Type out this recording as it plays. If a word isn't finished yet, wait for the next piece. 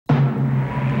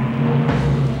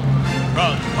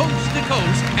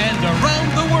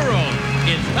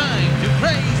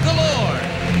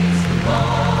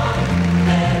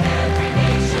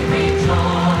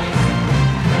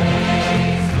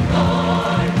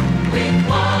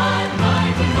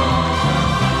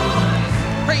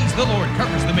the Lord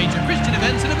covers the major Christian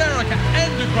events in America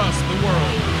and across the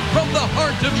world. From the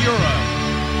heart of Europe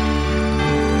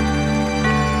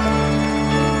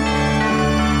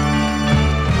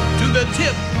to the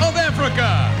tip of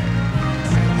Africa.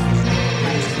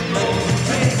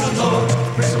 Praise the Lord,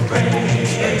 praise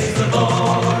the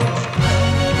Lord.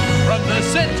 From the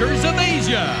centers of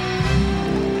Asia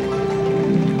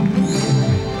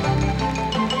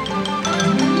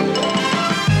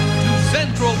to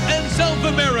Central and South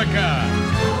America.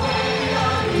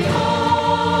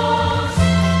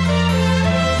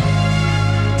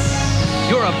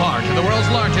 You're a part of the world's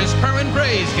largest prayer and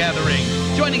praise gathering.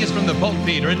 Joining us from the Polk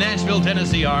Theater in Nashville,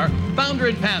 Tennessee are founder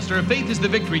and pastor of Faith is the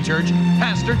Victory Church,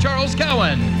 Pastor Charles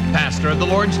Cowan, pastor of the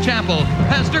Lord's Chapel,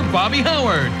 Pastor Bobby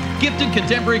Howard, gifted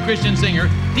contemporary Christian singer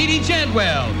Dee Dee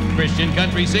Chadwell, Christian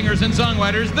country singers and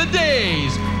songwriters The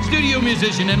Days, studio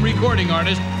musician and recording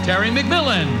artist Terry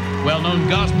McMillan, well-known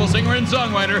gospel singer and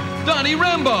songwriter Donnie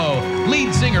Rambo,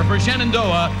 lead singer for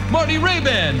Shenandoah Marty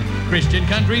Rabin, Christian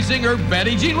country singer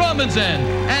Betty Jean Robinson,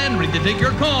 and ready to take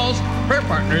your calls, her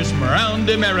partners from around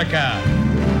America. Praise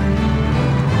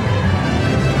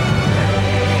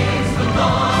the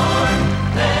Lord,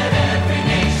 let every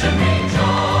nation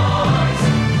rejoice.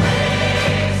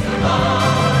 Praise the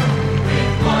Lord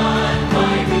with one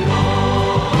mighty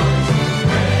voice.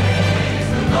 Praise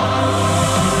the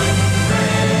Lord,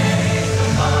 praise the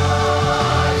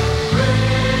Lord, praise.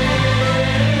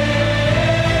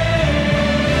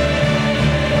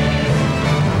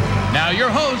 Now your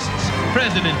hosts,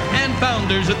 President and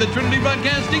founders of the Trinity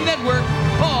Broadcasting Network,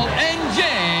 Paul and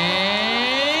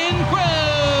Jane Cruz.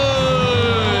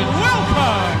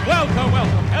 Welcome, welcome,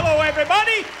 welcome. Hello,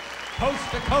 everybody.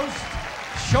 Coast to coast,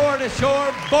 shore to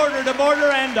shore, border to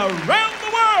border, and around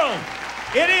the world.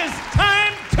 It is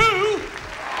time to,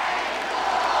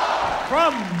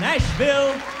 from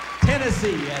Nashville,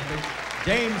 Tennessee, at the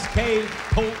James K.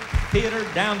 Polk Theater,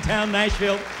 downtown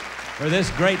Nashville, where this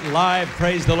great live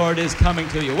Praise the Lord is coming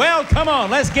to you. Well, come on,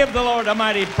 let's give the Lord a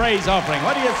mighty praise offering.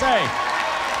 What do you say?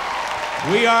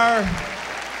 We are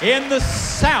in the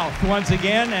South once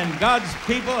again, and God's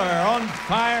people are on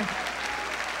fire,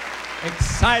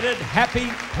 excited, happy,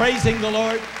 praising the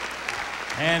Lord,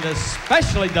 and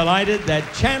especially delighted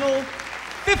that Channel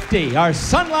 50, our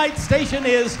Sunlight station,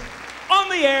 is on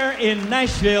the air in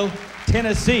Nashville,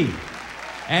 Tennessee.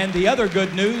 And the other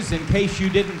good news, in case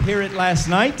you didn't hear it last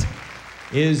night,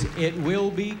 is it will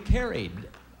be carried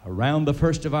around the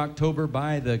 1st of October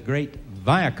by the great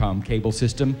Viacom cable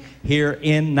system here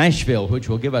in Nashville, which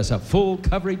will give us a full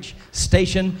coverage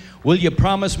station. Will you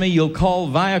promise me you'll call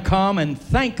Viacom and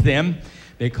thank them,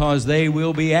 because they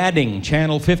will be adding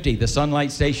Channel 50, the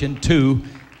Sunlight station, to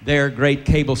their great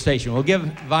cable station. We'll give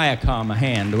Viacom a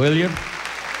hand, will you?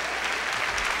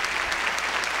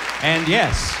 And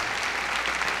yes,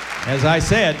 as I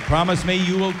said, promise me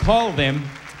you will call them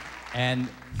and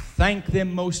thank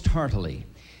them most heartily.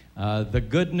 The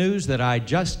good news that I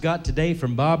just got today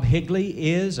from Bob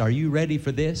Higley is, are you ready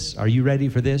for this? Are you ready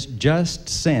for this? Just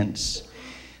since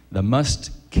the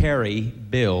must-carry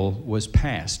bill was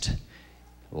passed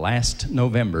last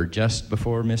November, just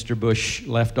before Mr. Bush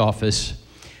left office,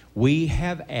 we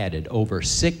have added over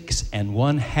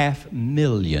 6.5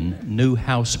 million new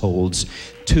households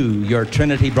to your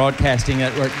Trinity Broadcasting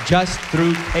Network just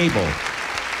through cable.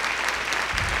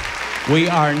 We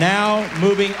are now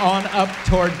moving on up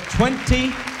toward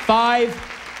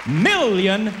 25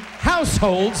 million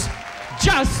households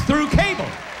just through cable.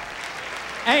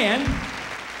 And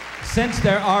since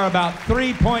there are about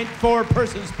 3.4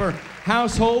 persons per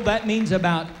household, that means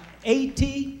about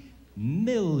 80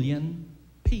 million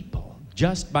people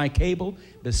just by cable,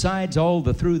 besides all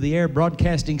the through-the-air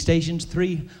broadcasting stations,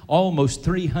 almost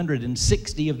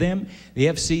 360 of them. The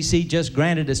FCC just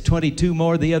granted us 22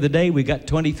 more the other day. We got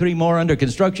 23 more under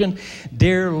construction.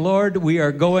 Dear Lord, we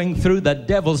are going through the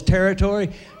devil's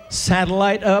territory.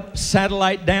 Satellite up,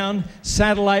 satellite down,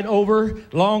 satellite over,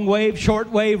 long wave, short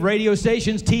wave, radio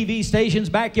stations, TV stations,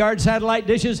 backyard satellite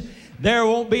dishes. There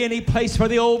won't be any place for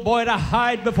the old boy to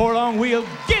hide before long. We'll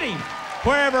get him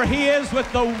wherever he is with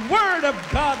the Word of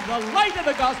God, the light of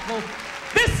the gospel.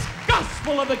 This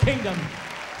gospel of the kingdom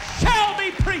shall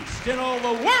be preached in all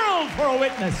the world for a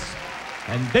witness.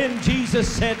 And then Jesus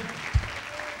said,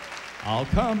 I'll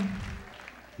come.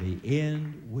 The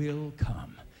end will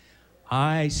come.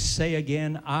 I say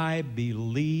again, I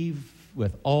believe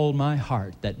with all my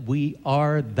heart that we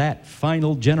are that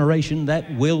final generation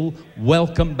that will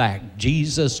welcome back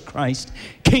Jesus Christ,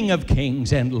 King of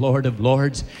Kings and Lord of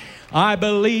Lords. I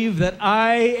believe that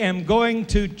I am going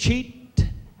to cheat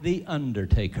the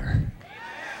undertaker.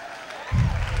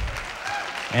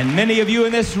 And many of you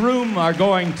in this room are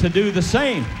going to do the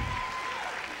same.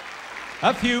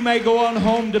 A few may go on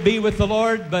home to be with the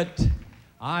Lord, but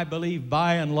I believe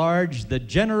by and large the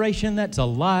generation that's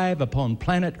alive upon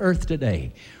planet Earth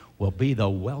today will be the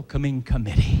welcoming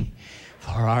committee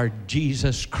for our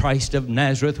Jesus Christ of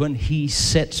Nazareth when He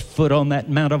sets foot on that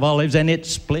Mount of Olives and it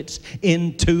splits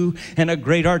in two and a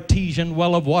great artesian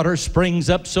well of water springs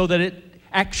up so that it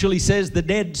actually says the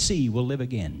Dead Sea will live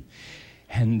again.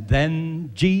 And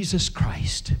then Jesus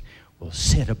Christ will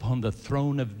sit upon the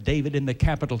throne of David in the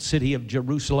capital city of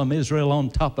Jerusalem, Israel, on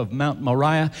top of Mount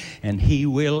Moriah, and He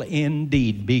will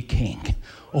indeed be king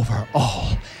over all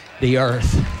the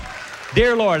earth.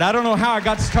 Dear Lord, I don't know how I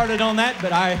got started on that,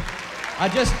 but I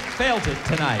just felt it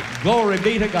tonight. Glory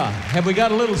be to God. Have we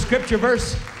got a little scripture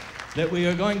verse that we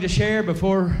are going to share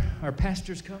before our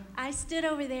pastors come? I stood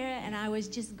over there and I was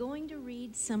just going to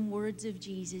read some words of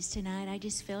Jesus tonight. I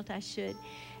just felt I should.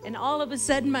 And all of a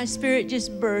sudden my spirit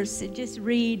just burst. It just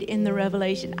read in the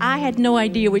Revelation. I had no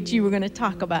idea what you were going to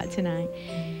talk about tonight.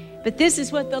 But this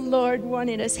is what the Lord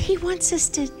wanted us. He wants us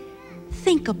to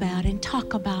think about and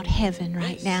talk about heaven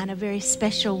right now in a very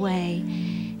special way.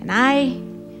 And I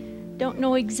don't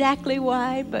know exactly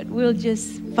why, but we'll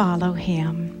just follow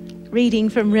Him. Reading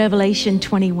from Revelation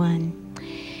 21.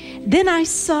 Then I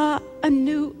saw a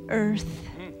new earth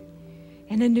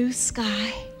and a new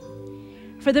sky.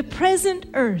 For the present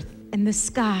earth and the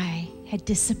sky had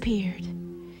disappeared.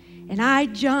 And I,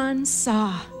 John,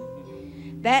 saw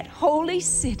that holy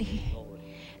city,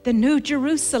 the New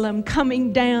Jerusalem,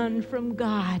 coming down from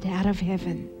God out of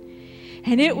heaven.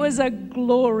 And it was a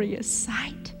glorious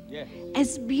sight,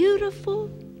 as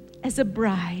beautiful as a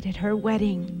bride at her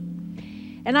wedding.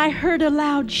 And I heard a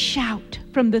loud shout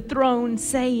from the throne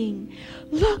saying,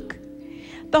 "Look,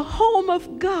 the home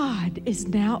of God is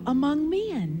now among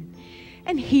men,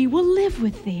 and He will live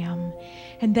with them,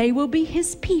 and they will be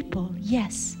His people.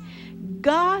 Yes,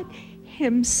 God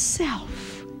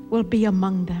Himself will be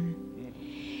among them,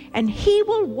 and He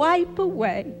will wipe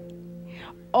away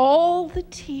all the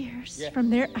tears from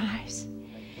their eyes,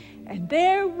 and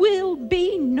there will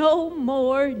be no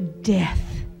more death,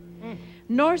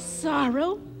 nor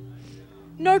sorrow,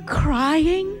 nor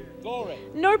crying,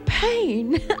 nor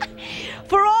pain,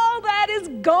 for all that is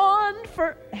gone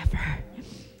forever."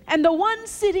 And the one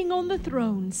sitting on the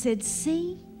throne said,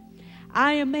 "See,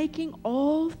 I am making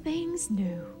all things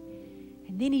new."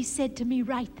 And then He said to me,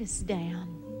 "Write this down,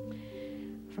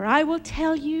 for I will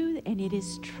tell you, and it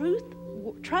is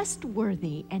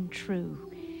trustworthy and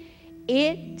true.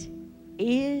 It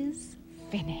is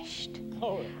finished.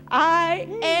 I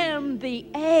am the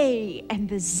A and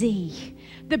the Z,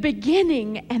 the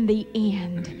beginning and the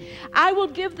end. I will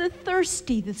give the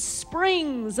thirsty the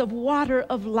springs of water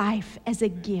of life as a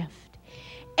gift.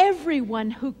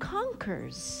 Everyone who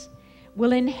conquers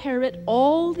will inherit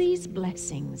all these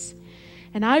blessings,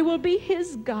 and I will be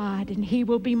his God, and he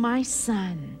will be my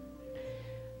son.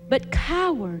 But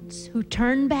cowards who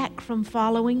turn back from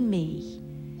following me,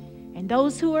 and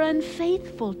those who are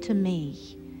unfaithful to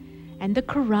me, and the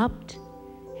corrupt,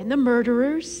 and the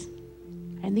murderers,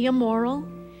 and the immoral,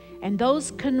 and those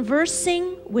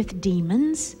conversing with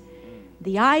demons,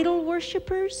 the idol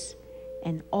worshipers,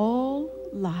 and all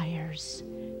liars,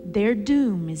 their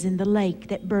doom is in the lake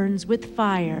that burns with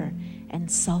fire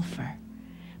and sulfur."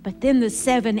 But then the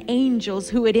 7 angels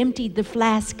who had emptied the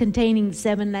flask containing the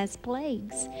 7 last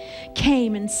plagues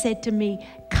came and said to me,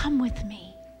 "Come with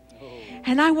me,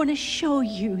 and I want to show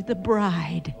you the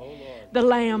bride, the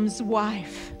Lamb's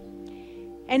wife."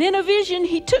 And in a vision,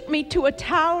 he took me to a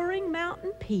towering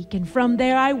mountain peak, and from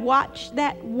there I watched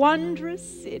that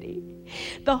wondrous city,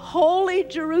 the holy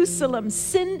Jerusalem,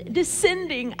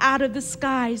 descending out of the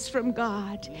skies from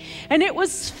God. And it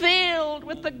was filled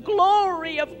with the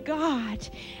glory of God,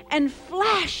 and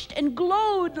flashed and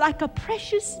glowed like a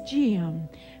precious gem,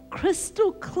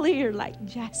 crystal clear like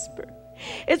jasper.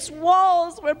 Its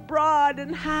walls were broad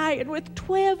and high, and with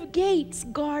 12 gates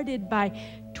guarded by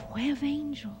 12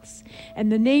 angels.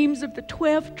 And the names of the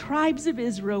 12 tribes of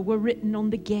Israel were written on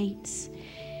the gates.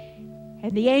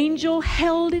 And the angel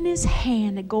held in his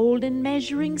hand a golden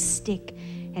measuring stick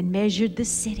and measured the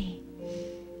city.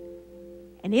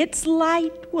 And its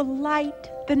light will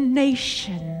light the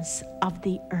nations of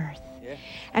the earth.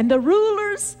 And the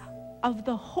rulers of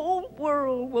the whole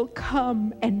world will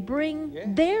come and bring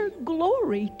their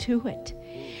glory to it.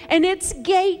 And its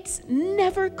gates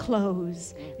never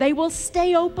close. They will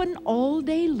stay open all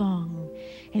day long,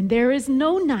 and there is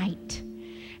no night.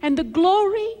 And the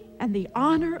glory and the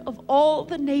honor of all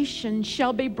the nations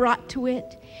shall be brought to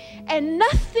it, and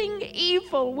nothing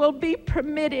evil will be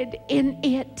permitted in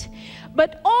it,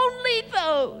 but only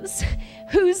those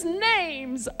whose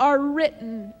names are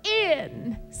written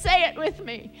in, say it with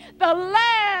me, the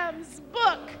Lamb's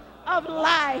book of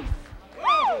life.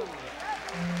 Woo!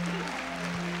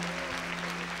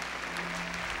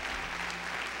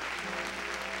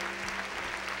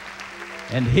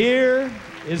 And here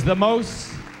is the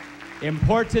most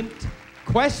important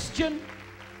question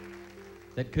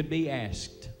that could be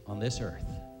asked on this earth.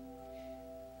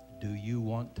 Do you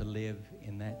want to live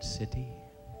in that city?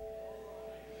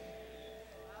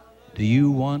 Do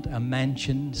you want a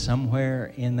mansion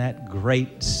somewhere in that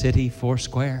great city,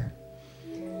 Foursquare?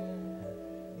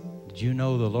 Did you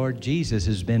know the Lord Jesus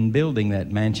has been building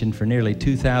that mansion for nearly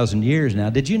 2,000 years now?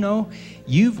 Did you know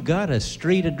you've got a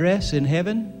street address in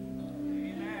heaven?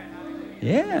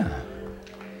 Yeah.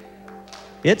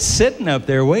 It's sitting up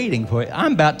there waiting for you.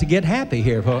 I'm about to get happy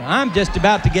here, folks. I'm just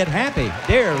about to get happy.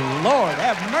 Dear Lord,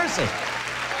 have mercy.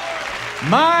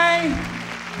 My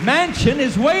mansion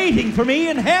is waiting for me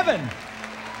in heaven.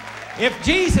 If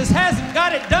Jesus hasn't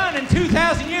got it done in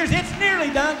 2,000 years, it's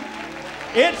nearly done.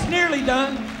 It's nearly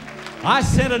done. I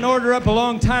sent an order up a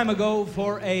long time ago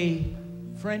for a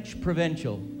French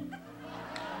provincial.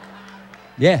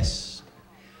 Yes.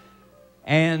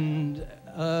 And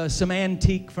some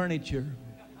antique furniture.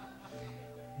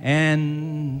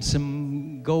 And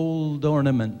some gold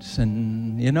ornaments.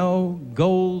 And, you know,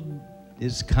 gold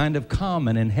is kind of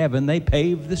common in heaven. They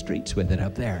pave the streets with it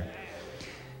up there.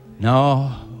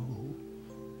 No,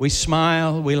 we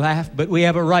smile, we laugh, but we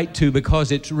have a right to,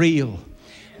 because it's real.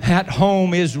 That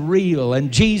home is real.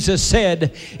 And Jesus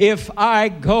said, if I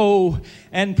go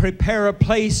and prepare a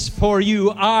place for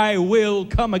you, I will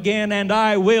come again and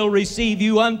I will receive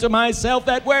you unto myself,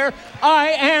 that where I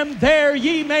am, there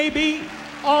ye may be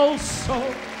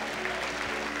also.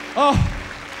 Oh,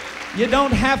 you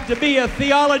don't have to be a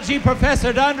theology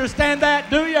professor to understand that,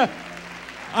 do you?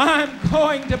 I'm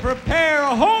going to prepare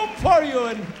a home for you,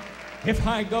 and if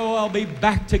I go, I'll be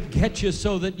back to get you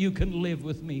so that you can live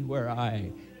with me where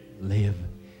I live,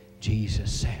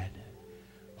 Jesus said.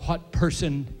 What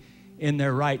person in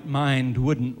their right mind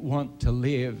wouldn't want to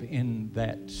live in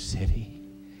that city?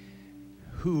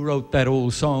 Who wrote that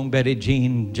old song, Betty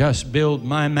Jean? Just build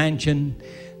my mansion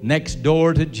next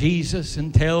door to Jesus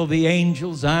and tell the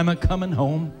angels I'm a-coming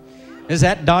home. Is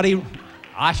that Dottie?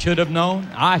 I should have known.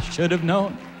 I should have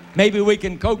known. Maybe we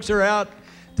can coax her out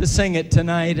to sing it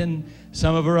tonight, and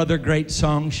some of her other great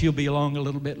songs. She'll be along a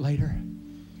little bit later.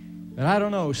 But I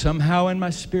don't know, somehow in my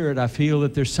spirit I feel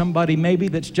that there's somebody maybe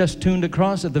that's just tuned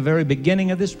across at the very beginning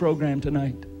of this program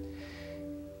tonight.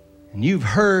 And you've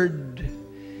heard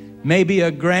maybe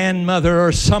a grandmother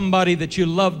or somebody that you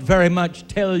loved very much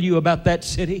tell you about that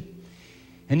city.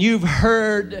 And you've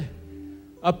heard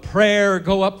a prayer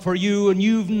go up for you, and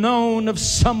you've known of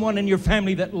someone in your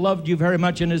family that loved you very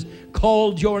much and has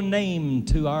called your name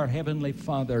to our Heavenly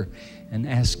Father and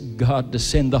asked God to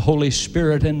send the Holy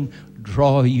Spirit and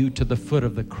draw you to the foot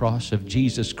of the cross of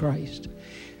Jesus Christ.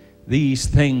 These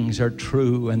things are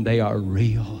true and they are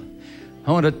real.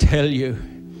 I want to tell you,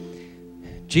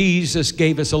 Jesus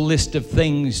gave us a list of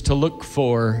things to look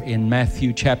for in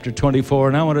Matthew chapter 24,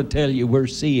 and I want to tell you we're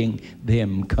seeing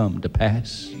them come to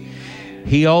pass.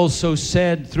 He also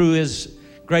said through his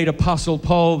great apostle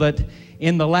Paul that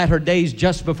in the latter days,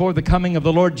 just before the coming of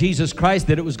the Lord Jesus Christ,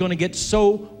 that it was going to get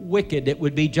so wicked it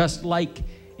would be just like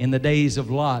in the days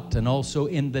of Lot, and also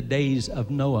in the days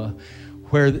of Noah,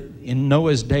 where in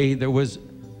Noah's day there was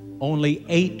only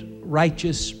 8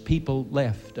 righteous people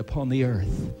left upon the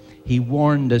earth. He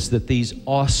warned us that these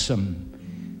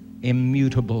awesome,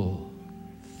 immutable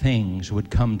things would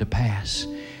come to pass.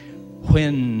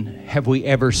 When have we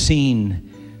ever seen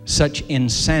such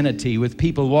insanity with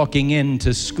people walking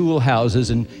into schoolhouses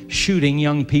and shooting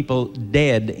young people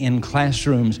dead in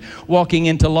classrooms, walking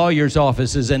into lawyers'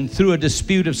 offices and through a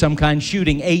dispute of some kind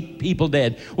shooting 8 people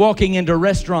dead, walking into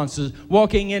restaurants,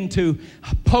 walking into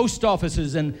post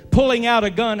offices and pulling out a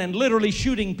gun and literally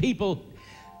shooting people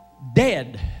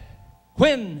dead?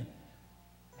 When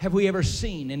have we ever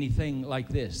seen anything like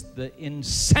this? The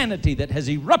insanity that has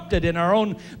erupted in our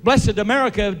own blessed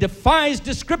America defies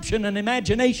description and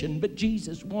imagination. But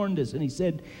Jesus warned us, and he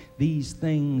said, these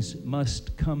things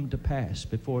must come to pass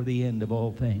before the end of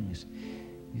all things.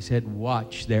 He said,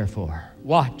 watch therefore,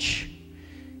 watch.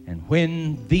 And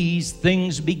when these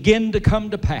things begin to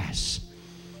come to pass,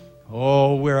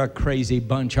 oh, we're a crazy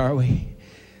bunch, are we?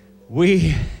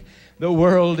 The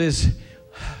world is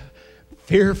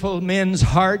fearful men's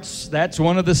hearts. That's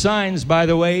one of the signs, by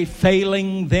the way,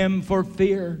 failing them for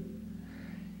fear.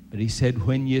 But he said,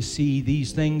 when you see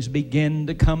these things begin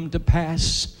to come to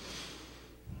pass,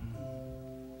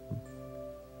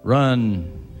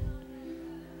 run,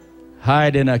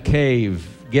 hide in a cave,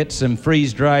 get some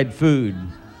freeze-dried food,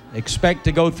 expect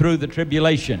to go through the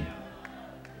tribulation.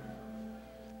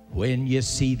 When you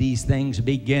see these things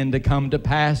begin to come to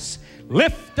pass,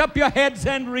 lift up your heads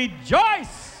and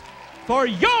rejoice, for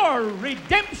your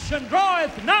redemption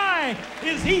draweth nigh,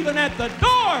 is even at the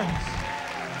doors.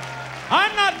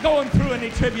 I'm not going through any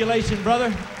tribulation,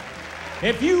 brother.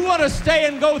 If you want to stay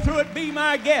and go through it, be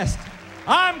my guest.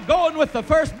 I'm going with the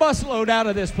first busload out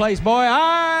of this place, boy.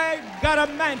 I got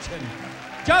a mansion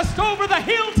just over the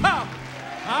hilltop.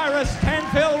 Ira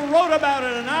Stanfield wrote about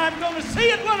it, and I'm going to see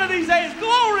it one of these days.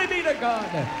 Glory be to God.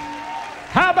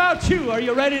 How about you? Are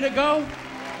you ready to go?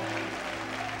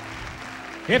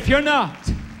 If you're not,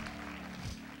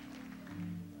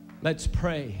 let's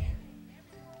pray.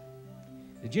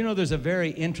 Did you know there's a very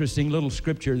interesting little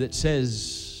scripture that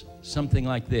says something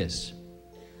like this?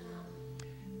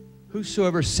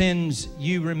 Whosoever sins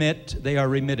you remit, they are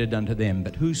remitted unto them.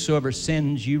 But whosoever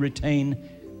sins you retain,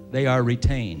 they are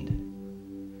retained.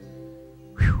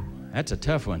 Whew, that's a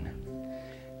tough one.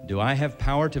 Do I have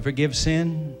power to forgive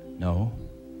sin? No.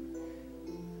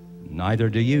 Neither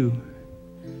do you.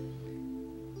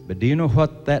 But do you know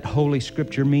what that holy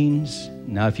scripture means?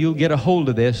 Now, if you'll get a hold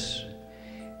of this,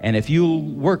 and if you'll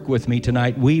work with me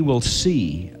tonight, we will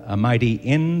see a mighty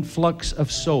influx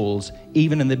of souls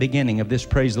even in the beginning of this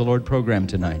Praise the Lord program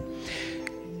tonight.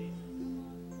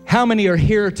 How many are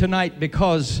here tonight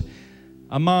because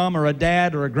a mom or a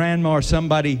dad or a grandma or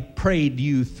somebody prayed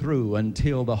you through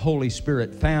until the Holy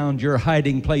Spirit found your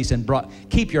hiding place and brought?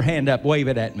 Keep your hand up, wave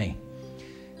it at me.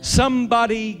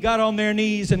 Somebody got on their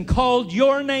knees and called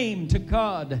your name to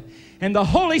God, and the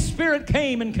Holy Spirit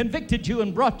came and convicted you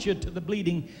and brought you to the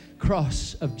bleeding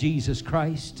cross of Jesus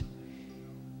Christ.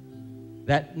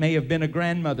 That may have been a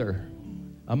grandmother,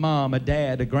 a mom, a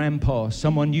dad, a grandpa,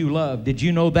 someone you love. Did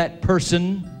you know that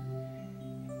person,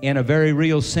 in a very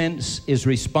real sense, is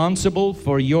responsible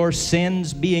for your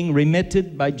sins being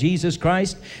remitted by Jesus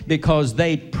Christ? Because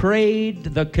they prayed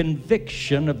the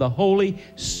conviction of the Holy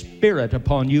Spirit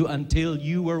upon you until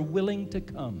you were willing to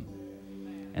come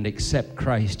and accept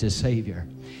Christ as Savior.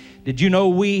 Did you know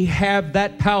we have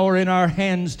that power in our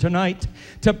hands tonight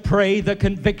to pray the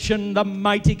conviction, the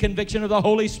mighty conviction of the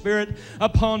Holy Spirit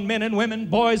upon men and women,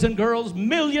 boys and girls,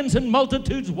 millions and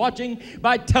multitudes watching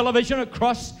by television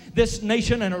across this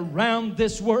nation and around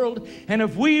this world? And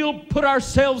if we'll put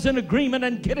ourselves in agreement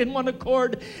and get in one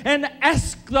accord and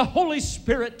ask the Holy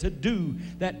Spirit to do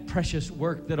that precious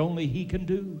work that only He can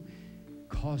do,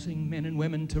 causing men and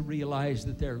women to realize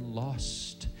that they're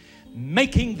lost,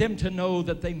 making them to know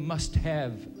that they must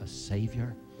have a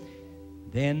Savior,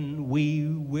 then we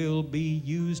will be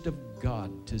used of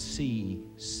God to see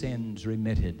sins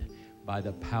remitted by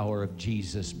the power of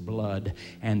Jesus' blood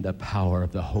and the power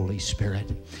of the Holy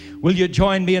Spirit. Will you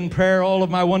join me in prayer? All of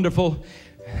my wonderful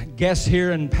guests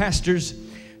here and pastors,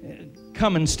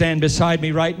 come and stand beside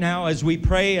me right now as we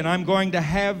pray, and I'm going to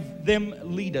have them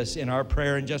lead us in our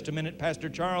prayer in just a minute. Pastor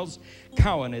Charles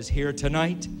Cowan is here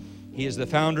tonight. He is the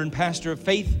founder and pastor of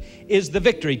Faith is the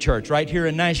Victory Church right here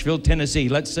in Nashville, Tennessee.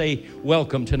 Let's say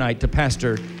welcome tonight to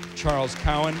Pastor Charles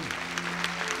Cowan.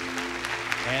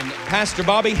 And Pastor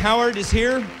Bobby Howard is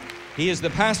here. He is the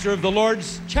pastor of the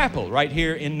Lord's Chapel right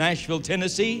here in Nashville,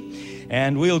 Tennessee.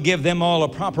 And we'll give them all a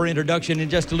proper introduction in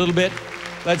just a little bit.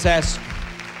 Let's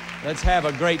have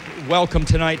a great welcome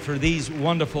tonight for these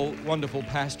wonderful, wonderful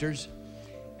pastors.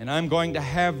 And I'm going to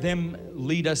have them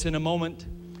lead us in a moment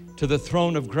to the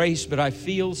throne of grace, but I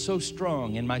feel so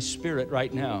strong in my spirit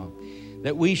right now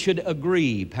that we should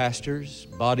agree, pastors,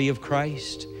 body of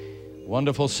Christ,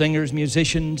 wonderful singers,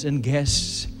 musicians, and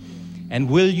guests. And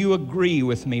will you agree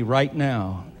with me right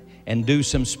now and do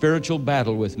some spiritual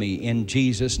battle with me in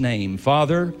Jesus' name?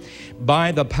 Father,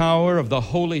 by the power of the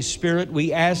Holy Spirit,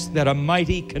 we ask that a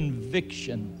mighty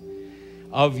conviction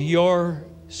of your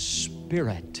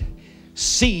Spirit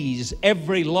seize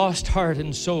every lost heart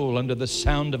and soul under the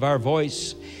sound of our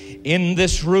voice in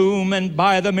this room and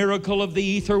by the miracle of the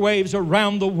ether waves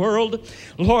around the world.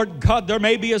 Lord God, there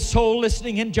may be a soul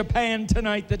listening in Japan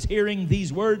tonight that's hearing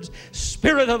these words.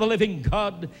 Spirit of the living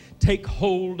God, take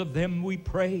hold of them, we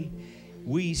pray.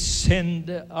 We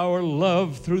send our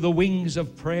love through the wings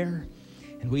of prayer,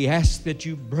 and we ask that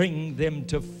you bring them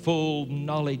to full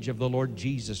knowledge of the Lord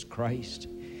Jesus Christ.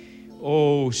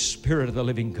 Oh, Spirit of the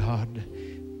living God,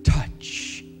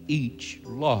 touch each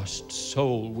lost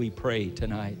soul, we pray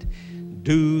tonight.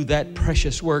 Do that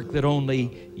precious work that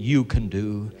only you can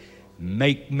do.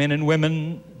 Make men and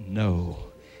women know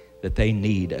that they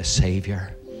need a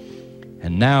Savior.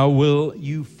 And now will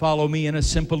you follow me in a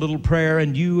simple little prayer,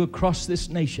 and you across this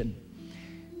nation,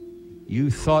 you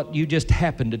thought you just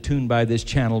happened to tune by this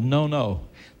channel. No, no.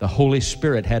 The Holy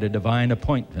Spirit had a divine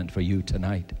appointment for you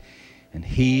tonight. And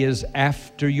He is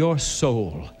after your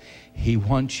soul. He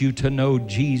wants you to know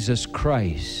Jesus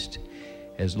Christ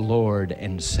as Lord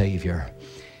and Savior.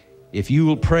 If you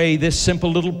will pray this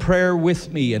simple little prayer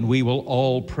with me, and we will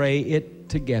all pray it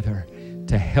together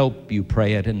to help you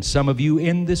pray it. And some of you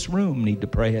in this room need to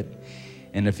pray it.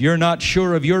 And if you're not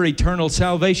sure of your eternal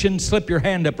salvation, slip your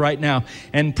hand up right now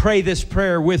and pray this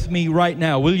prayer with me right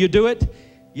now. Will you do it?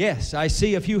 Yes, I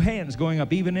see a few hands going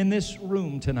up, even in this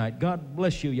room tonight. God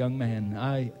bless you, young man.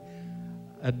 I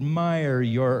admire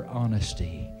your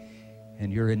honesty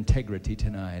and your integrity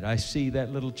tonight. I see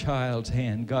that little child's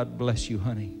hand. God bless you,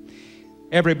 honey.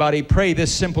 Everybody pray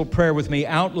this simple prayer with me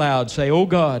out loud. Say, "Oh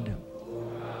God,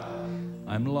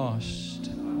 I'm lost.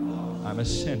 I'm a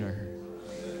sinner.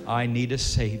 I need a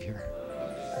Savior.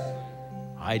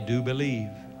 I do believe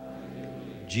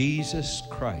Jesus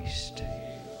Christ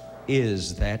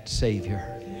is that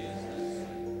Savior.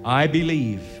 I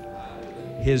believe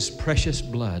His precious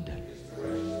blood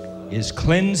is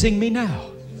cleansing me now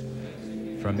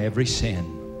from every sin.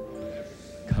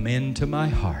 Come into my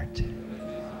heart,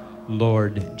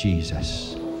 Lord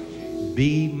Jesus.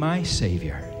 Be my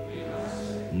Savior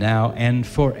now and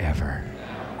forever.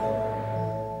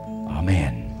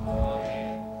 Amen."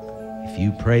 If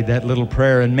you prayed that little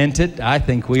prayer and meant it, I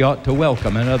think we ought to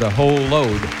welcome another whole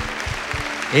load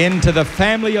into the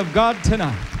family of God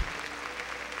tonight.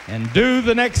 And do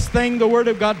the next thing the Word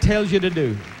of God tells you to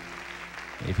do.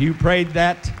 If you prayed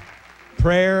that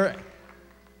prayer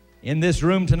in this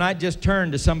room tonight, just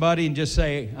turn to somebody and just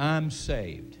say, "I'm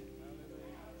saved."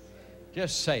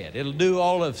 Just say it. It'll do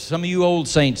all of some of you old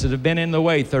saints that have been in the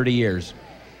way 30 years.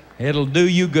 It'll do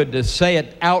you good to say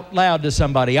it out loud to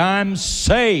somebody. "I'm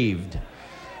saved."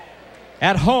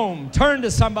 At home, turn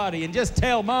to somebody and just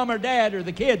tell mom or dad or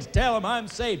the kids, tell them, "I'm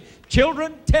saved."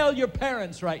 Children, tell your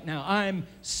parents right now, "I'm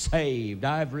saved.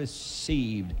 I've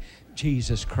received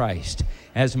Jesus Christ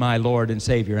as my Lord and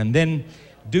Savior." And then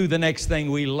do the next thing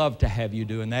we love to have you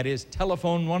do, and that is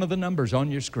telephone one of the numbers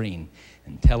on your screen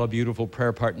and tell a beautiful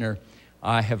prayer partner,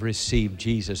 "I have received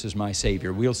Jesus as my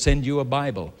Savior." We'll send you a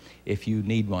Bible if you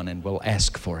need one, and we'll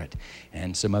ask for it,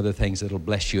 and some other things that'll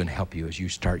bless you and help you as you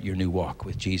start your new walk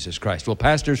with Jesus Christ. Well,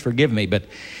 pastors, forgive me, but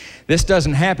this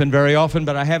doesn't happen very often,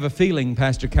 but I have a feeling,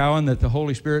 Pastor Cowan, that the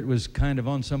Holy Spirit was kind of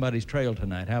on somebody's trail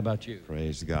tonight. How about you?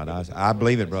 Praise God. I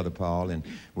believe it, Brother Paul, and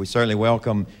we certainly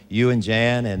welcome you and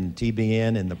Jan and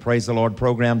TBN and the Praise the Lord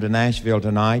program to Nashville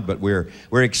tonight, but we're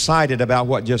excited about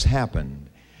what just happened.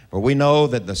 For we know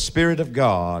that the Spirit of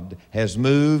God has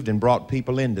moved and brought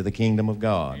people into the kingdom of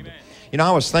God. Amen. You know,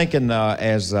 I was thinking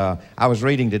as I was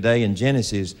reading today in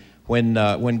Genesis, when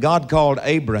God called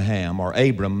Abraham, or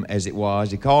Abram as it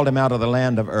was, He called him out of the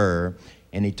land of Ur,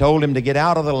 and He told him to get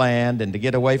out of the land and to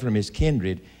get away from his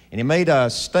kindred. And He made a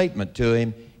statement to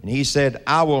him, and He said,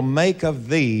 "I will make of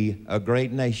thee a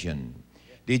great nation."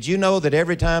 Did you know that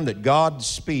every time that God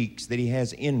speaks that He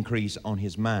has increase on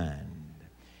His mind?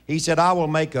 He said, "I will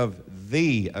make of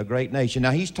thee a great nation."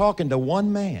 Now, He's talking to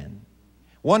one man.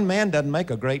 One man doesn't make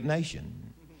a great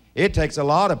nation. It takes a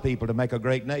lot of people to make a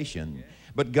great nation.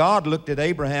 But God looked at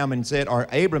Abraham and said, or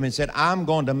Abram and said, "I'm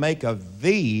going to make of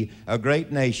thee a great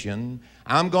nation.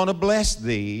 I'm going to bless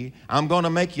thee. I'm going to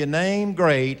make your name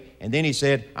great." And then He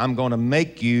said, "I'm going to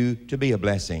make you to be a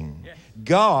blessing." Yes.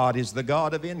 God is the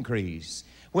God of increase.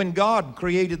 When God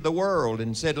created the world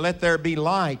and said, "Let there be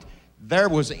light," there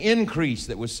was increase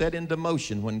that was set into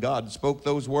motion when God spoke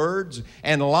those words.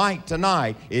 And light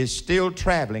tonight is still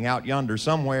traveling out yonder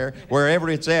somewhere, wherever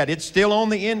it's at. It's still on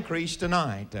the increase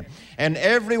tonight. And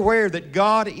everywhere that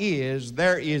God is,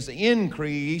 there is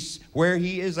increase where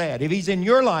He is at. If He's in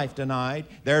your life tonight,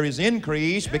 there is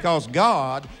increase, because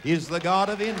God is the God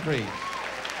of increase.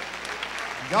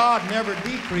 God never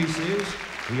decreases.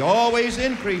 He always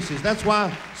increases. That's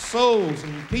why souls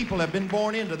and people have been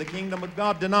born into the kingdom of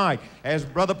God tonight, as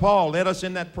Brother Paul led us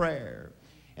in that prayer.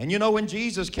 And you know, when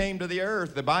Jesus came to the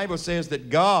earth, the Bible says that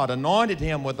God anointed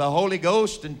Him with the Holy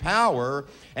Ghost and power,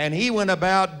 and He went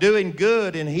about doing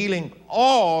good and healing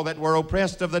all that were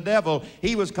oppressed of the devil.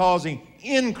 He was causing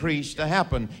increase to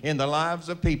happen in the lives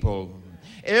of people.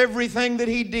 Everything that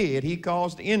He did, He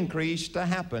caused increase to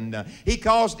happen. He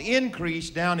caused increase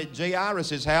down at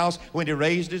Jairus' house when He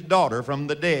raised his daughter from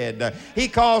the dead. He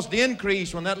caused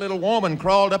increase when that little woman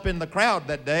crawled up in the crowd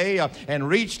that day and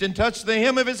reached and touched the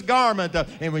hem of His garment.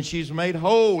 And when she's made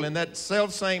whole in that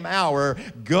selfsame hour,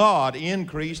 God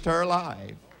increased her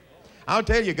life. I'll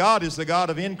tell you, God is the God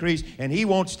of increase, and He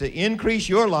wants to increase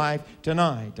your life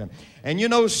tonight. And you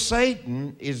know,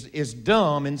 Satan is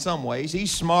dumb in some ways. He's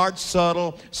smart,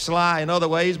 subtle, sly in other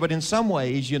ways, but in some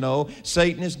ways, you know,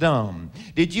 Satan is dumb.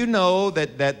 Did you know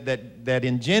that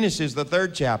in Genesis, the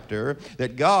 3rd chapter,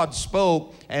 that God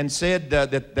spoke and said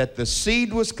that the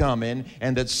seed was coming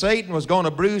and that Satan was going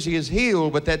to bruise his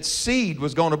heel, but that seed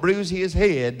was going to bruise his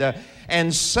head.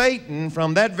 And Satan,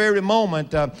 from that very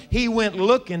moment, he went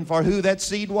looking for who that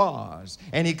seed was,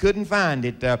 and he couldn't find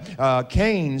it.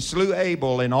 Cain slew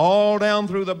Abel, and all down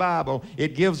through the Bible,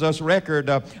 it gives us record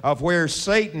of where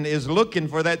Satan is looking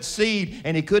for that seed,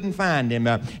 and he couldn't find him.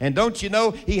 And don't you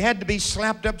know, he had to be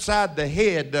slapped upside the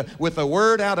head with a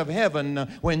word out of heaven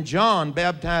when John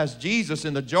baptized Jesus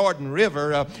in the Jordan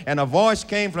River, and a voice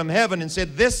came from heaven and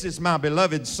said, "This is my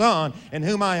beloved Son, in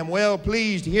whom I am well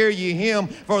pleased. Hear ye him."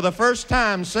 For the first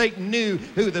time, Satan knew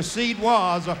who the seed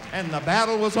was, and the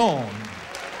battle was on.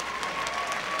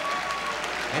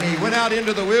 And he went out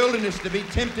into the wilderness to be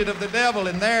tempted of the devil,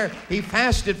 and there he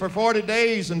fasted for 40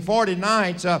 days and 40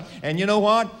 nights. And you know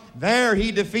what? There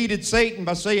he defeated Satan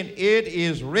by saying, "It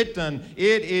is written,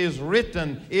 it is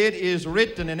written, it is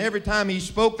written." And every time he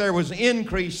spoke, there was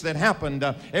increase that happened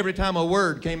every time a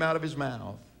word came out of his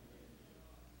mouth.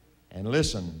 And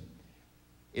listen,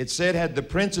 it said, had the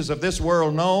princes of this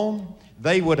world known,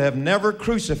 they would have never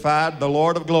crucified the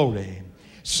Lord of glory.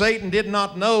 Satan did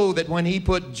not know that when he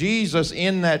put Jesus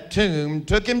in that tomb,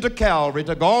 took him to Calvary,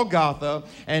 to Golgotha,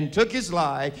 and took his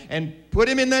life, and put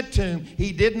him in that tomb,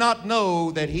 he did not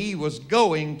know that he was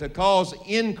going to cause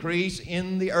increase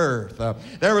in the earth.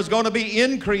 There was going to be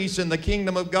increase in the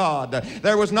kingdom of God.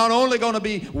 There was not only going to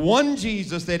be one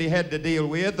Jesus that he had to deal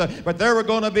with, but there were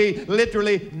going to be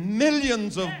literally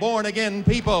millions of born-again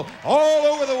people all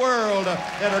over the world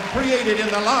that are created in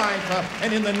the life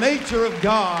and in the nature of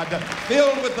God,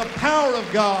 filled with the power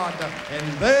of God,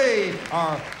 and they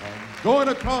are going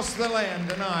across the land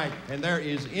tonight, and there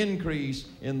is increase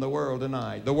in the world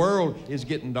tonight. The world is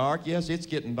getting dark. Yes, it's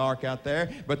getting dark out there,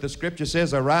 but the scripture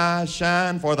says, "Arise,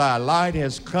 shine, for thy light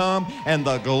has come, and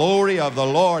the glory of the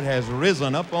Lord has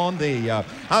risen upon thee."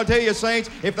 I'll tell you, saints,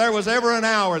 if there was ever an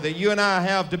hour that you and I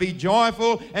have to be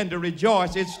joyful and to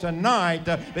rejoice, it's tonight,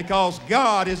 because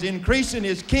God is increasing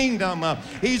His kingdom.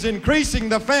 He's increasing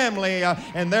the family,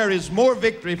 and there is more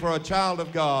victory for a child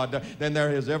of God than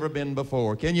there has ever been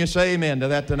before. Can you say amen to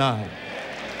that tonight?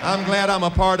 I'm glad I'm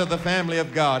a part of the family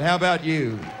of God. How about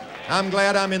you? I'm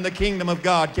glad I'm in the kingdom of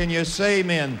God. Can you say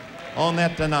amen on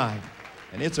that tonight?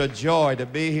 And it's a joy to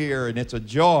be here, and it's a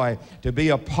joy to be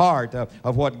a part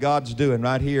of what God's doing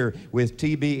right here with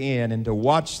TBN, and to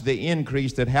watch the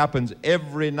increase that happens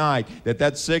every night,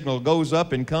 that signal goes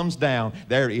up and comes down.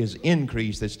 There is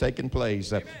increase that's taking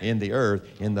place in the earth,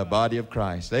 in the body of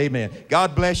Christ. Amen.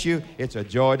 God bless you. It's a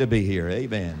joy to be here.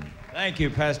 Amen. Thank you,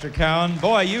 Pastor Cowan.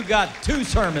 Boy, you got 2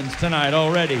 sermons tonight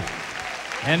already.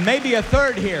 And maybe a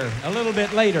third here a little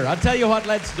bit later. I'll tell you what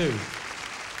let's do.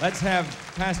 Let's have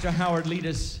Pastor Howard lead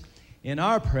us in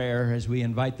our prayer as we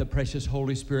invite the precious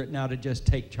Holy Spirit now to just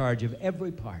take charge of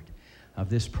every part of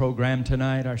this program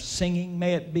tonight. Our singing,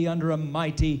 may it be under a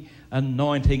mighty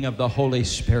anointing of the Holy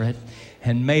Spirit.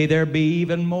 And may there be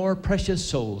even more precious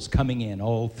souls coming in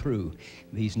all through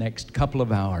these next couple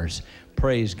of hours.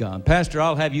 Praise God. Pastor,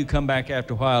 I'll have you come back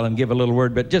after a while and give a little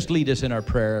word, but just lead us in our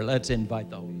prayer. Let's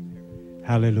invite the Holy Spirit.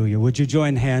 Hallelujah. Would you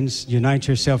join hands, unite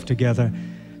yourself together?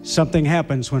 Something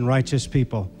happens when righteous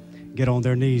people get on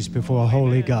their knees before a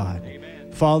holy God.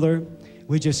 Amen. Father,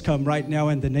 we just come right now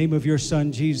in the name of your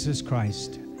Son, Jesus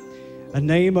Christ, a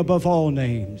name above all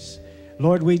names.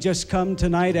 Lord, we just come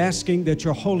tonight asking that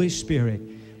your Holy Spirit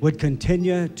would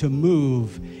continue to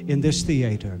move in this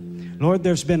theater. Lord,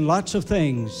 there's been lots of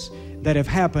things that have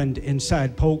happened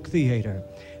inside Polk Theater.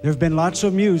 There have been lots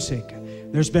of music.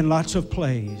 There's been lots of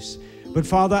plays. But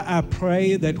Father, I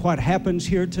pray that what happens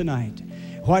here tonight,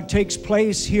 what takes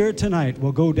place here tonight,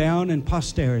 will go down in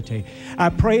posterity. I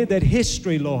pray that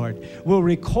history, Lord, will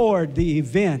record the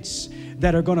events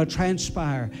that are going to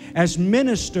transpire as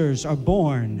ministers are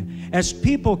born, as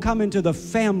people come into the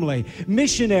family.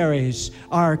 Missionaries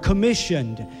are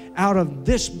commissioned out of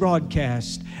this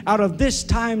broadcast, out of this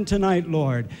time tonight,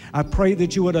 Lord. I pray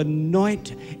that you would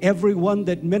anoint everyone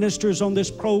that ministers on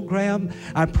this program.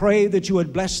 I pray that you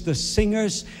would bless the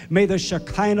singers. May the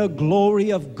Shekinah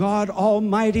glory of God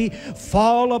Almighty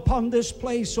fall upon this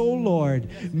place, oh Lord.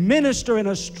 Minister in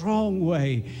a strong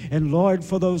way. And Lord,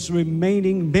 for those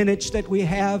remaining minutes that we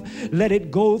have, let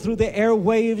it go through the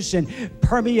airwaves and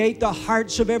permeate the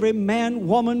hearts of every man,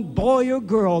 woman, boy, or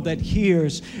girl that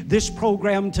hears this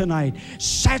program tonight.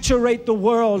 Saturate the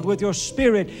world with your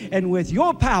Spirit and with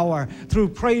your power through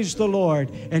Praise the Lord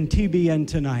and TBN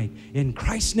tonight. In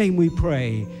Christ's name we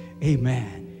pray.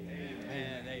 Amen.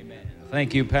 Amen. Amen.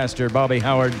 Thank you, Pastor Bobby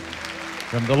Howard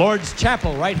from the Lord's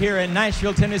Chapel right here in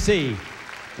Nashville, Tennessee.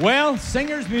 Well,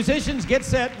 singers, musicians, get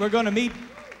set. We're going to meet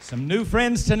some new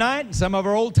friends tonight. Some of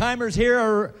our old timers here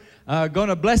are going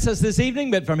to bless us this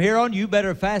evening, but from here on, you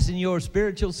better fasten your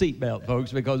spiritual seatbelt,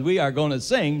 folks, because we are going to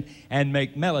sing and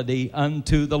make melody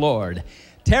unto the Lord.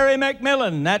 Terry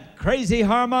McMillan, that crazy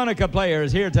harmonica player,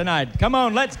 is here tonight. Come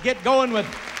on, let's get going with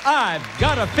I've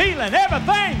Got a Feeling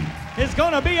Everything is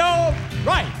going to be all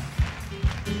right.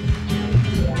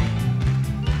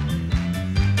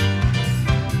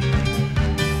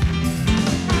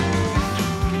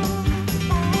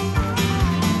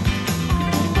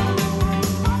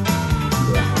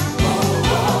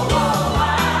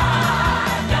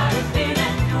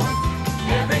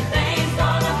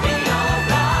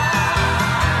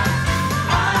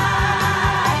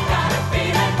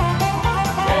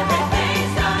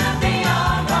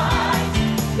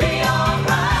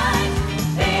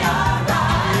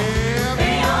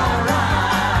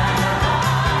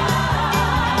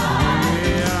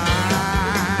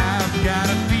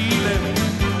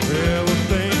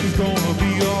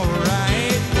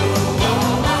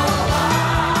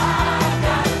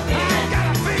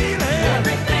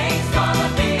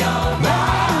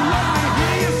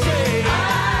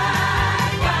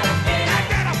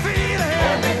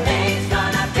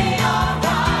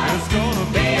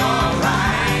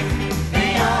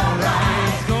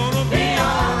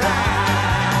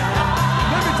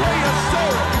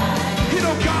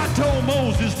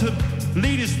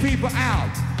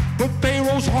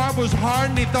 Was hard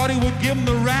and he thought he would give them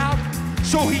the route,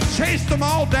 so he chased them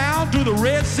all down to the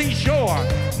Red Sea shore.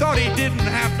 Thought he didn't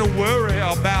have to worry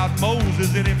about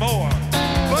Moses anymore.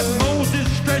 But Moses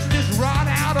stretched his rod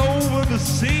out over the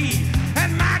sea,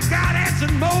 and my God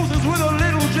answered Moses with a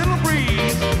little gentle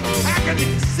breeze. I can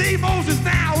see Moses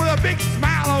now with a big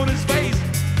smile on his face,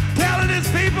 telling his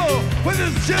people with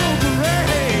his gentle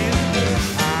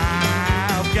raise,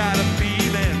 I've got a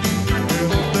feeling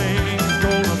everything's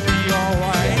gonna be all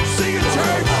right.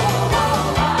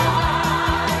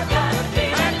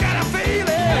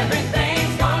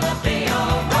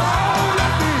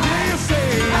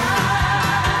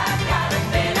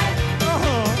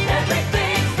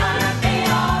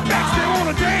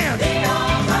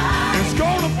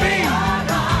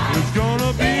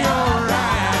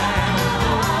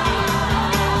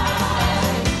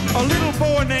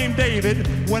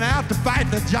 Went out to fight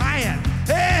the giant.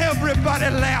 Everybody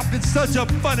laughed. It's such a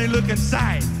funny looking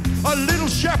sight. A little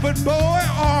shepherd boy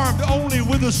armed only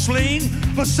with a sling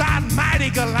beside mighty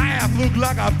Goliath looked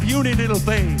like a puny little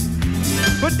thing.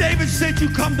 But David said, you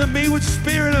come to me with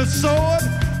spear and a sword,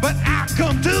 but I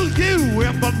come to you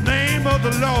in the name of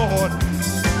the Lord.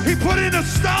 He put in a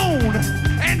stone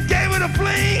and gave it a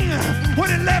fling. When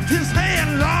it left his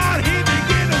hand, Lord, he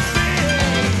began to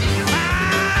sing.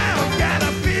 I've got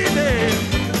a feeling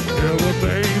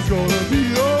everything's gonna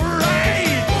be all right.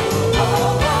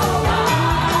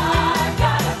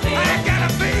 I got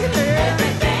a feeling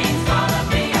everything's gonna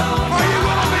be all right. Are you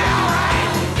gonna be all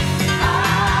right?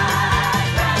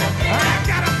 I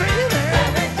got a feeling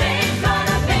everything's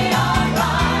gonna be all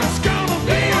right. It's gonna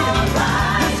be all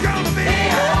right. It's gonna be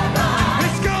all right.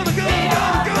 It's gonna be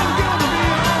all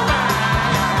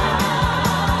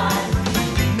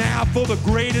right. Now for the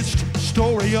greatest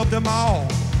story of them all.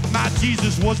 My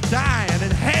Jesus was dying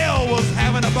and hell was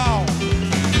having a ball.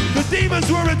 The demons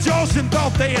were rejoicing,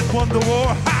 thought they had won the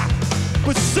war. Ha!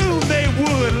 But soon they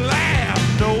would laugh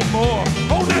no more.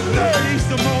 On that third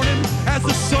Easter morning, as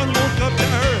the sun woke up to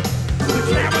earth, the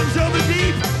caverns of the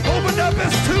deep opened up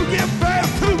as to give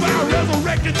birth to my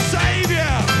resurrected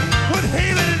Savior with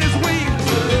healing in his wings.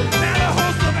 Now the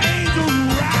host of angels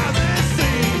rise and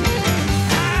sing.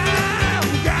 I've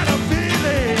got a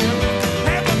feeling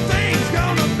everything's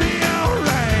gonna be all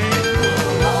right.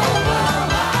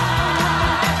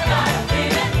 I've got a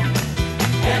feeling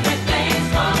everything's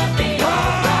gonna be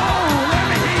all right. Oh, let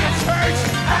me hear you, church.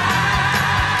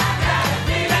 I've got a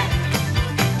feeling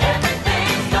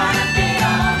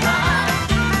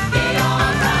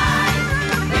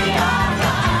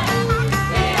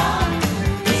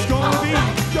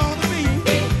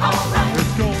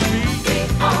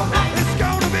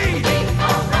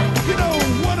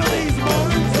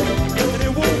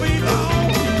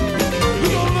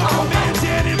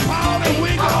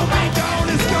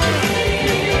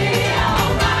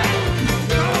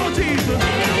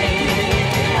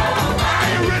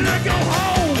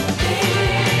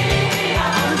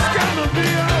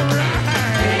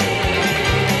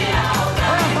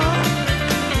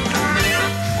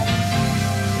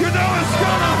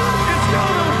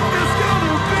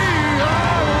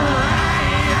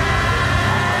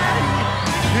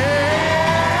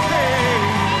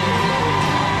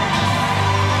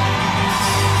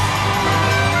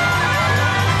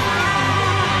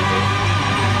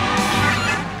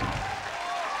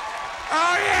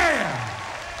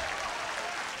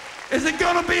it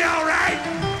gonna be all right?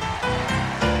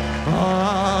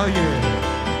 Oh,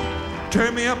 yeah.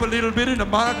 Turn me up a little bit in the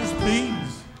markers,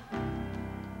 please.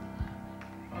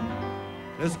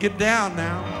 Let's get down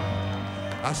now.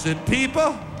 I said,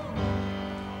 people,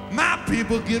 my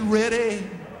people, get ready.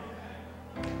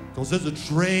 Because there's a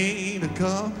train to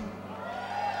come.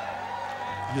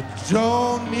 You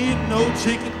don't need no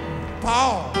chicken.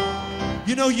 Paul,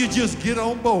 you know, you just get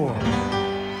on board.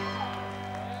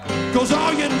 Because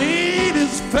all you need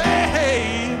is faith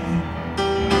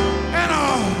and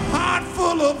a heart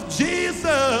full of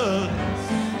Jesus.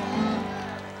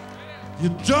 You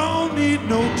don't need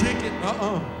no ticket,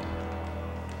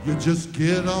 You just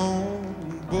get on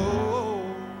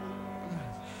board.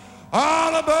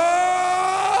 All aboard!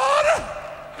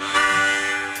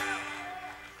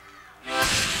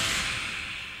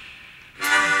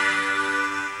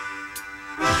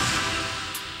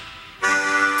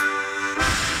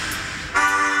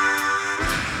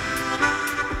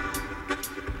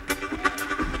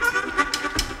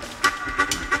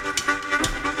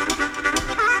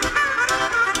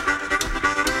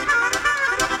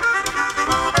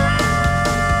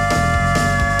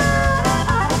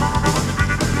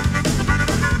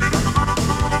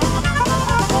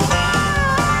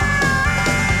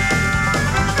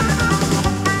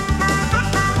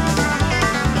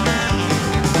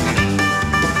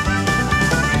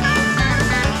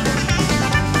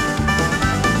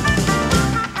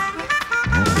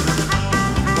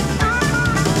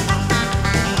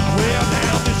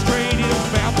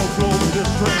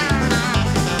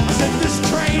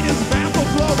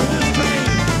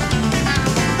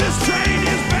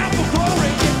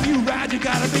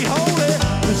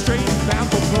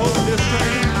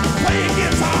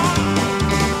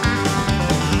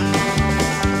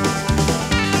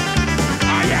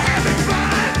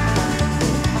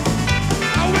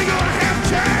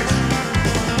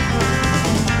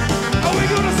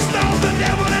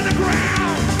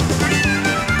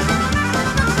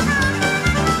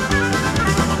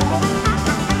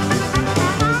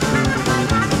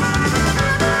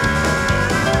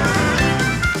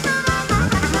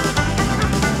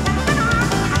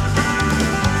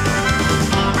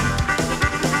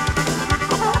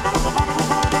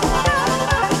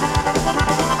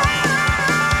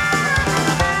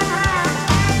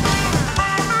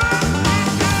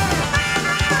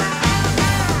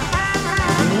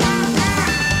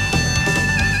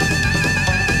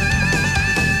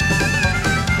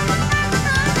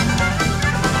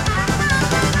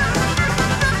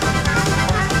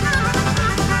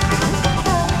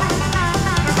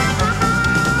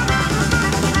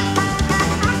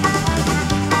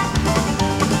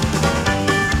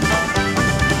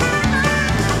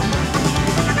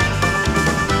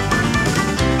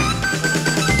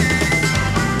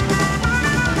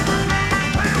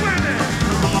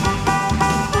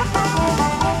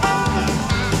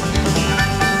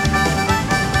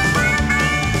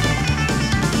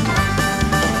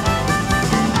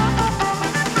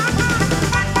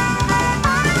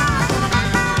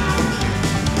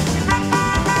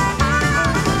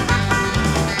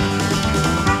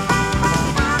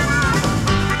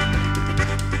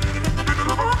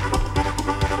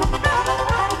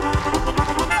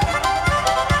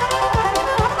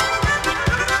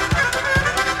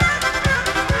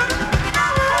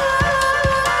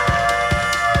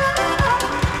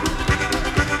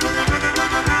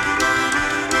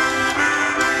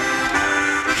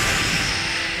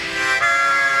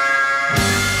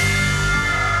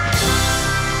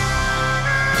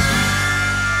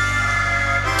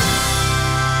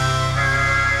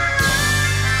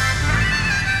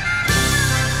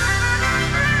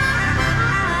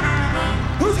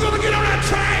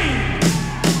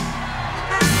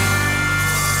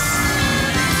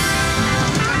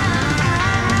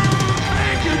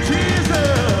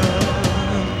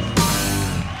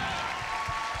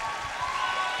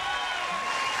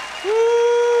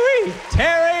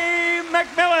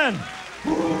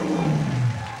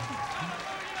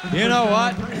 You know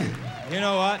what? You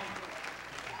know what?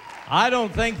 I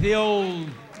don't think the old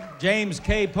James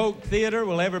K. Polk Theater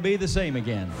will ever be the same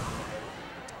again.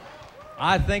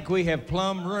 I think we have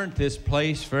plumb ruined this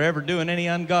place for ever doing any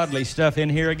ungodly stuff in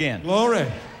here again. Glory.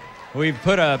 We've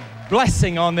put a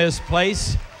blessing on this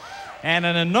place and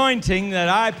an anointing that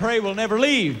I pray will never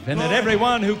leave, and that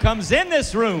everyone who comes in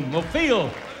this room will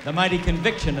feel the mighty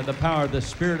conviction of the power of the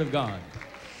Spirit of God.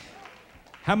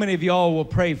 How many of y'all will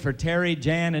pray for Terry,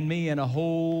 Jan, and me, and a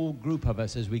whole group of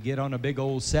us as we get on a big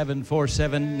old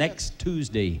 747 next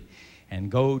Tuesday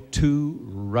and go to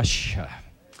Russia?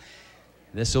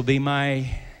 This will be my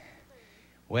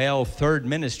Well, third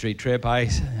ministry trip, I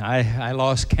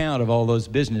lost count of all those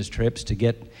business trips to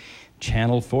get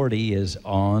Channel 40 is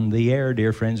on the air,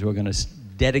 dear friends. We're going to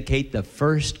dedicate the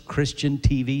first Christian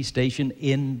TV station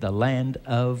in the land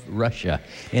of Russia,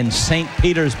 in St.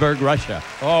 Petersburg, Russia.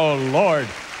 Oh, Lord,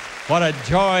 what a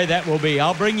joy that will be.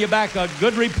 I'll bring you back a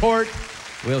good report.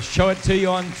 We'll show it to you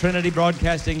on Trinity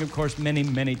Broadcasting, of course, many,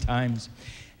 many times.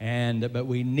 But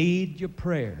we need your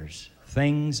prayers.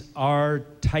 Things are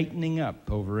tightening up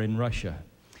over in Russia.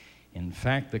 In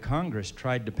fact, the Congress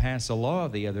tried to pass a law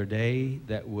the other day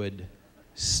that would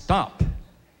stop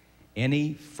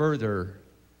any further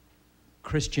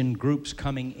Christian groups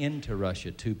coming into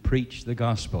Russia to preach the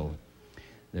gospel.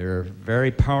 There are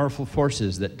very powerful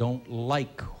forces that don't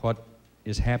like what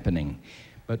is happening.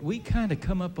 But we kind of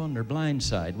come up on their blind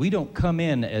side. We don't come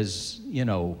in as, you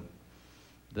know,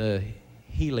 the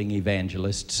healing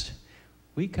evangelists.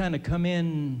 We kind of come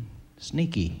in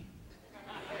sneaky.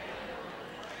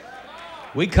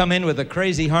 We come in with a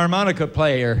crazy harmonica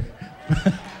player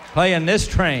playing this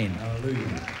train.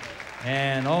 Hallelujah.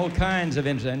 And all kinds of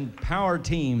and power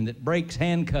team that breaks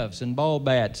handcuffs and ball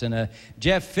bats, and a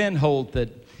Jeff Finholt that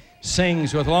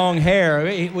sings with long hair.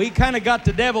 We kind of got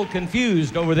the devil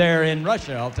confused over there in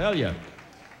Russia, I'll tell you.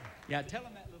 Yeah, tell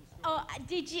him that little story. Oh,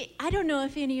 did you? I don't know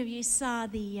if any of you saw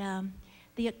the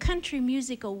Country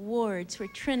Music Awards where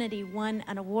Trinity won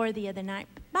an award the other night.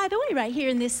 By the way, right here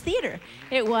in this theater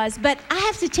it was. But I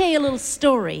have to tell you a little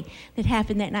story that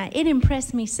happened that night. It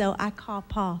impressed me so I called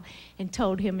Paul and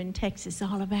told him in Texas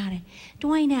all about it.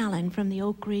 Dwayne Allen from the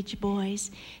Oak Ridge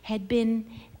Boys had been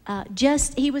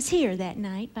he was here that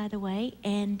night, by the way,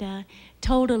 and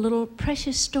told a little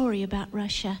precious story about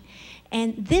Russia.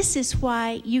 And this is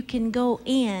why you can go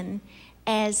in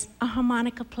as a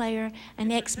harmonica player,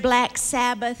 an ex-Black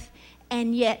Sabbath,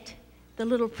 and yet the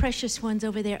little precious ones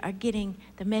over there are getting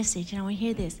the message. And I want to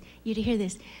hear this, you to hear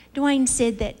this. Dwayne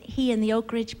said that he and the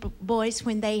Oak Ridge Boys,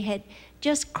 when they had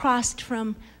just crossed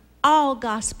from all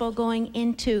gospel going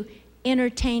into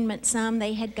entertainment, some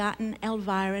they had gotten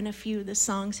Elvira, and a few of the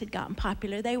songs had gotten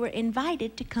popular. They were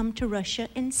invited to come to Russia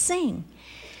and sing.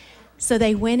 So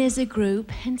they went as a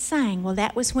group and sang. Well,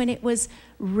 that was when it was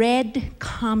Red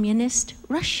Communist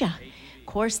Russia. Of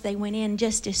course, they went in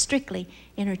just as strictly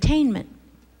entertainment.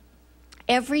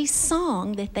 Every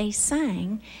song that they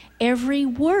sang, every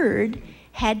word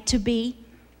had to be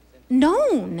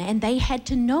known, and they had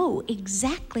to know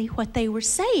exactly what they were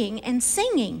saying and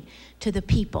singing to the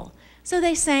people. So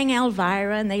they sang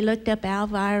Elvira, and they looked up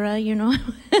Elvira, you know.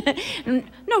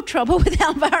 No trouble with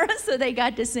Elvira, so they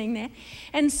got to sing that.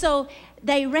 And so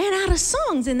they ran out of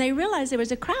songs, and they realized there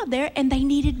was a crowd there, and they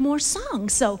needed more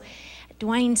songs. So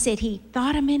Dwayne said he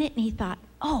thought a minute, and he thought,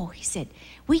 oh, he said,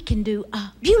 we can do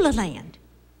Beulah Land.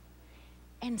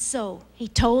 And so he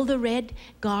told the Red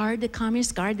Guard, the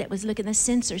Communist Guard that was looking, the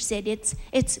censor said,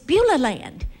 it's Beulah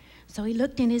Land. So he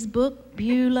looked in his book,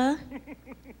 Beulah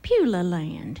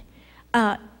Land.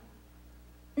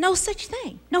 No such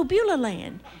thing, no Beulah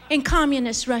Land in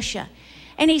communist Russia.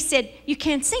 And he said, you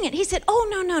can't sing it. He said, oh,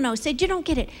 no. He said, you don't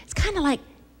get it. It's kind of like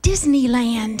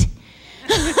Disneyland.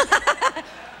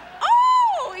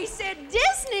 Oh, he said,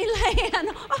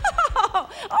 Disneyland.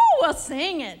 Oh, well,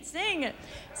 sing it.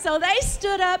 So they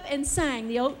stood up and sang,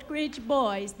 the Oak Ridge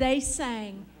Boys, they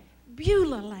sang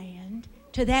Beulah Land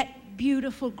to that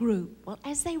beautiful group. Well,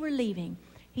 as they were leaving,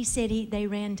 he said they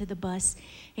ran to the bus,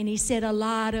 and he said a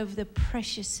lot of the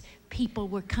precious people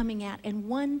were coming out, and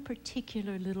one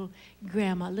particular little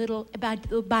grandma,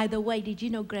 by the way, did you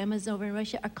know grandmas over in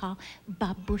Russia are called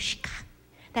babushka?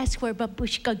 That's where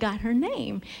babushka got her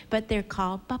name, but they're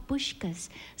called babushkas.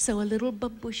 So a little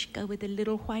babushka with a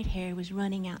little white hair was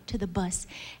running out to the bus,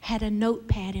 had a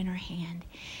notepad in her hand,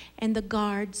 and the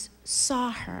guards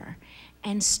saw her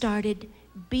and started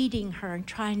beating her and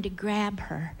trying to grab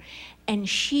her. And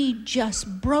she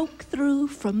just broke through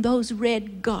from those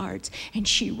Red Guards, and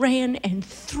she ran and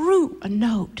threw a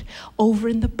note over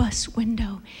in the bus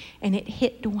window, and it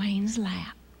hit Dwayne's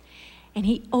lap. And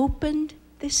he opened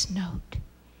this note,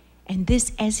 and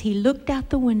this, as he looked out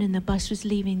the window and the bus was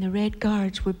leaving, the Red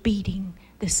Guards were beating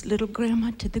this little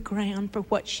grandma to the ground for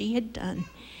what she had done.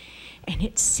 And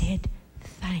it said,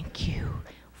 thank you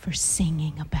for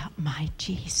singing about my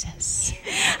Jesus.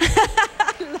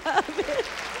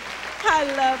 I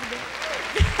loved it.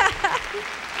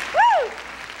 Woo!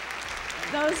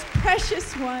 Those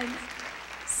precious ones.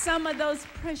 Some of those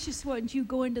precious ones, you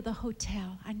go into the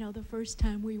hotel. I know the first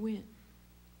time we went,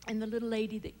 and the little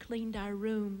lady that cleaned our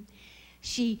room,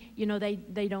 she, you know,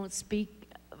 they don't speak,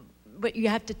 but you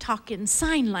have to talk in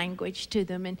sign language to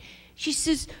them. And she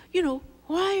says, you know,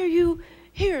 why are you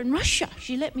here in Russia.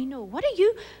 She let me know. What are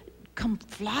you? Come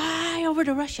fly over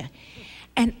to Russia.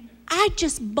 And I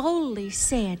just boldly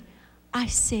said,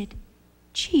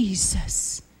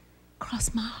 Jesus,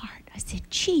 cross my heart. I said,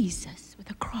 Jesus, with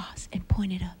a cross, and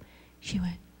pointed up. She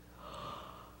went,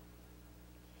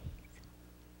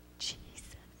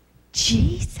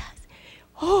 Jesus.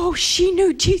 Oh, she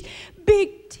knew Jesus.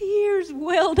 Big tears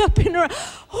welled up in her.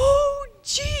 Oh,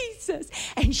 Jesus.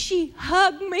 And she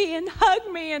hugged me and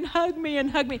hugged me and hugged me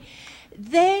and hugged me.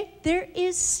 There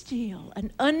is still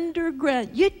an underground.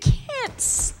 You can't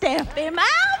step him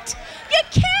out. You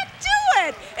can't do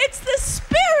it. It's the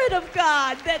Spirit of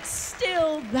God that's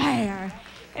still there.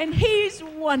 And he's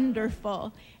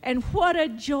wonderful. And what a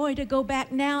joy to go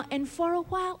back now and for a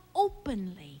while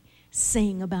openly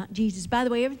sing about Jesus. By the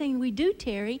way, everything we do,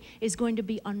 Terry, is going to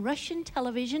be on Russian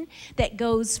television that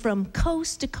goes from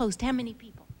coast to coast. How many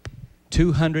people?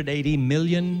 280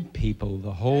 million people,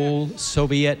 the whole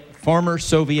former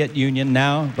Soviet Union,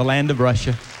 now the land of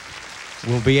Russia,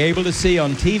 will be able to see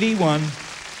on TV One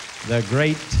the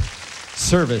great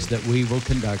service that we will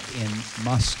conduct in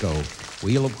Moscow.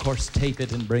 We'll, of course, tape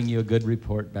it and bring you a good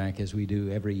report back as we do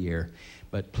every year.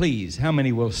 But please, how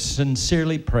many will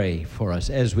sincerely pray for us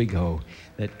as we go,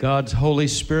 that God's Holy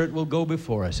Spirit will go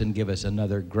before us and give us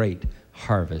another great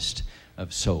harvest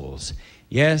of souls?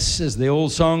 Yes, as the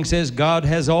old song says, God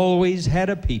has always had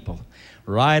a people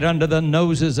right under the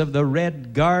noses of the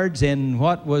Red Guards in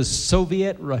what was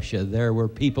Soviet Russia. There were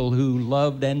people who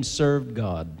loved and served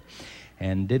God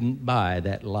and didn't buy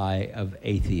that lie of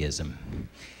atheism.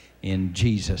 In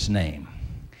Jesus' name.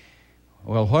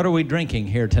 Well, what are we drinking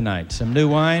here tonight? Some new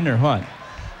wine or what?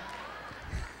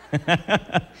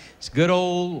 It's good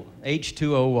old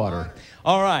H2O water.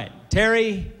 All right,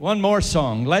 Terry, one more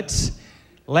song. Let's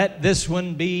let this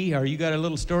one be. Or you got a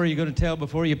little story you're going to tell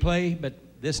before you play? But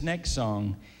this next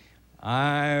song,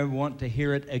 I want to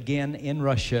hear it again in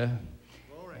Russia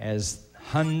as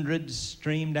hundreds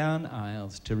stream down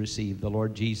aisles to receive the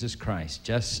Lord Jesus Christ.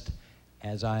 Just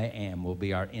as I am will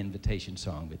be our invitation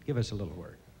song. But give us a little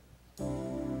word.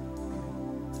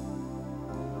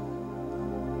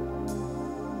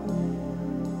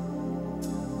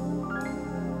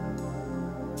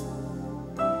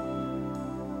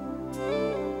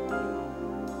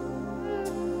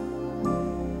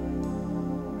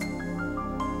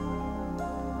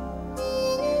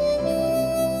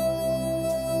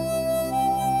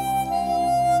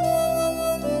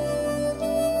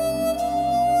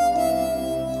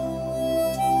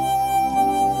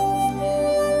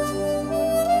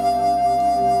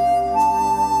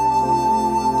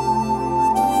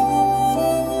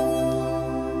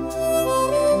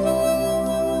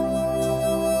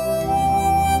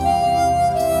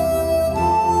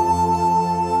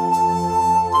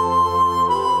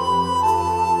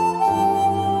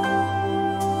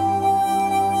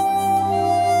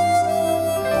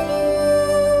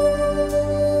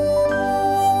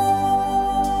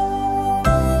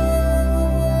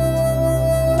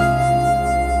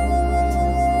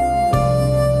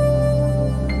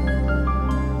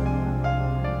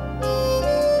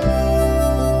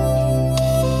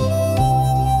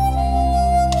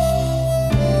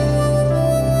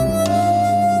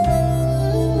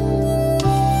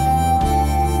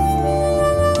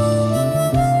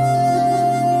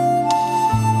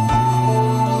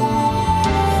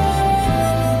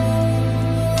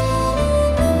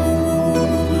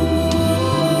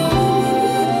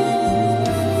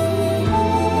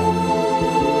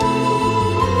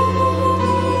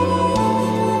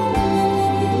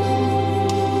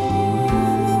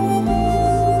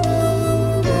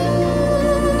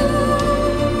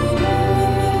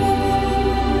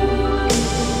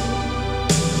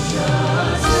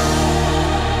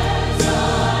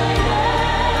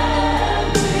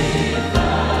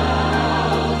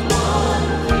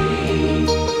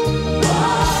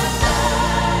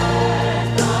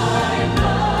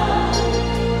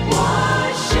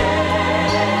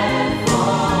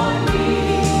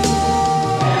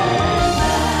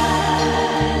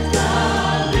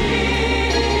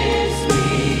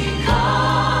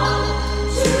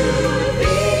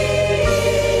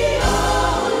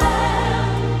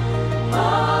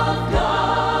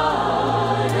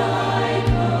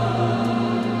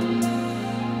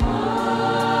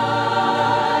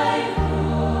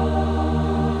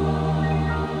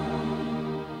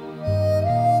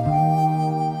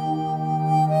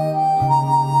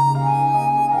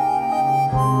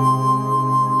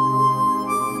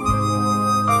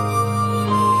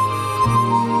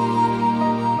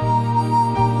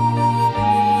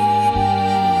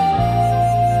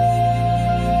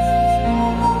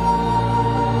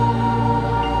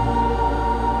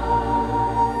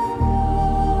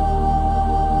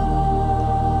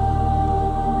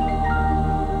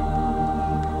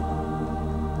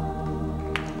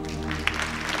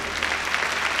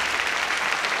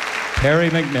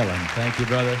 Terry McMillan. Thank you,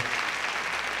 brother.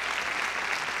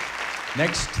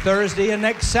 Next Thursday and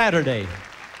next Saturday.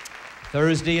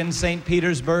 Thursday in St.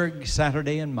 Petersburg,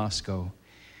 Saturday in Moscow.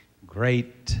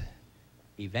 Great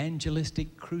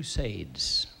evangelistic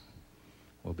crusades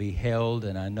will be held,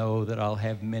 and I know that I'll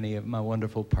have many of my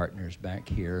wonderful partners back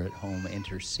here at home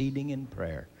interceding in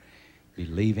prayer,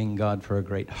 believing God for a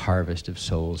great harvest of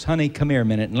souls. Honey, come here a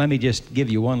minute, and let me just give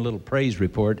you one little praise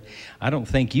report. I don't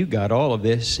think you got all of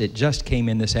this. It just came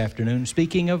in this afternoon.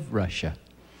 Speaking of Russia,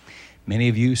 many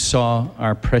of you saw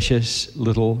our precious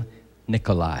little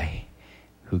Nikolai,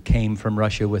 who came from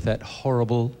Russia with that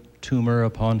horrible tumor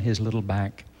upon his little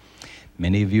back.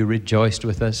 Many of you rejoiced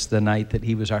with us the night that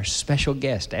he was our special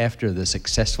guest after the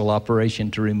successful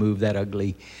operation to remove that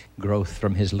ugly growth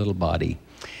from his little body.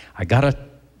 I got a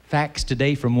fax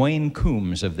today from Wayne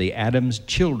Coombs of the Adams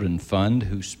Children Fund,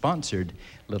 who sponsored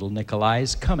little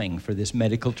Nikolai's coming for this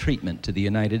medical treatment to the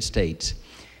United States.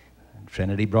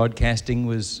 Trinity Broadcasting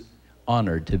was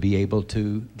honored to be able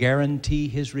to guarantee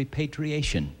his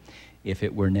repatriation, if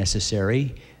it were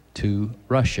necessary, to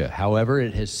Russia. However,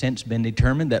 it has since been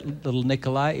determined that little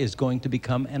Nikolai is going to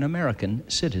become an American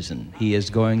citizen. He is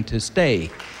going to stay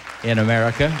in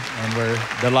America, and we're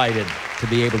delighted to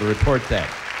be able to report that.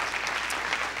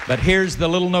 But here's the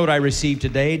little note I received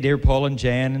today. Dear Paul and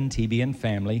Jan and TBN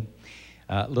family,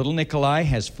 little Nikolai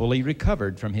has fully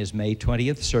recovered from his May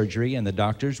 20th surgery, and the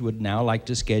doctors would now like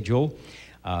to schedule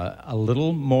a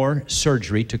little more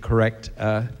surgery to correct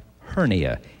a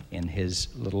hernia in his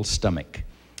little stomach.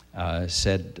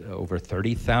 Said over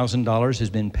 $30,000 has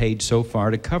been paid so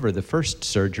far to cover the first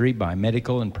surgery by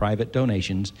medical and private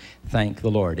donations. Thank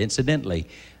the Lord. Incidentally,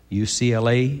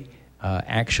 UCLA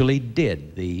actually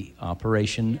did the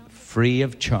operation free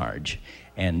of charge,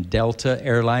 and Delta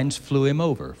Airlines flew him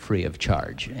over free of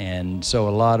charge. And so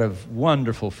a lot of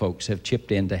wonderful folks have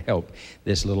chipped in to help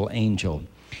this little angel.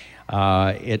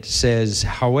 It says,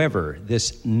 however,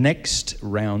 this next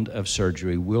round of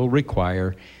surgery will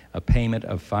require a payment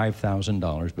of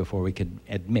 $5,000 before we could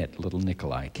admit little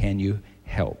Nikolai. Can you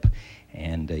help?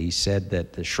 And he said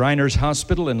that the Shriners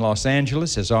Hospital in Los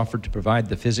Angeles has offered to provide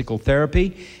the physical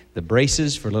therapy, the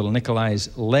braces for little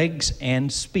Nikolai's legs,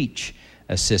 and speech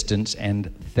assistance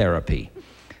and therapy.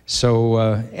 So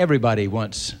everybody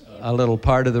wants a little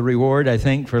part of the reward, I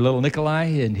think, for little Nikolai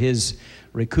and his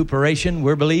recuperation.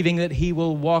 We're believing that he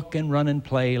will walk and run and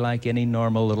play like any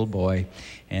normal little boy.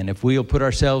 And if we'll put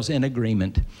ourselves in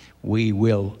agreement, we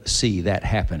will see that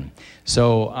happen.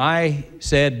 So I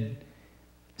said,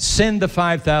 send the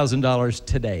 $5,000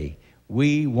 today.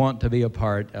 We want to be a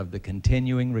part of the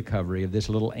continuing recovery of this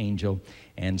little angel.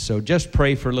 And so just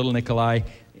pray for little Nikolai.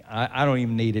 I don't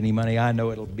even need any money. I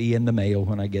know it'll be in the mail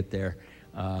when I get there.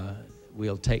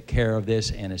 We'll take care of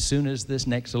this, and as soon as this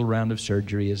next little round of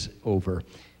surgery is over,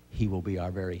 he will be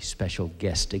our very special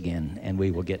guest again, and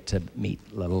we will get to meet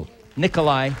little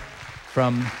Nikolai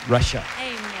from Russia.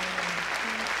 Amen.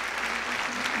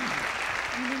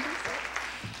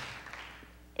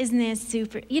 Isn't that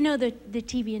super? You know, the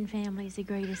TBN family is the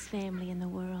greatest family in the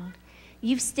world.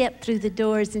 You've stepped through the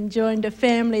doors and joined a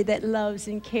family that loves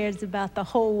and cares about the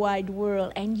whole wide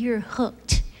world, and you're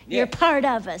hooked. You're part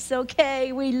of us,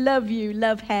 okay? We love you,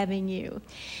 love having you.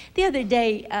 The other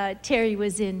day, Terry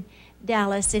was in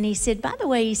Dallas, and he said, by the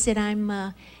way, he said,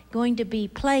 I'm going to be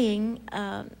playing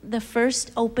the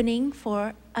first opening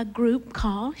for a group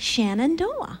called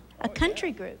Shenandoah, a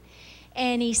country group.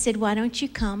 And he said, why don't you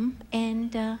come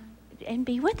and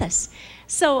be with us?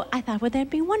 So I thought, well, that'd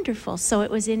be wonderful. So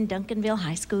it was in Duncanville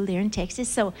High School there in Texas.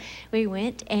 So we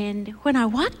went, and when I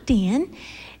walked in,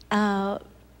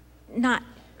 not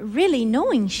really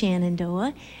knowing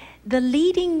Shenandoah, the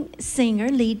lead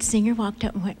singer walked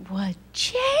up and went, well,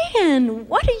 Jan,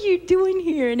 what are you doing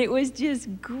here? And it was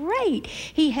just great.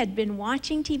 He had been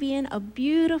watching TBN, a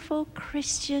beautiful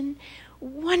Christian,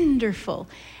 wonderful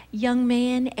young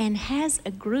man, and has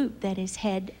a group that has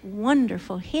had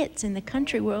wonderful hits in the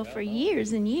country world for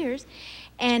years and years.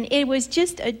 And it was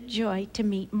just a joy to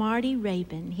meet Marty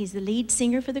Rabin. He's the lead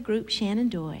singer for the group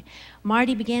Shenandoah.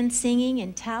 Marty began singing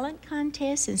in talent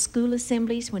contests and school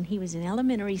assemblies when he was in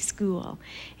elementary school.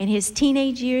 In his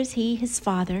teenage years, he, his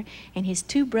father, and his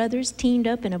two brothers teamed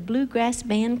up in a bluegrass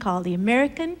band called the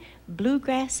American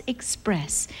Bluegrass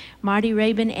Express. Marty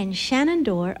Rabin and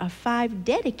Shenandoah are 5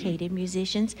 dedicated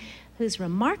musicians whose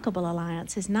remarkable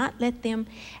alliance has not let them,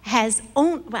 has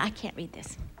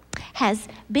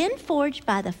been forged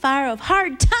by the fire of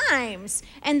hard times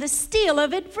and the steel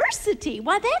of adversity.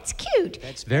 Why, that's cute.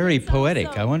 That's very poetic.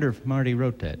 I wonder if Marty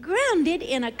wrote that. grounded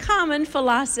in a common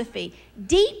philosophy,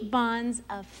 deep bonds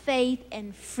of faith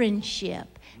and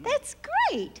friendship. That's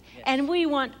great. And we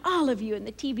want all of you in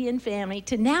the TBN family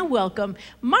to now welcome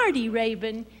Marty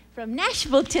Rabin from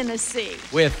Nashville, Tennessee.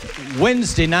 With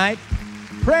Wednesday night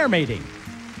prayer meeting.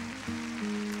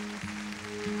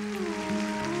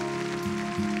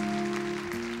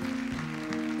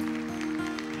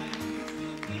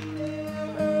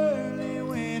 Early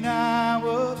when I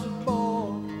was a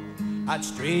boy, I'd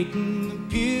straighten the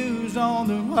pews on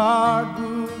the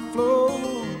hardwood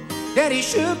floor. Daddy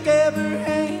shook every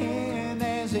hand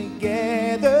as they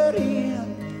gathered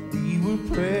in. We were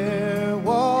prayer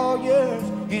warriors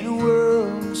in a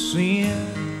world of sin.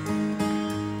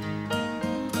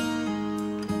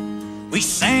 We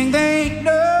sang, there ain't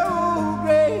no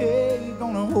grave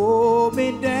gonna hold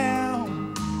me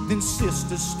down. Then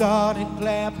sisters started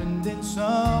clapping, then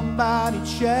somebody'd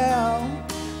shout.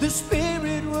 The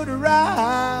Spirit would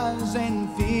rise and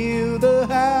fill the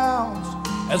house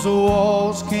as the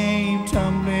walls came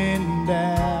tumbling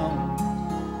down.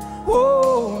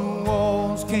 Oh, the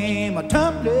walls came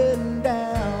a-tumbling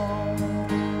down.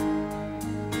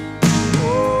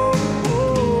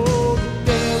 Oh, the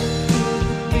devil took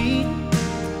the beat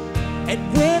at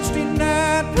Wednesday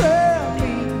night prayer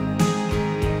meeting.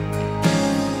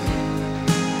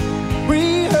 We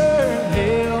heard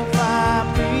hellfire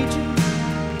preaching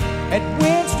at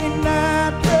Wednesday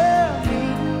night prayer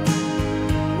meeting.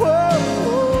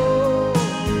 Whoa,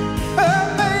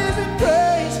 amazing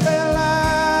grace fell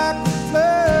like a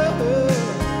flood,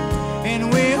 and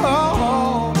we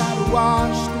all got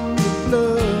washed in the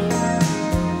blood.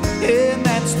 And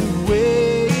that's the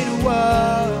way it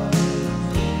was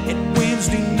at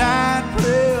Wednesday night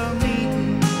prayer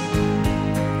meeting.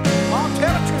 Come on,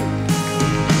 tell the truth.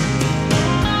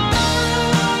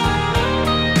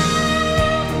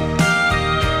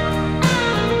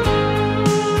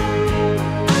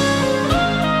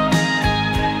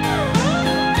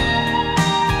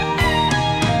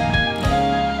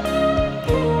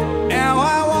 Now I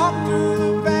walk through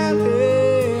the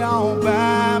valley all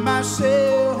by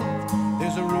myself.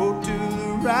 There's a road to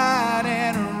the right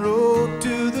and a road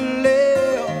to the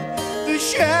left. The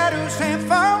shadows have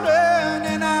fallen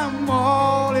and I'm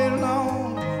all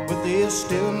alone, but there's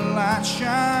still a light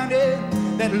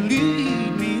shining that'll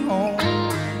lead me home.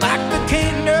 Like the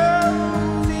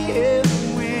candles in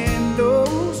the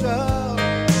windows of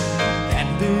that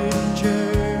little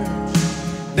church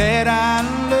that I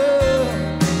love.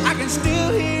 I can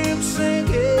still hear him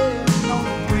singing on a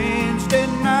Wednesday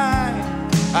night.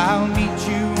 I'll meet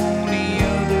you on the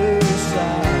other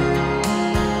side.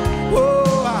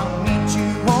 Oh, I'll meet you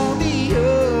on the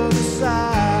other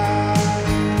side.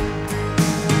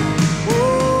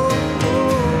 Oh,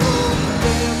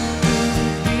 the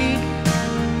beat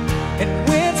at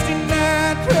Wednesday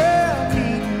night prayer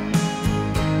meeting.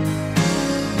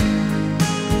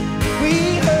 We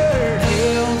heard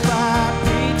hellfire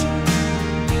preaching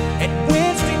at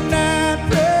Wednesday night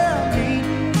prayer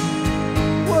meeting.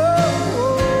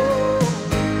 Whoa,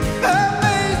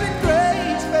 amazing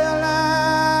grace fell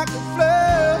like a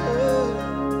flood,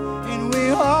 and we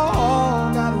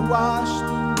all got washed in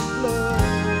the blood.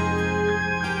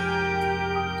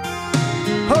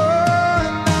 Oh,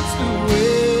 and that's the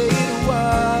way it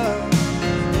was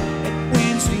at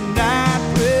Wednesday night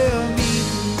prayer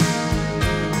meeting.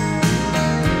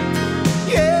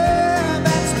 Yeah,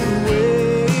 that's the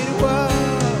way it was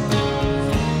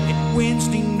at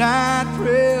Wednesday night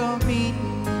prayer meeting.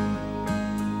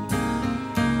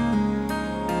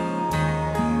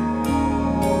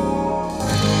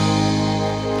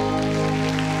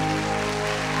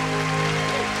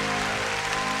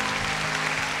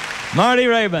 Marty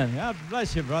Rabin, God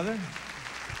bless you, brother.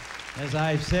 As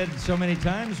I've said so many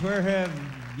times, where have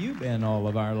you been all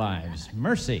of our lives?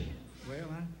 Mercy. Well,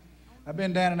 I've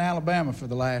been down in Alabama for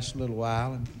the last little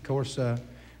while, and of course,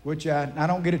 which I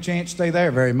don't get a chance to stay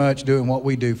there very much doing what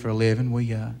we do for a living.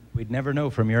 We'd never know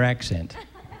from your accent.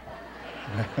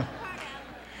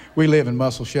 We live in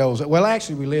Muscle Shoals. Well,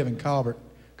 actually, we live in Colbert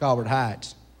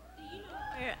Heights.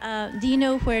 Do you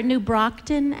know where New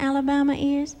Brockton, Alabama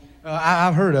is?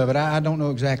 I've heard of it. I don't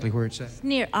know exactly where it's at. It's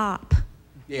near Opp.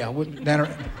 Yeah, down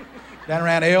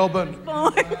around Elba.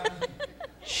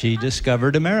 She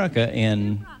discovered America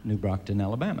in New Brockton,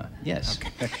 Alabama. Yes.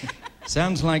 Okay.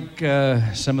 Sounds like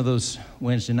some of those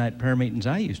Wednesday night prayer meetings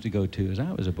I used to go to as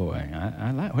I was a boy.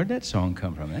 Where'd that song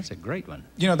come from? That's a great one.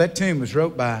 You know, that tune was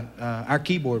wrote by our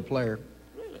keyboard player,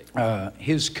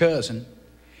 his cousin,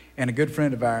 and a good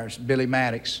friend of ours, Billy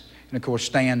Maddox. And of course,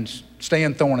 Stan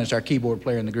Thorne is our keyboard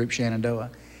player in the group Shenandoah.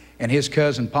 And his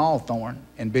cousin, Paul Thorne,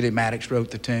 and Billy Maddox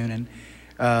wrote the tune. And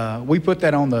We put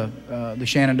that on the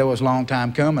Shenandoah's Long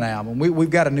Time Coming album. We've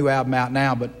got a new album out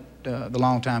now, but the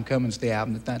Long Time Coming's the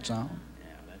album that's on.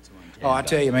 Oh, I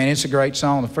tell you, man, it's a great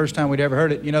song. The first time we'd ever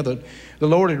heard it, you know, the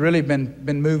Lord had really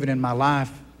been moving in my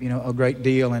life, you know, a great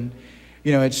deal. And,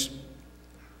 you know,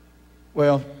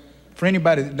 well, for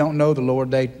anybody that don't know the Lord,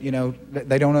 they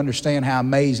don't understand how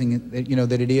amazing,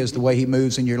 that it is the way He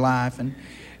moves in your life and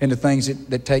the things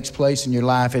that takes place in your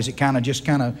life as it kind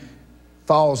of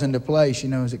falls into place,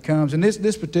 as it comes. And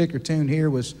this particular tune here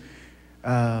was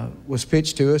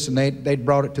pitched to us, and they'd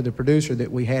brought it to the producer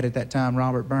that we had at that time,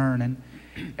 Robert Byrne,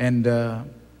 and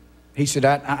he said,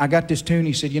 I got this tune.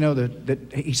 He said,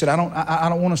 he said, I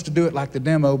don't want us to do it like the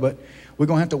demo, but we're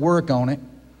gonna have to work on it.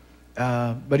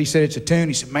 But he said, it's a tune.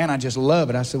 He said, man, I just love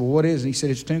it. I said, well, what is it? He said,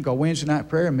 it's a tune called Wednesday Night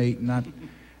Prayer Meeting.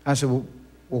 I said, well,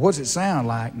 what's it sound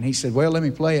like? And he said, well, let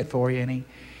me play it for you.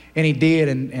 And he did,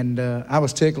 and I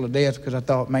was tickled to death because I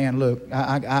thought, man, look,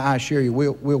 I assure you,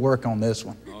 we'll work on this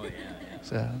one. Oh, yeah.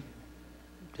 So,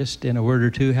 just in a word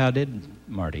or two, how did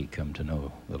Marty come to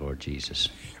know the Lord Jesus?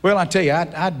 Well, I tell you,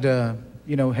 I'd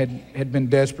had been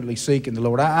desperately seeking the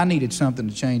Lord. I needed something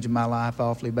to change in my life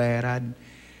awfully bad.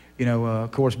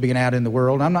 Of course, being out in the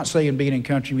world. I'm not saying being in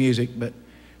country music, but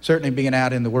certainly being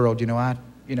out in the world.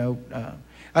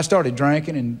 I started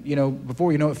drinking, and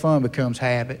before you know it, fun becomes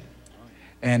habit.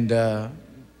 And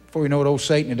before you know it, old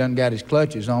Satan had done got his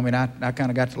clutches on me, and I kind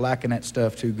of got to liking that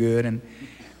stuff too good.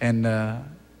 And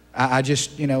I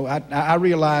just, I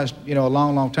realized, a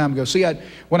long, long time ago. See,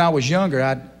 when I was younger,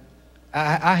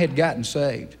 I had gotten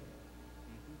saved.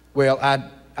 Well,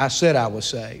 I said I was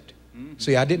saved.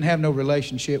 See, I didn't have no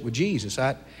relationship with Jesus.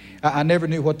 I never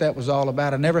knew what that was all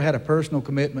about. I never had a personal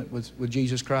commitment with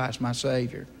Jesus Christ, my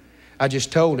Savior. I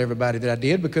just told everybody that I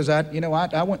did because I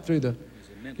went through the,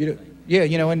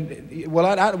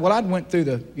 I'd went through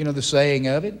the saying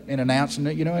of it and announcing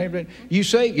it. Everybody, you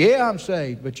saved? Yeah, I'm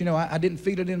saved. But I didn't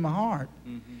feel it in my heart.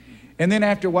 And then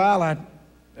after a while, I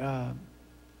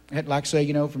had, like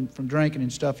say, from drinking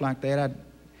and stuff like that, I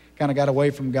kind of got away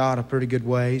from God a pretty good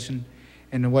ways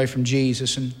and away from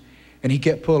Jesus, and He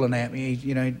kept pulling at me.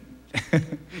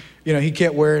 He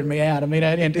kept wearing me out. I mean,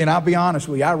 and I'll be honest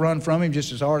with you, I run from Him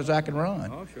just as hard as I can run.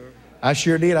 Oh, sure. I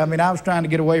sure did. I mean, I was trying to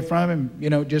get away from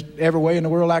Him, just every way in the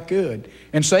world I could.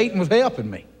 And Satan was helping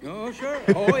me. Oh, sure.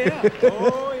 Oh, yeah.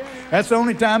 Oh, yeah. That's the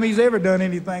only time he's ever done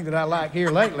anything that I like here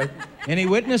lately. Any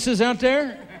witnesses out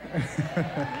there?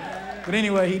 But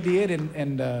anyway, he did,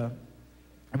 and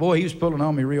boy, he was pulling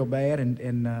on me real bad,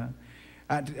 and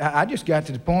I just got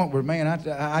to the point where, man,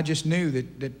 I just knew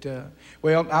that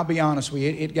well, I'll be honest with you,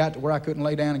 it got to where I couldn't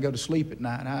lay down and go to sleep at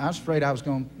night. I was afraid I was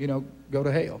going to, go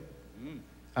to hell.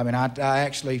 I mean, I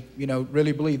actually,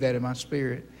 really believed that in my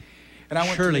spirit. And I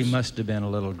went Surely must have been a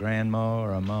little grandma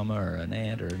or a mama or an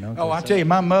aunt or an uncle. Oh, I tell you,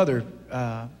 my mother,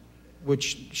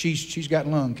 which she's got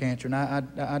lung cancer, and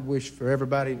I'd wish for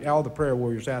everybody, all the prayer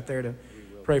warriors out there, to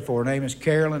pray for her. Her name is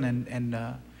Carolyn,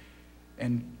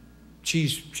 and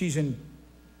she's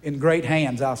in great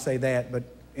hands, I'll say that, but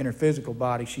in her physical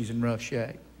body, she's in rough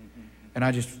shape. And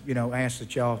I just, ask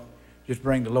that y'all just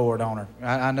bring the Lord on her.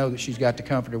 I know that she's got the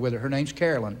comforter with her. Her name's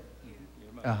Carolyn.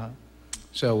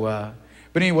 So,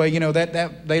 but anyway,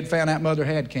 that they'd found out Mother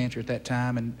had cancer at that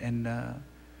time, and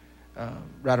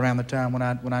right around the time when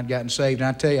I'd gotten saved. And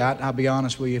I tell you, I'll be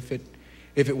honest with you,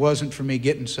 if it wasn't for me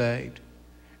getting saved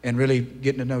and really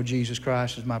getting to know Jesus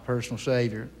Christ as my personal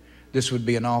Savior, this would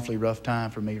be an awfully rough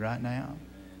time for me right now.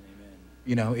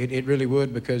 It really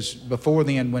would, because before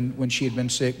then, when she had been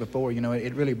sick before,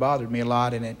 it really bothered me a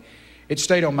lot, and it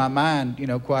stayed on my mind,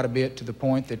 quite a bit, to the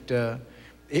point that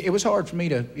it was hard for me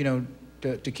to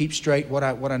keep straight what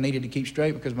I needed to keep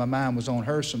straight, because my mind was on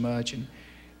her so much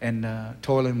and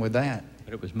toiling with that.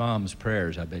 But it was Mom's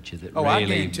prayers, I bet you, that I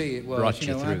really guarantee it was. brought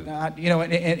you through.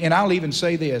 And I'll even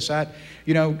say this,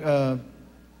 the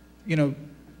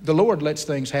Lord lets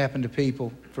things happen to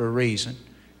people for a reason.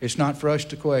 It's not for us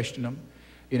to question them.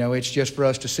 It's just for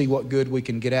us to see what good we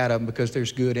can get out of them, because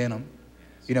there's good in them.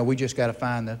 We just got to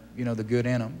find the good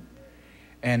in them.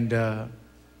 And,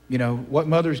 what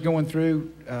Mother's going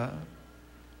through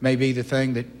may be the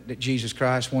thing that Jesus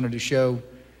Christ wanted to show,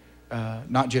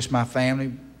 not just my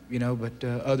family, but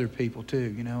other people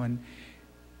too, and,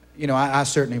 I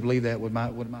certainly believe that with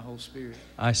my whole spirit.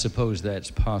 I suppose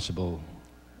that's possible,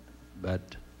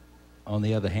 but on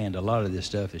the other hand, a lot of this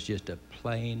stuff is just a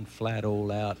plain, flat,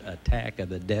 old out attack of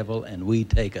the devil, and we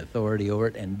take authority over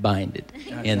it and bind it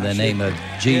in the name of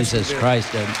Jesus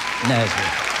Christ of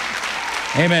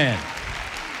Nazareth. Amen.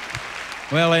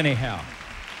 Well, anyhow,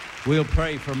 we'll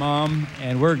pray for Mom,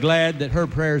 and we're glad that her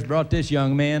prayers brought this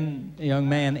young man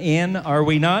in, are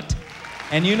we not?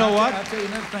 And you know what? I'll tell you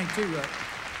another thing too,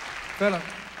 fella.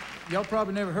 Y'all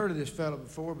probably never heard of this fella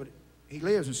before, but he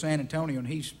lives in San Antonio, and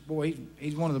he's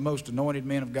one of the most anointed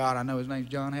men of God I know. His name's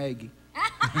John Hagee.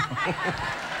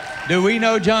 Do we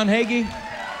know John Hagee?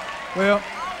 Well,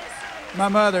 my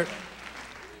mother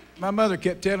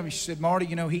kept telling me, she said, Marty,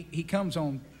 you know, he comes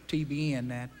on TBN,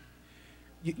 that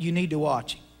you need to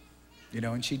watch him. You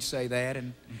know, and she'd say that,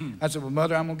 and I said, well,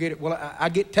 Mother, I'm gonna get it. Well, I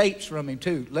get tapes from him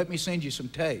too. Let me send you some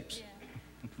tapes. Yeah.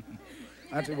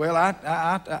 I said, well,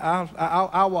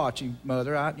 I'll watch him,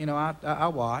 Mother.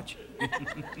 I'll watch.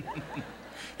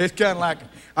 It's kind of like,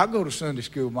 I'll go to Sunday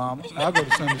school, Mama. I'll go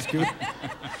to Sunday school.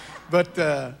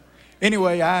 But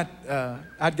anyway,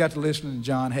 I'd got to listen to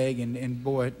John Hagee, and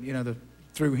boy, you know,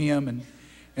 through him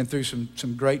and through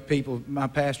some great people, my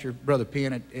pastor, Brother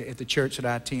Penn, at the church that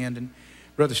I attend, and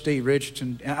Brother Steve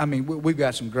Richardson. I mean, we've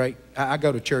got some great, I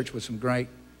go to church with some great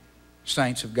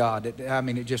saints of God that, I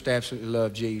mean, it just absolutely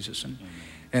love Jesus,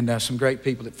 and some great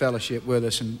people that fellowship with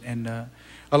us, and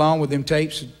along with them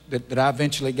tapes that I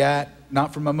eventually got,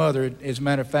 not from my mother. As a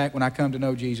matter of fact, when I come to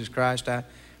know Jesus Christ, I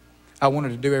wanted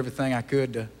to do everything I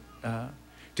could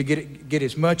to get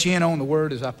as much in on the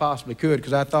Word as I possibly could,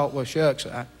 because I thought, well, shucks,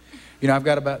 I've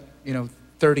got about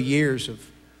 30 years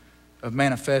of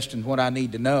manifesting what I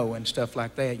need to know and stuff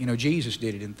like that. You know, Jesus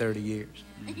did it in 30 years.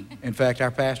 In fact, our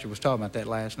pastor was talking about that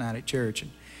last night at church,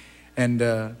 and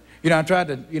I tried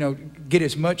to get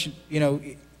as much,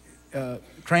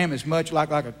 cram as much like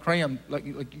a cram, like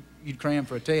you'd cram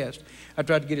for a test. I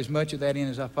tried to get as much of that in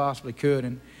as I possibly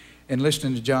could, and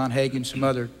listening to John Hagee and some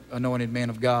other anointed men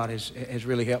of God has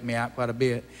really helped me out quite a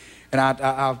bit. And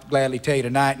I'll gladly tell you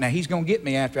tonight. Now, he's going to get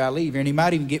me after I leave here, and he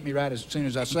might even get me right as soon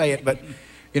as I say it, but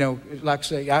like I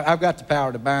say, I've got the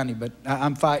power to bind him, but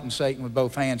I'm fighting Satan with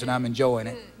both hands, and I'm enjoying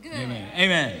it. Good. Amen.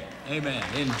 Amen. Amen.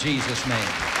 In Jesus' name.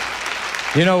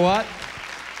 You know what?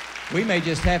 We may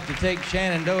just have to take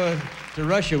Shenandoah to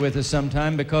Russia with us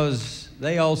sometime, because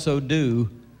they also do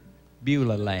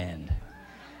Beulah land.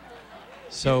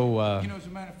 So, as a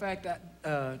matter of fact,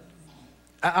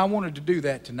 I wanted to do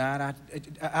that tonight.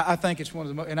 I think it's one of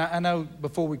the most, and I know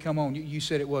before we come on, you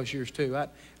said it was yours too.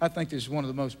 I think this is one of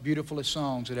the most beautifulest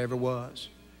songs that ever was.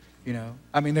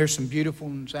 I mean, there's some beautiful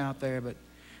ones out there, but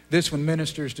this one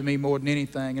ministers to me more than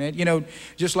anything. And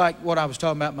just like what I was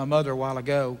talking about my mother a while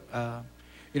ago,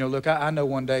 look, I know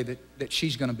one day that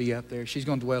she's going to be up there. She's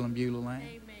going to dwell in Beulah land.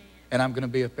 Amen. And I'm going to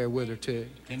be up there with her too.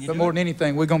 But more than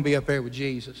anything, we're going to be up there with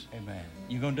Jesus. Amen.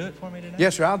 You going to do it for me tonight?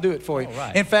 Yes, sir. I'll do it for you. All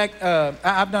right. In fact,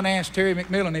 I've done asked Terry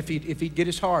McMillan if he'd get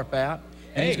his harp out,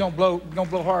 and he's going to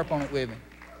blow harp on it with me.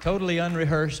 Totally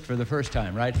unrehearsed for the first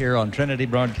time, right here on Trinity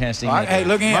Broadcasting. All right, hey,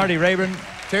 look in. Marty Rayburn.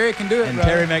 Terry can do it, and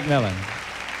brother. Terry McMillan.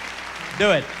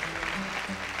 Do it.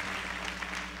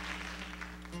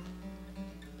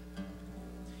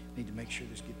 Need to make sure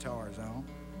this guitar is on.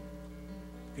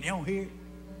 Can y'all hear it?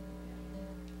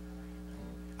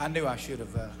 I knew I should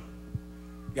have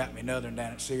got me another one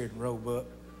down at Sears and Roebuck.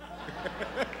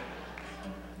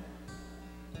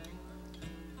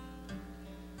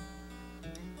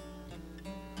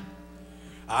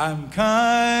 I'm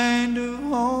kind of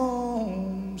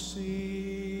homesick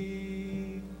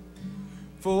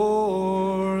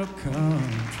for a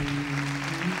country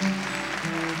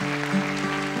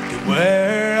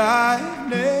where I've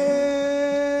never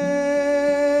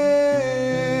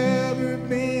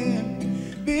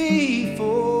been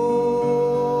before.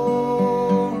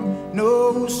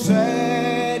 No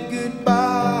sad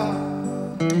goodbye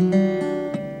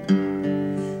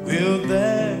will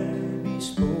there be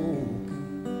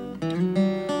spoken,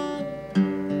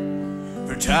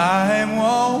 for time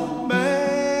won't matter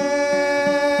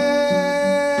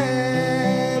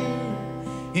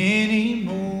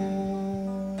anymore.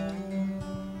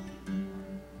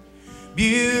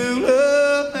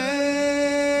 Beulah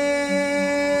land,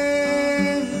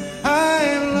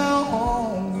 I'm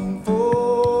longing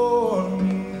for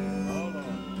you,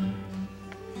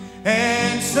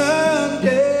 and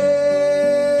someday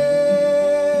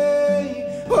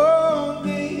on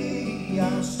thee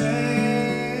I'll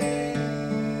stand,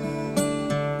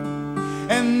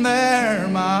 and there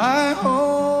my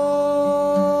home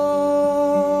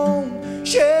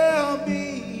shall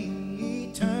be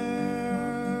eternal.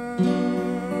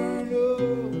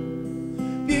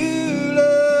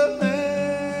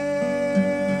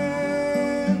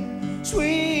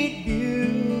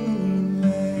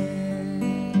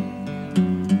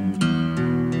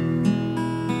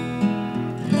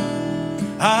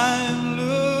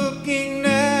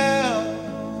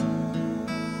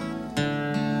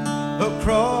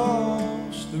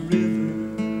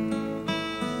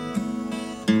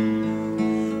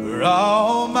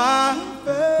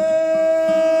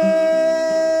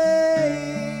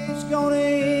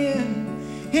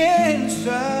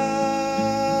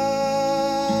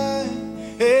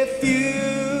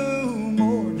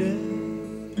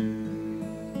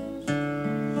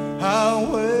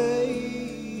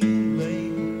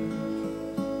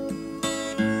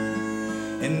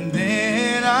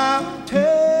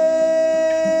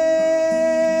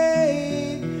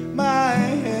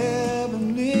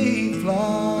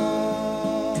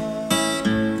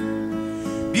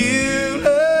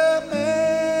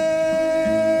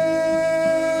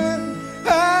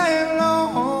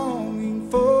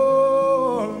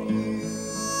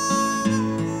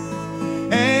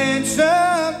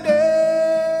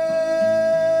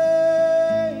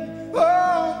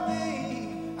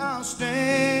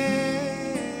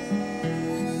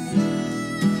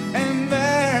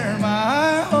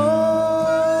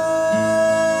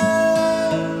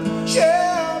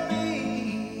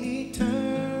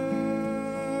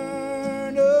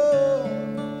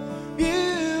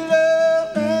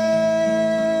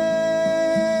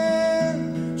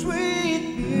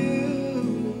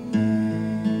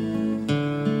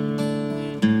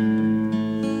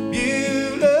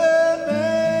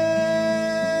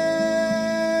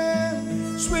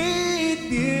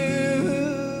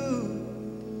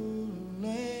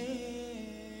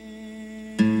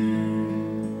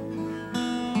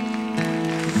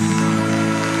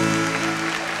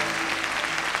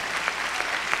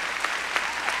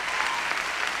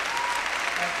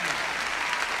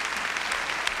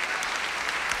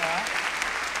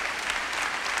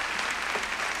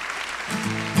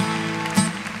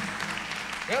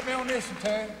 on this one,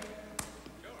 Terry?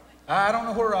 I don't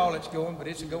know where all it's going, but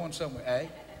it's going somewhere. A.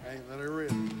 Let her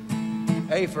rip.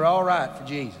 A for all right for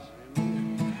Jesus.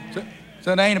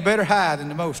 So there ain't a better high than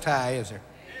the Most High, is there?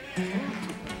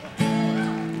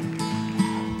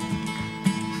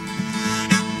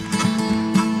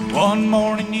 One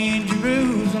morning in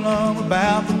Jerusalem,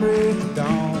 about the break of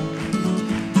dawn,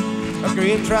 a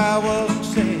great trial was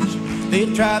success.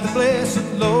 They tried the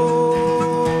blessed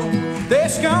Lord. They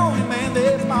scorned him and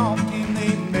they mocked him.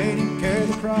 They made him carry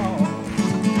the cross.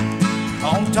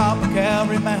 On top of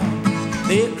Calvary Mountain,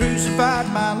 they crucified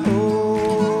my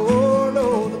Lord.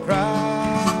 Oh, the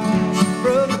cry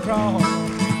from the cross.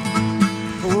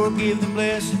 Forgive the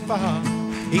blessed Father.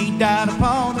 He died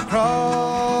upon the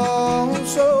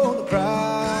cross. Oh, the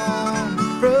cry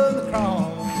from the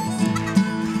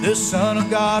cross. The Son of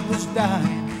God was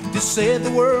dying to save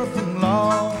the world from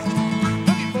loss.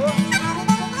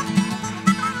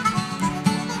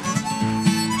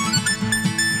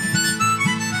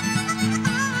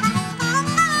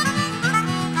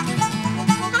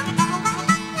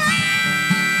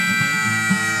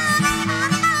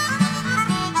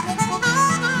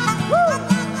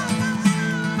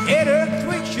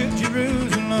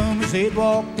 They'd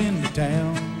walked into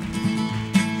town.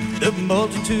 The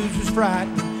multitudes was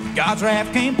frightened. God's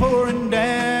wrath came pouring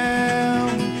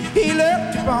down. He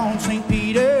looked upon St.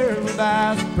 Peter with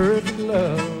eyes of perfect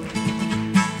love.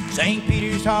 St.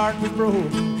 Peter's heart was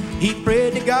broken. He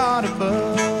prayed to God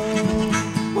above.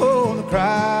 Oh, the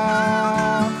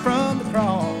cry from the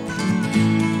cross.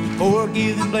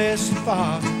 Forgive the blessed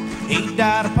Father. He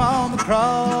died upon the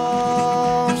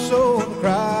cross. Oh, the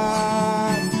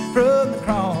cry from the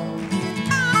cross.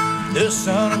 The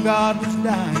Son of God was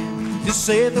dying to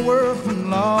save the world from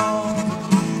loss.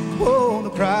 Oh, the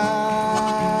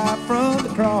cry from the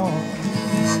cross.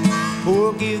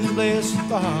 Forgive the blessed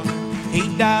Father.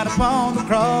 He died upon the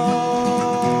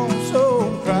cross. Oh,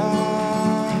 the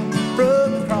cry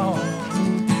from the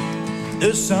cross.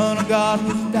 The Son of God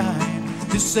was dying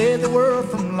to save the world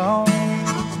from loss.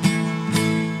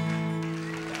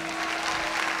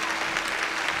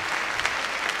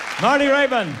 Marty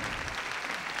Raybon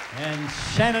and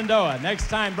Shenandoah. Next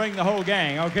time, bring the whole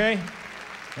gang, okay?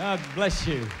 God bless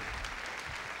you.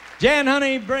 Jan,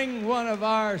 honey, bring one of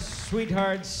our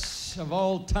sweethearts of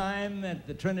all time at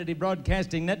the Trinity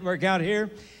Broadcasting Network out here.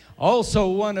 Also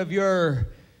one of your,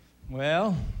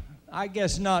 well, I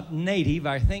guess not native.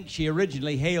 I think she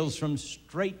originally hails from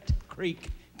Straight Creek,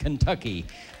 Kentucky.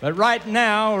 But right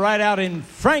now, right out in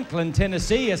Franklin,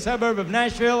 Tennessee, a suburb of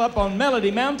Nashville up on Melody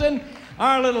Mountain,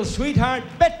 our little sweetheart,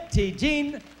 Betty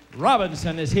Jean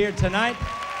Robinson, is here tonight.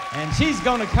 And she's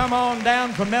going to come on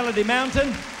down from Melody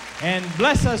Mountain and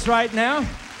bless us right now,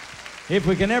 if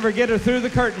we can ever get her through the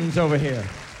curtains over here.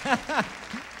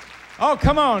 Oh,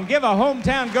 come on, give a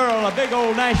hometown girl a big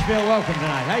old Nashville welcome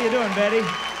tonight. How you doing, Betty?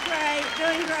 Great,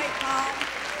 doing great, Paul.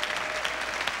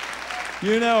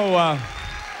 You know,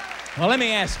 well, let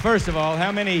me ask, first of all,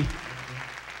 how many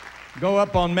go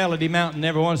up on Melody Mountain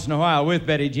every once in a while with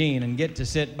Betty Jean and get to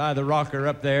sit by the rocker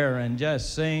up there and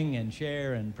just sing and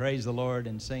share and praise the Lord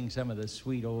and sing some of the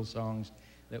sweet old songs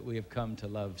that we have come to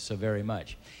love so very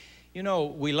much? You know,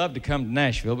 we love to come to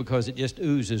Nashville because it just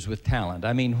oozes with talent.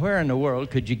 I mean, where in the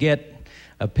world could you get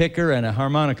a picker and a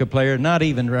harmonica player, not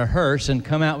even rehearse, and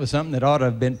come out with something that ought to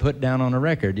have been put down on a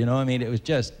record? You know, I mean, it was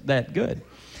just that good.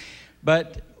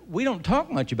 But we don't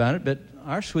talk much about it, but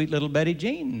our sweet little Betty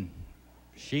Jean,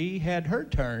 she had her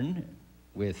turn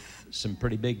with some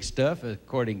pretty big stuff,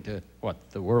 according to what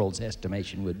the world's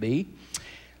estimation would be.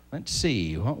 Let's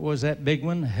see, what was that big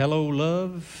one? Hello,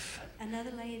 Love?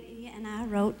 Another lady and I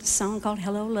wrote a song called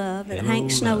Hello, Love that Hello,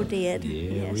 Hank Snow Love. did.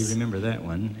 Yeah, yes. we remember that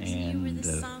one. You were And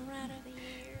the songwriter of the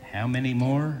year. how many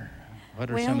more? What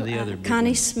are some of the other big Connie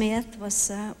ones? Smith was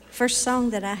first song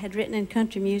that I had written in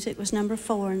country music was number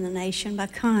 4 in the nation by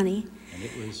Connie. And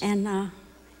it was... And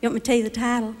you want me to tell you the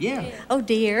title? Yeah. Oh,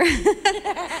 dear.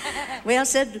 Well, it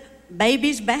said,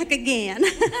 Baby's Back Again.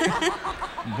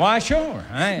 Why, sure.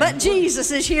 But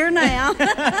Jesus is here now.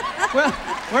 Well,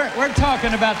 we're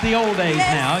talking about the old days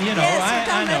Yes, now, you know. Yes, I we're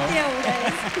talking about the old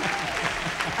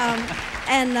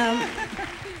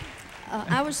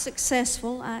days. I was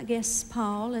successful, I guess,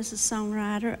 Paul, as a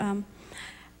songwriter.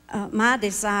 My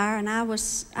desire, and I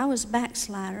was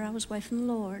backslider. I was away from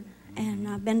the Lord, and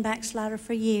I've been backslider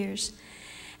for years.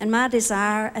 And my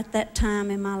desire at that time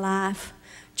in my life,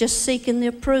 just seeking the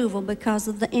approval because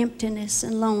of the emptiness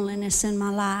and loneliness in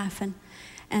my life,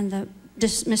 and the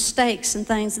just mistakes and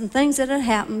things that had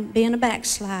happened being a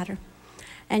backslider.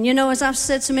 And you know, as I've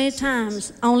said so many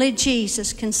times, only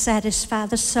Jesus can satisfy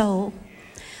the soul.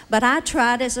 But I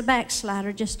tried as a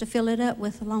backslider just to fill it up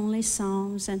with lonely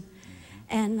songs. And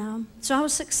so I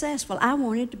was successful. I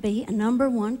wanted to be a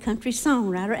 #1 country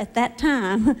songwriter at that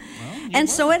time. And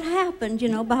so it happened, you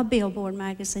know, by Billboard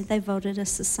magazine. They voted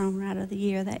us the Songwriter of the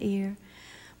Year that year.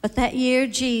 But that year,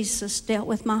 Jesus dealt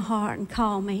with my heart and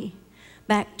called me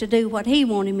back to do what he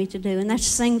wanted me to do, and that's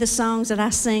sing the songs that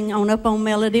I sing on up on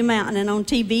Melody Mountain and on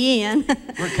TBN.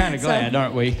 We're kind of glad,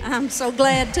 aren't we? I'm so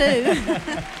glad too.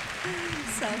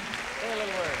 So.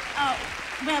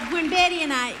 Well, when Betty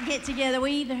and I get together,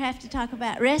 we either have to talk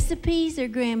about recipes or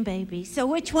grandbabies. So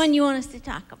which one you want us to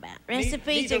talk about?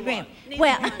 Recipes or grandbabies?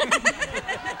 Well,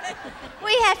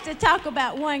 we have to talk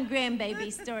about one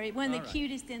grandbaby story. One of the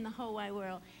cutest in the whole wide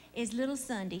world is little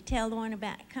Sunday. Tell the one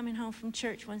about coming home from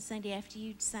church one Sunday after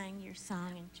you'd sang your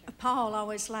song in church. Paul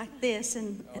always liked this,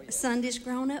 and Sunday's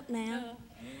grown up now,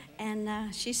 and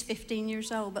she's 15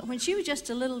 years old. But when she was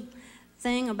just a little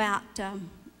thing about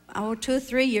 2 or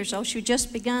 3 years old, she had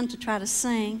just begun to try to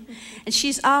sing, and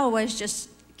she's always just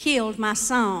killed my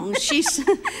songs. She's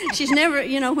never,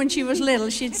 you know, when she was little,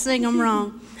 she'd sing them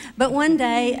wrong. But one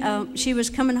day, she was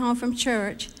coming home from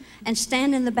church and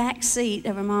standing in the back seat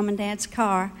of her mom and dad's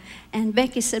car, and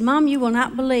Becky said, "Mom, you will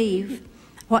not believe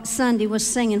what Sunday was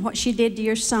singing, what she did to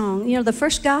your song. You know, the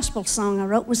first gospel song I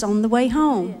wrote was On the Way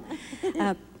Home.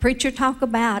 Preacher, talk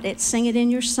about it, sing it in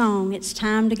your song. It's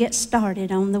time to get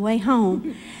started on the way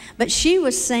home." But she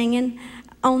was singing,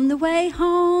 "On the way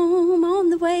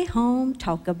home,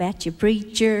 talk about your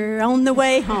preacher on the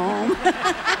way home."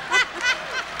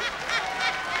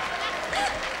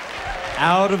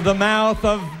 Out of the mouth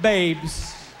of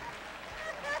babes.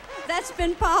 That's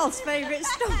been Paul's favorite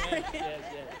story.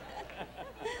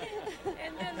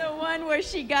 And then the one where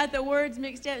she got the words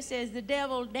mixed up says, "The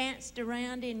devil danced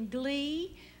around in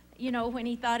glee," you know, when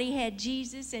he thought he had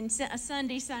Jesus, and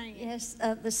Sunday sang it. Yes,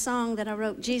 the song that I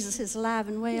wrote, "Jesus is alive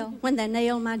and well." When they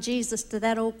nailed my Jesus to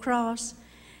that old cross,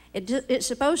 it's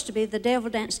supposed to be the devil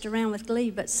danced around with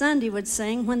glee, but Sunday would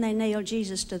sing, "When they nailed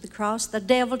Jesus to the cross, the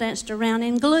devil danced around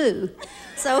in glue."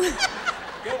 So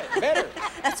Good, better.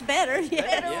 that's better. Yeah.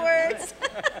 Better words.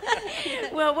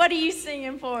 Well, what are you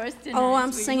singing for us tonight? Oh,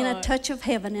 I'm singing sweetheart? "A Touch of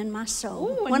Heaven in My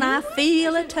Soul." Ooh, When I another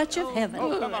feel a touch of heaven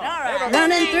All right.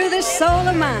 running through this soul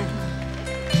of mine.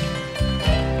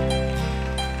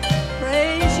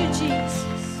 Praise you,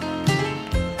 Jesus.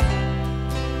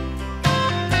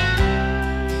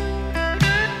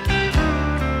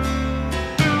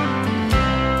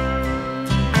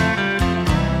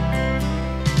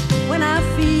 When I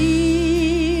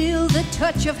feel the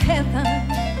touch of heaven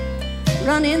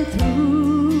running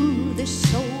through this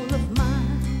soul of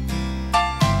mine,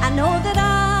 I know that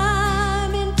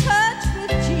I'm in touch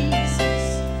with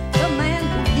Jesus, the man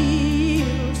who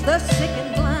heals the sick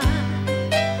and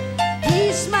blind.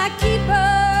 He's my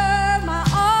keeper, my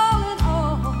all in all.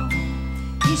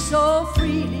 He so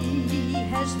freely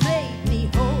has made me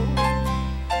whole.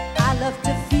 I love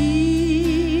to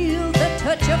feel the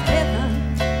touch of heaven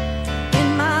in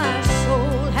my soul.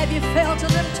 Have you felt a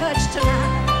little touch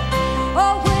tonight?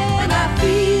 Oh, when I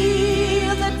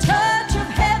feel the touch of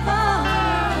heaven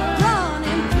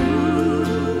running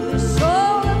through the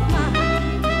soul of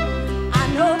mine, I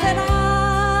know that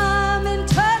I'm in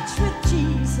touch with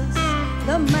Jesus,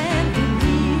 the man who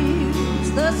heals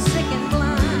the sick and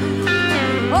blind.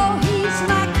 Oh, he's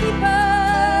my keeper,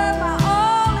 my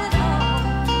all in all.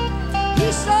 He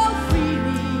so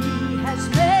freely has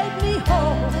made me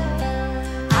whole.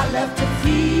 I love to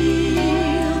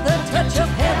feel the touch of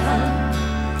heaven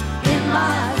in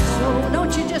my soul.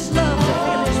 Don't you just love to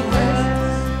feel his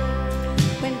presence?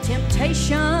 When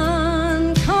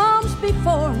temptation comes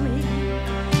before me,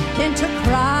 then to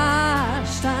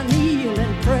Christ I kneel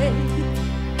and pray.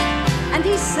 And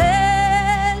he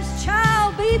says,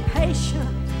 "Child, be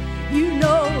patient. You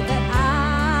know that I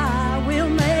will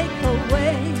make a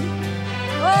way."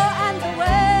 Oh, and the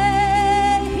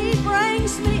way he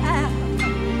brings me out,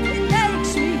 it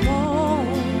makes me want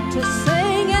to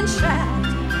sing and shout.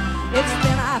 It's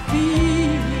then I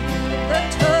feel the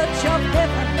touch of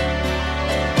heaven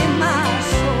in my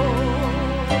soul.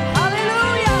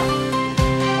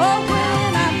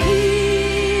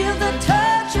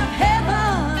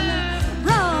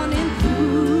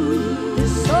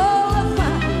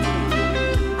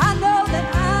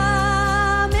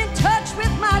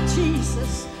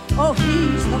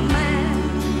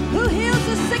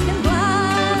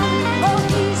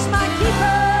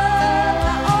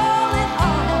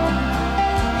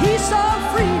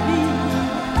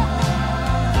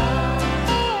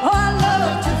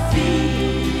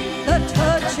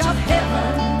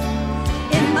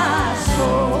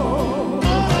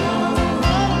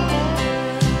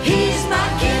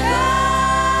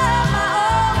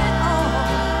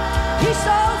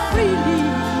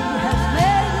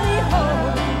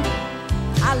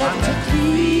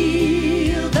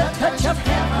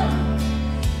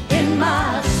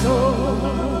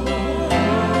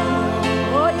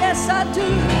 Yes, I do,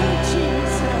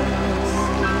 Jesus.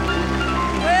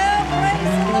 Well,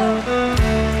 praise the Lord.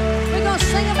 We're going to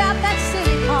sing about that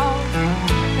city, Paul,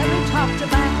 that we talked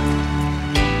about.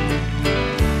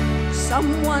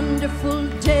 Some wonderful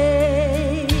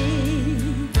day,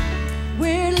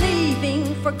 we're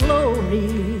leaving for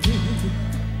glory.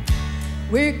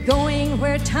 We're going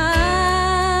where time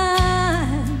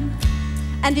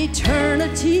and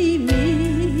eternity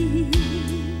meet.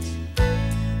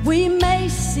 We may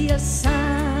see a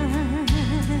sign,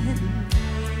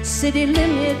 city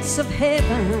limits of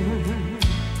heaven.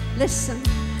 Listen,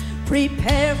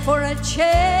 prepare for a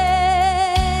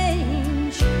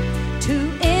change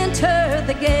to enter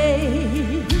the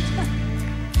gate.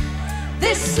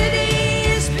 This city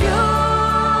is pure.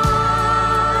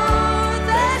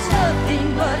 There's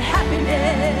nothing but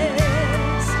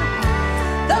happiness.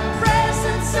 The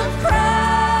presence of Christ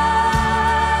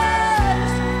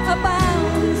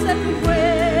abounds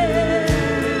everywhere.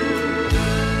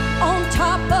 On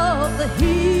top of the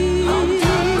hill,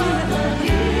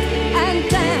 and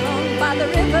down by the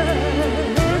river.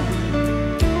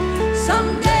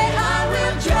 Someday I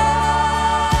will join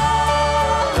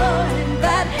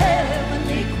that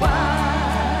heavenly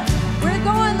choir. We're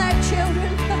going there,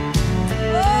 children.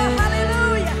 Oh,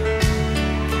 hallelujah.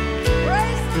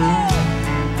 Praise the Lord.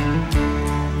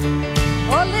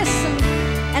 Oh, listen,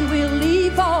 and we'll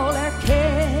leave all our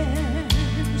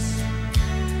cares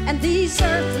and these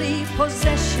earthly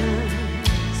possessions,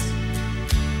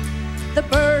 the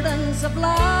burdens of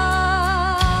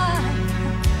life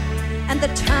and the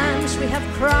times we have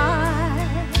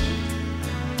cried,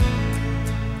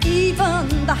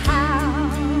 even the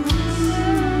house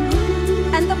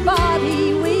and the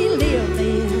body we live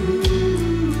in.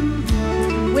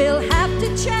 We'll have to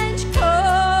change course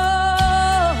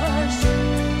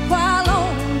while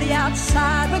on the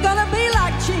outside. We're gonna be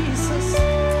like Jesus.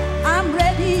 I'm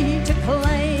ready to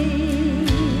claim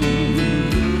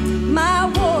my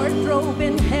wardrobe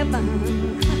in heaven.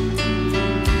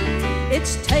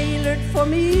 It's tailored for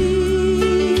me,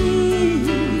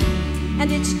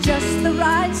 and it's just the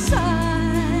right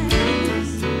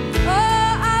size.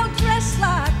 Oh, I'll dress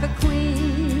like a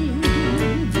queen,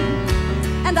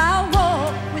 and I'll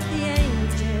walk with the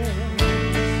angels.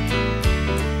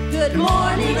 Good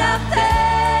morning up there,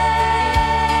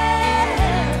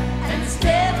 and it's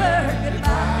never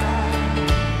goodbye.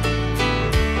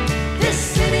 This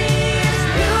city is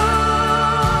pure.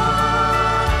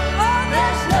 Oh,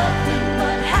 there's nothing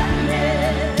but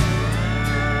happiness.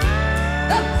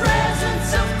 The presence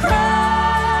of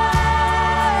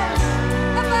Christ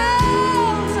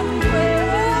abounds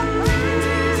everywhere.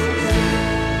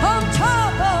 On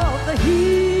top of the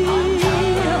hill,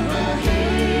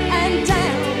 and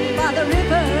down by the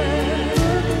river.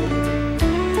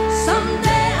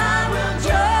 Someday I will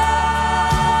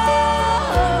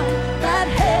join that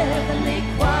heavenly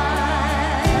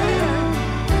choir.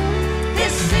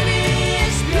 This city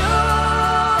is pure.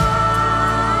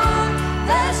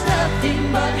 There's nothing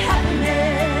but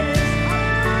happiness.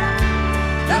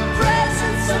 The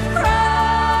presence of Christ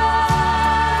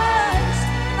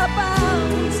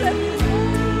abounds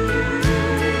everywhere.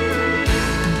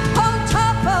 On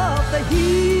top of the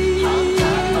hill,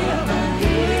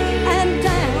 and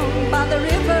down by the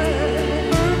river.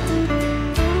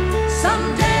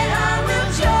 Someday I will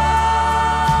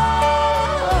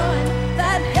join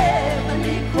that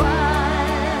heavenly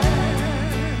choir.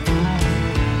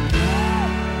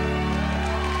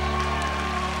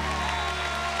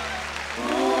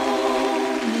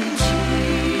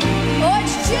 Oh,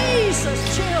 it's Jesus,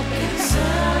 children.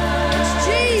 It's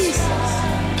Jesus.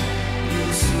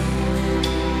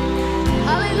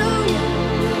 Hallelujah.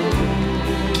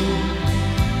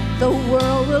 The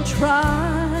world will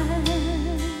try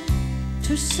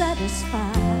to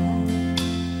satisfy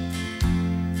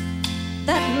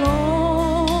that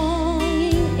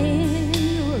longing in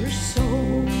your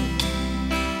soul.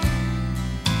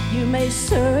 You may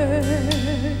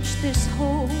search this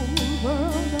whole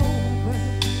world over,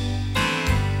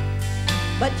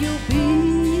 but you'll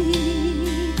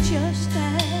be just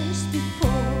as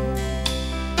before.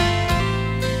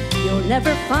 You'll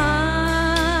never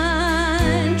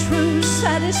find true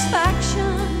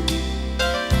satisfaction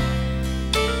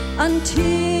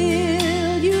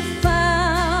until you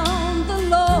found the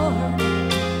Lord.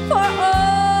 For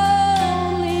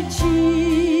only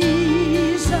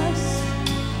Jesus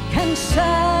can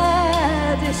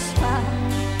satisfy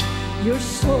your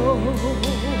soul.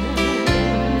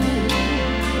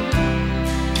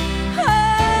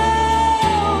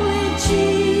 Only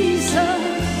Jesus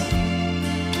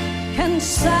can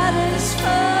satisfy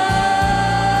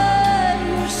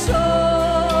your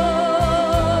soul.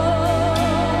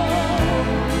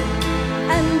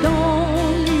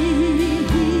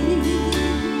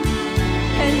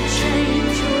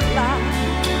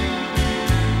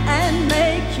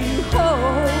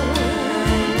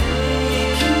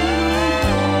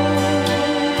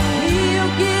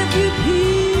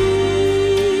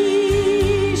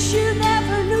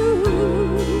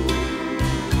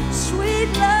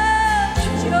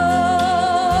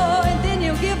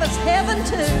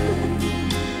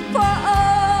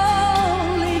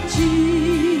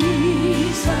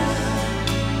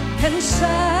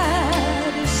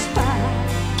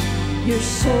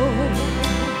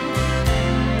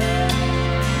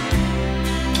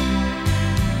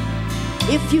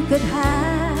 If you could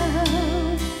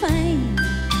have fame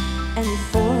and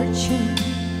fortune,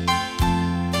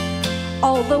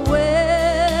 all the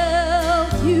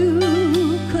wealth you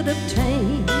could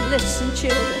obtain, listen,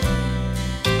 children,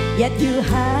 yet you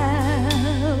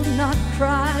have not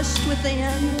Christ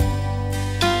within,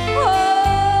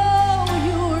 oh,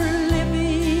 your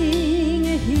living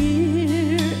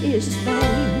here is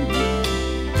vain.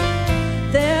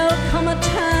 There'll come a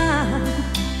time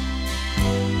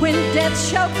when death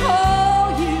shall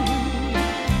call you.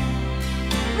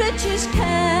 Riches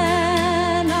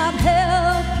cannot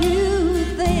help you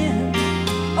then.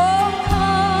 Oh,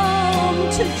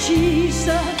 come to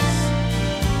Jesus,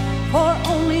 for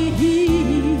only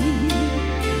He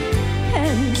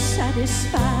can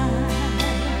satisfy.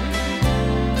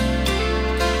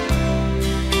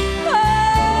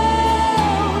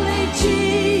 Only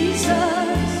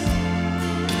Jesus,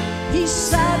 He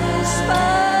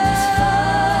satisfies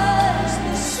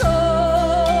the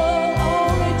soul.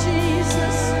 Only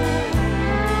Jesus,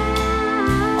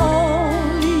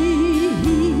 only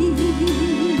He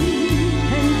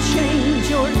can change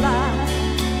your life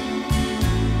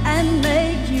and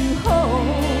make you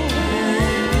whole.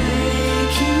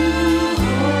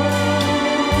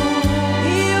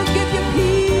 He'll give you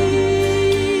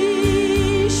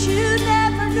peace you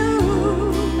never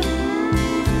knew,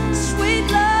 sweet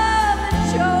love and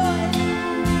joy,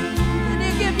 and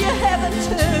He'll give you heaven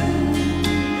too.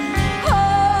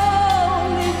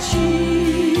 Only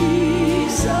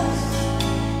Jesus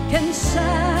can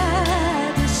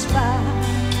satisfy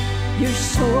your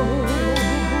soul.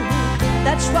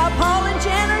 That's why Paul and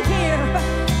Jan are here.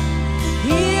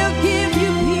 He'll give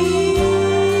you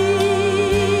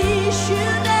peace you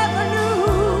never knew,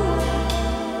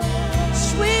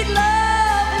 sweet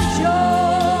love and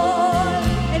joy,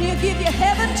 and He'll give you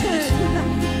heaven too.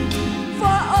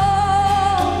 For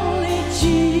only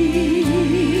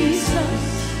Jesus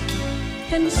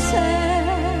can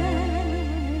satisfy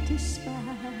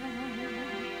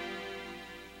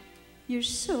your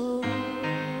soul.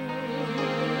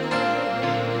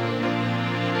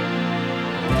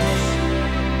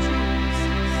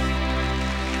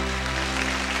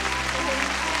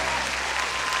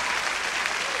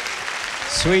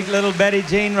 Sweet little Betty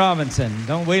Jean Robinson.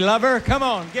 Don't we love her? Come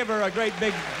on, give her a great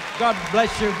big God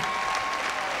bless you.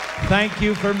 Thank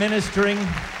you for ministering.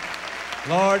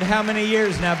 Lord, how many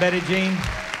years now, Betty Jean?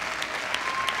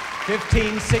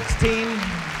 15, 16?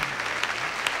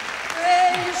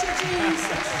 Praise you,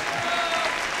 Jesus.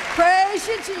 Praise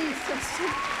you, Jesus.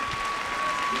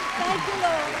 Thank you,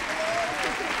 Lord.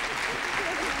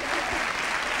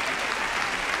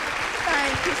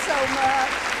 Thank you so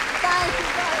much. Thank you,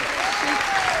 God bless you.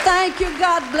 Thank you,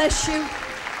 God bless you.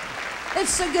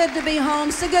 It's so good to be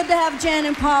home. So good to have Jan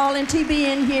and Paul and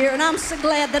TBN here, and I'm so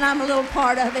glad that I'm a little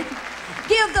part of it.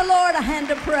 Give the Lord a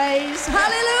hand of praise.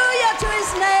 Hallelujah to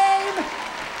His name.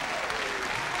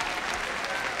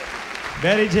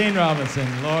 Betty Jean Robinson.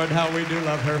 Lord, how we do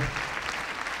love her.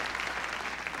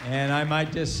 And I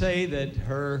might just say that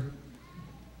her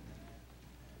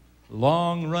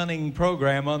long-running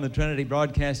program on the Trinity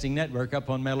Broadcasting Network up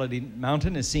on Melody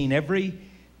Mountain is seen every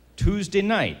Tuesday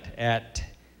night at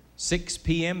 6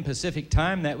 p.m. Pacific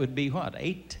time. That would be what,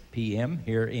 8 p.m.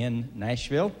 here in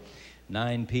Nashville,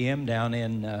 9 p.m. down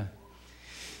in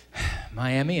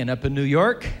Miami and up in New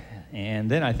York.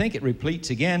 And then I think it repeats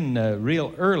again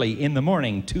real early in the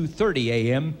morning, 2:30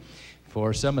 a.m.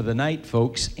 for some of the night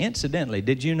folks. Incidentally,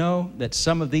 did you know that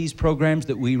some of these programs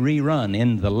that we rerun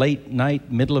in the late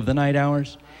night, middle of the night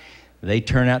hours, they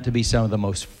turn out to be some of the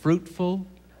most fruitful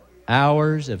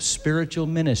hours of spiritual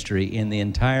ministry in the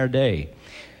entire day.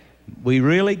 We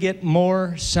really get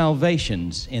more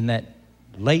salvations in that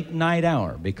late night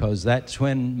hour because that's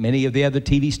when many of the other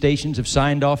TV stations have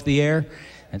signed off the air.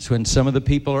 That's when some of the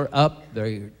people are up,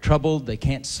 they're troubled, they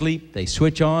can't sleep, they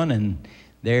switch on, and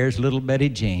there's little Betty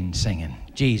Jean singing,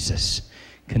 Jesus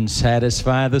can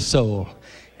satisfy the soul.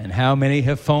 And how many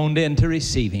have phoned in to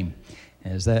receive Him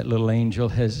as that little angel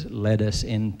has led us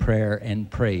in prayer and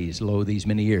praise, lo, these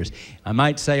many years. I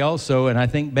might say also, and I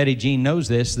think Betty Jean knows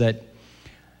this, that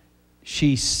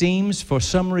she seems for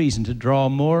some reason to draw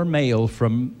more mail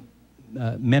from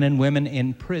men and women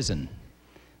in prison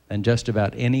than just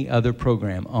about any other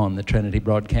program on the Trinity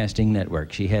Broadcasting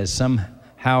Network. She has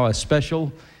somehow a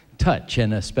special touch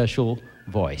and a special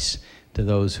voice to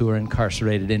those who are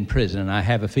incarcerated in prison. And I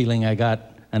have a feeling I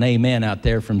got an amen out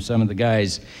there from some of the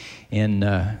guys in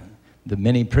the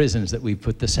many prisons that we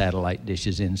put the satellite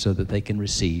dishes in so that they can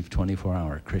receive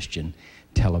 24-hour Christian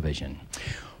television.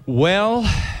 Well,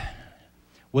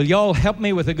 will y'all help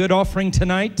me with a good offering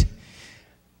tonight?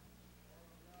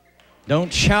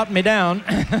 Don't shout me down.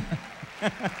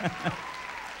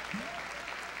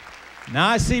 Now,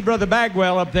 I see Brother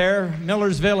Bagwell up there,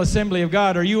 Millersville Assembly of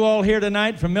God. Are you all here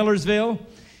tonight from Millersville?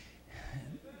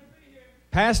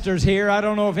 Pastor's here. I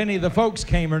don't know if any of the folks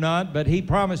came or not, but he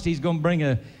promised he's going to bring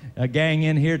a gang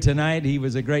in here tonight. He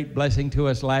was a great blessing to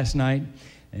us last night,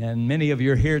 and many of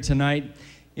you are here tonight.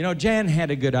 You know, Jan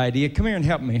had a good idea. Come here and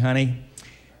help me, honey.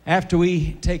 After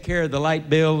we take care of the light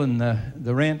bill and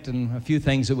the rent and a few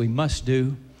things that we must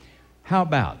do, how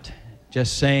about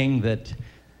just saying that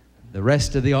the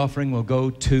rest of the offering will go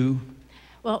to...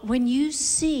 Well, when you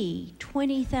see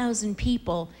 20,000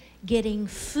 people getting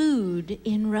food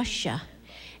in Russia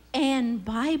and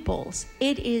Bibles,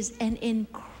 it is an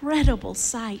incredible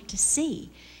sight to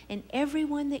see. And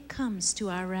everyone that comes to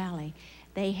our rally,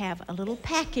 they have a little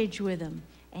package with them.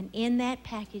 And in that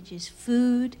package is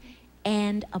food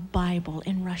and a Bible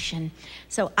in Russian.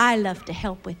 So I love to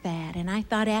help with that. And I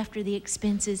thought after the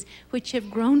expenses, which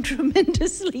have grown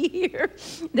tremendously here,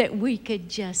 that we could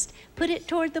just put it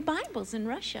toward the Bibles in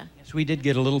Russia. Yes, we did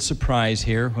get a little surprise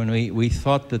here when we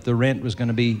thought that the rent was going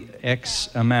to be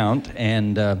X amount.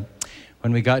 And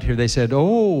when we got here, they said,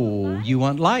 oh, you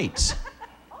want lights.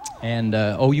 And,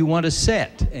 oh, you want a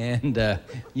set. And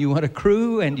you want a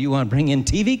crew. And you want to bring in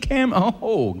TV camera.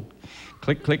 Oh,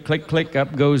 click, click, click, click,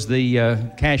 up goes the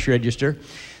cash register.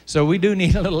 So we do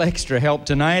need a little extra help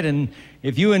tonight. And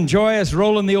if you enjoy us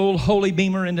rolling the old Holy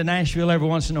Beamer into Nashville every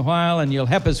once in a while, and you'll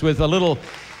help us with a little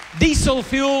diesel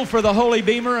fuel for the Holy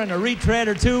Beamer and a retread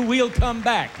or two, we'll come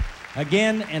back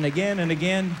again and again and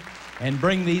again and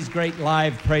bring these great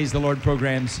live Praise the Lord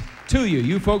programs to you.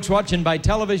 You folks watching by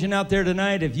television out there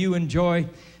tonight, if you enjoy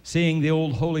seeing the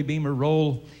old Holy Beamer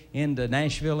roll into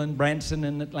Nashville and Branson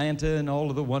and Atlanta and all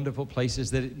of the wonderful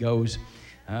places that it goes.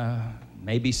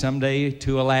 Maybe someday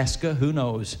to Alaska, who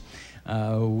knows?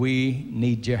 We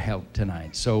need your help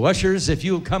tonight. So ushers, if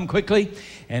you'll come quickly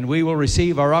and we will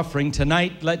receive our offering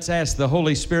tonight. Let's ask the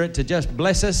Holy Spirit to just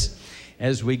bless us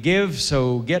as we give.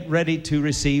 So get ready to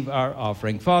receive our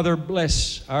offering. Father,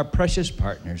 bless our precious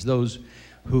partners, those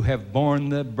who have borne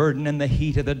the burden and the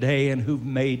heat of the day and who've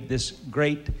made this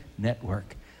great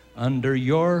network under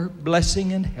your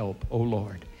blessing and help, O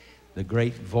Lord, the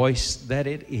great voice that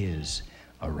it is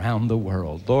around the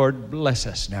world. Lord, bless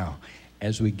us now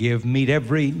as we give. Meet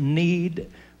every need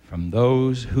from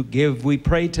those who give, we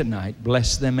pray tonight.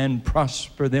 Bless them and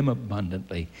prosper them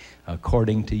abundantly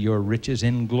according to your riches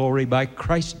in glory by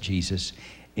Christ Jesus.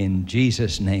 In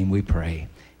Jesus' name we pray.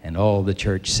 And all the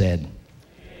church said,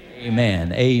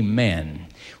 amen. Amen.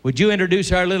 Would you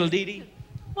introduce our little Dee Dee?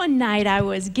 One night I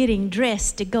was getting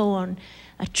dressed to go on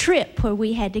a trip where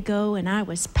we had to go, and I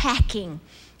was packing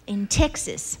in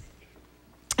Texas.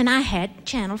 And I had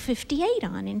Channel 58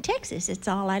 on in Texas. It's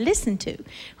all I listen to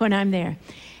when I'm there.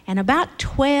 And about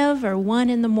 12 or 1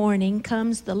 in the morning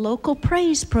comes the local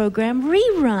praise program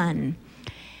rerun.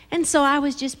 And so I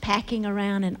was just packing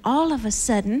around, and all of a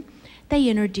sudden, they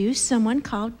introduced someone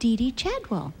called Dee Dee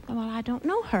Chadwell. Well, I don't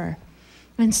know her.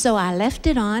 And so I left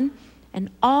it on. And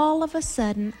all of a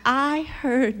sudden, I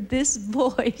heard this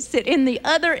voice at in the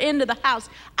other end of the house.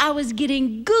 I was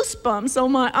getting goosebumps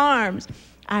on my arms.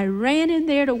 I ran in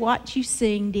there to watch you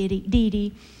sing, Dee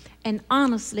Dee, and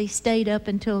honestly stayed up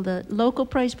until the local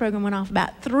praise program went off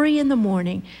about 3 in the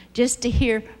morning just to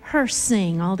hear her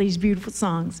sing all these beautiful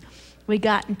songs. We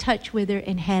got in touch with her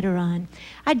and had her on.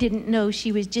 I didn't know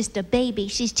she was just a baby.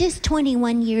 She's just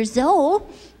 21 years old,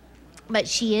 but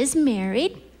she is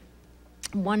married.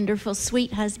 Wonderful,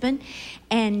 sweet husband,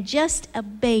 and just a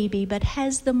baby, but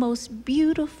has the most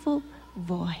beautiful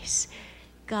voice.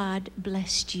 God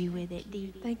blessed you with it, Dee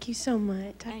Dee. Thank you so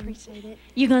much. I appreciate it.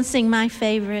 You're going to sing my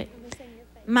favorite.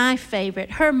 My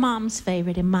favorite, her mom's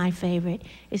favorite, and my favorite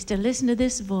is to listen to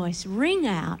this voice ring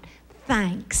out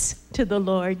thanks to the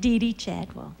Lord. Dee Dee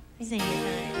Chadwell. Sing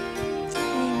it.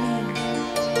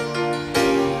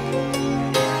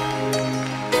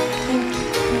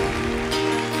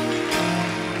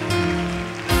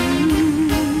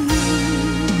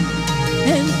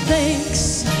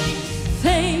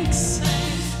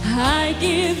 I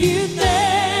give you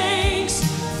thanks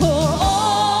for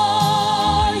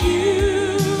all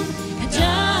you've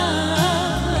done.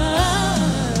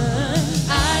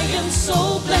 I am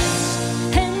so blessed,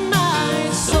 and my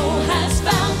soul has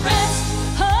found rest.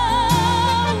 Oh,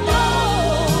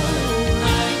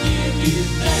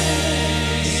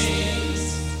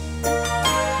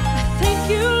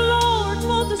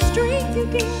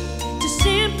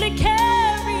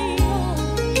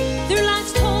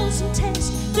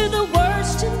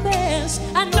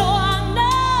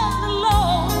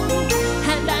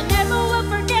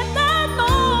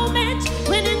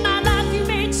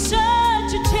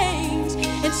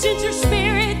 Since your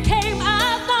spirit came,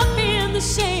 I've not been the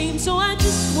same. So I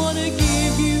just want to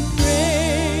give you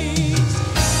praise.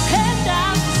 And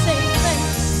I say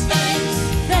thanks, thanks,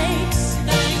 thanks,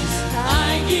 thanks.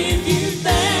 I give you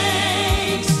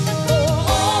thanks for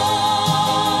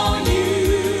all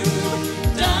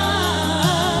you've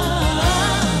done.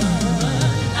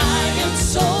 I am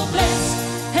so blessed,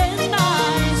 and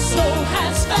my soul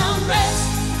has found rest.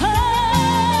 Oh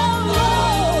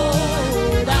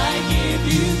Lord, I give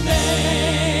you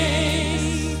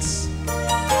thanks.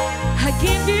 I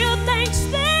give you thanks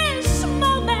this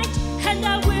moment, and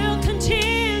I will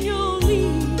continually.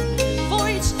 For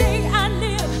each day I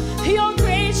live, your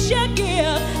grace you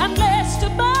give. I'm blessed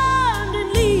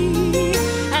abundantly,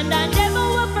 and I never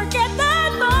will forget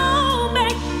that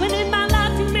moment when in my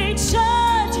life you made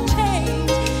such a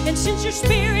change. And since your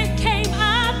spirit came,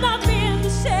 I've not been the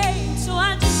same. So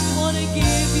I just want to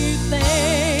give you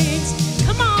thanks.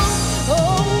 Come on.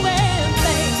 Oh, and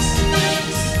thanks,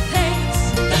 thanks, thanks,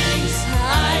 thanks. I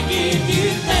give you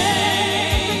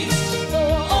thanks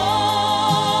for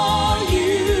all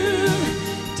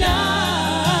you've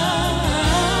done.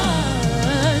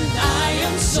 I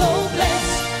am so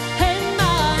blessed, and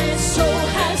my soul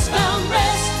has found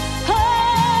rest. Oh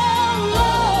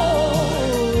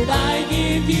Lord, I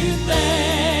give you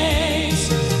thanks.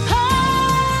 Oh,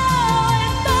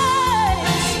 and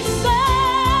thanks,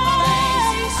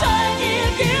 thanks. I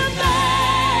give you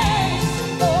thanks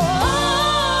for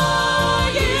all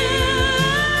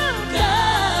you've done.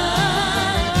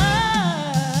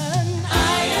 I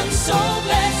am so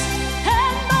blessed,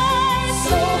 and my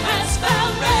soul has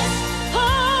found rest. Oh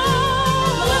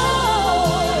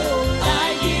Lord, I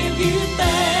give you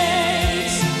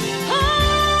thanks. Oh,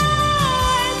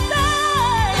 and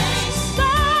thanks,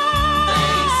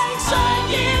 thanks. I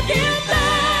give you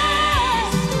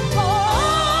thanks for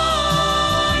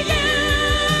all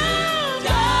you've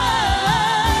done.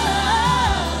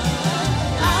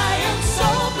 I am so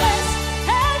blessed,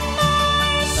 and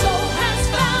my soul has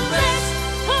found rest.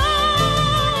 Oh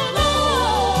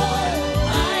Lord,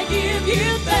 I give you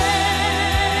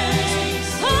thanks.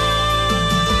 Oh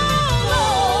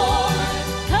Lord,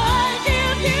 I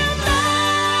give you thanks.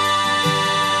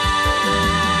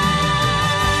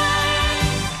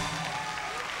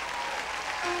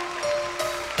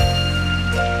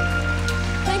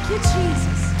 Thank you,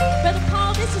 Jesus. Brother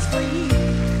Paul, this is for you.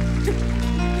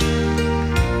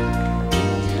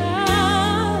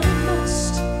 I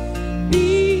must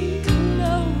be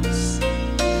close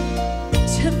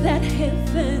to that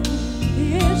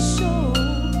heavenly shore,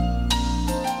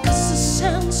 'cause the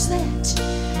sounds that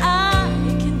I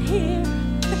can hear,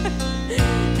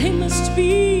 they must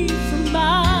be from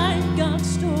my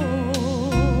God's door.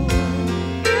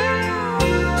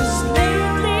 'Cause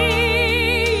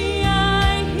lately I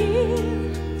hear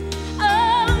a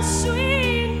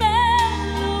sweet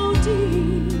melody,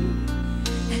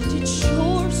 and it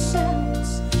sure sounds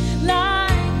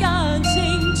like God's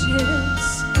angels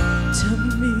to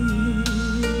me.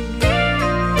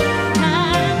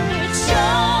 And it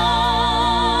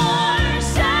sure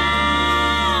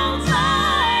sounds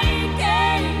like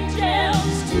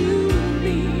angels to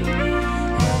me.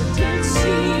 And it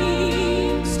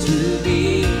seems to be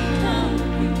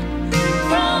coming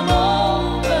from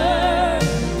over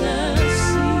the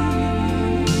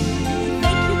sea.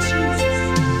 Thank you, Jesus.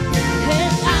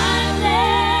 And I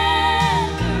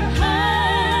never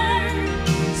heard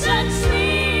such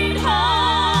sweet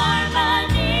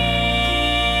harmony.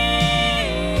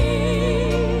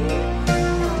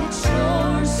 And it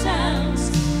sure sounds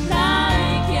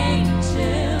like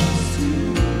angels to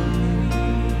me.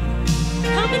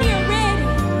 How many are ready?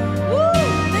 Woo!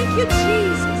 Thank you,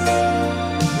 Jesus.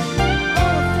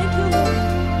 Oh, thank you, Lord.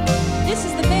 This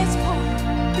is the best part.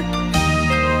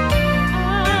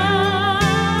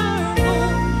 Our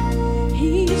Lord,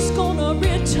 He's gonna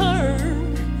return.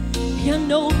 You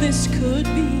know this could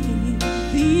be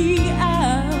the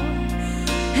hour,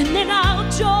 and then I'll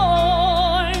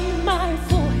join my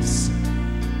voice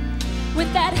with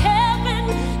that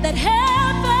heavenly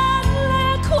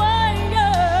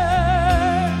choir,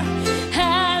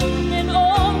 and then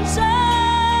all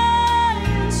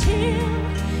Zion's hill,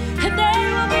 and they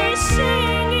will be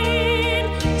singing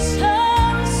so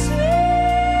sweet,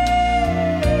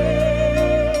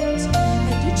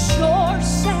 and it sure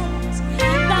sounds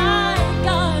like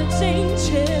God's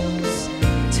angels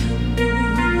to me.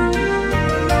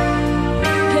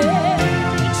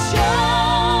 It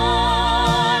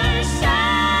sure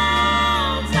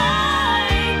sounds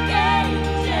like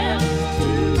angels to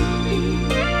me,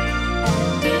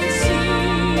 and it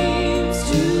seems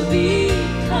to be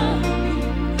coming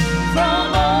from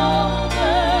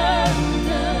over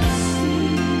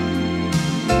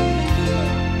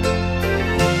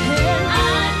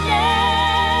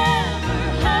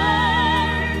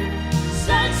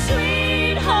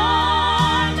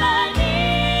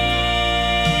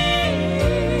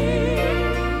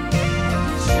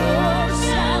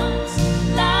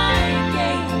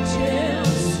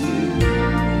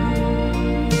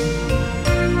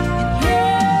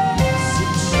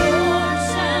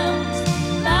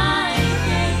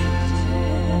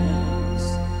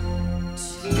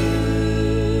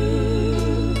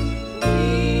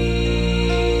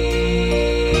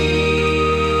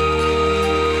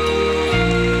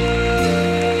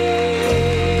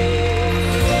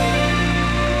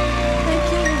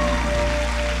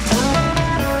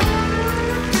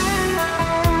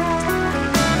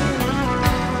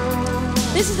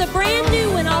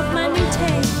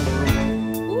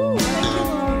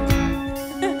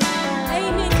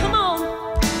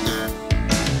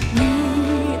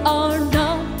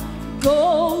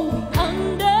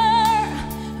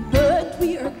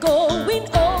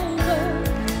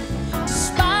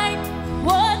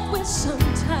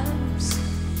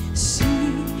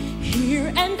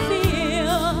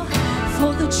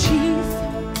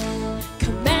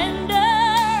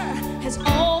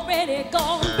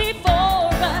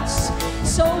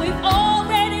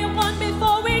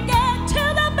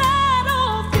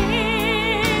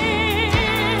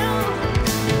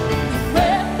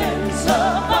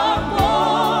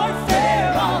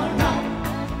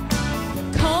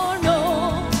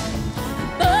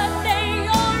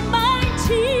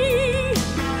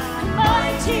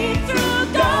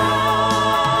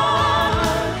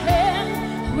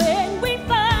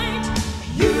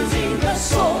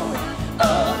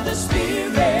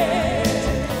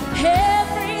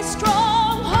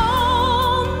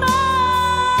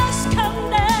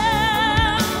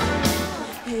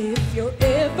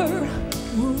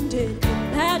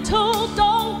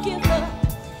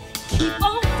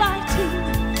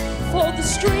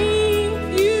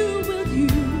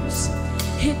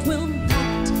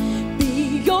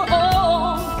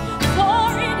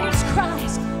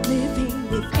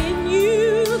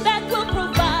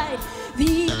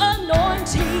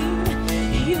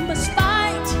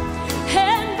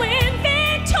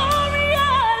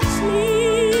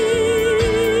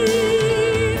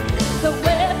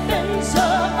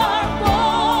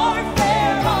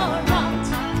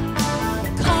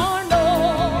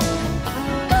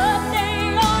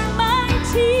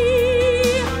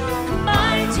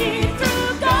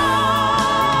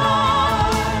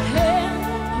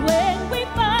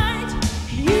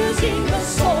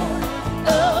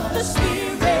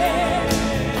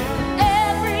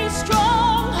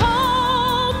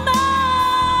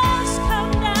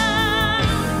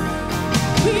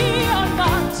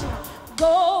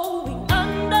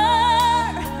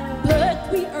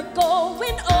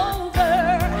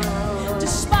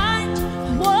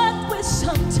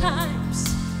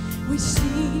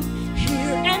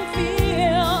hear and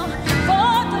feel,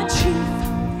 for the chief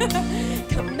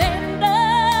commander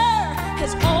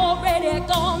has already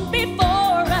gone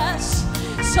before us,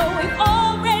 so we've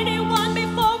already won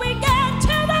before we get to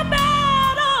the battlefield.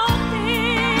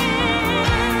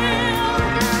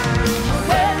 The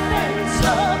weapons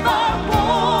of our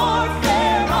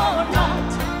warfare are not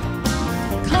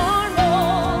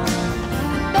carnal,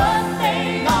 but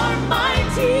they are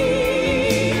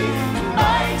mighty,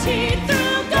 mighty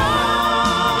through God.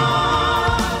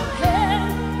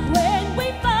 And when we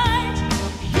fight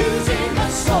using the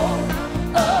sword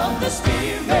of the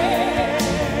Spirit,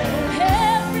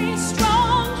 every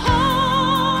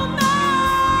stronghold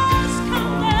must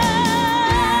come down.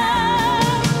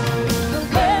 The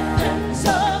weapons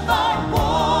of our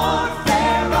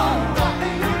warfare are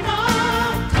not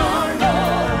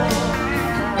carnal,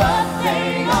 but they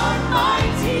are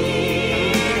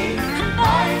mighty,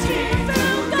 mighty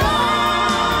through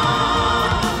God.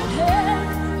 And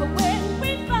when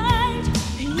we fight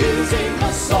using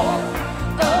the sword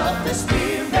of the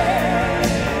Spirit,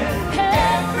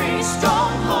 every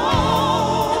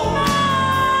stronghold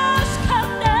must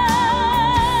come down.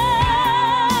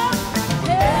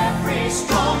 Every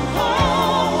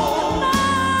stronghold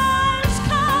must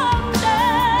come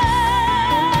down.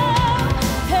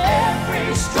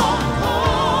 Every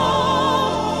stronghold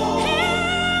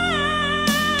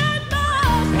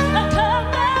must come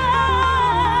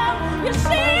down. You see,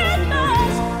 it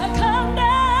must come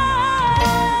down.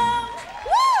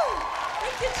 Woo!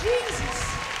 Thank you, Jesus.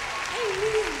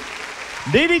 Amen.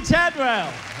 Dee Dee Chadwell.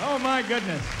 Oh, my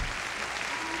goodness.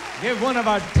 Give one of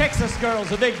our Texas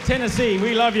girls a big Tennessee.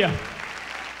 We love you.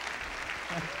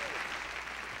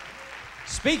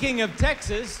 Speaking of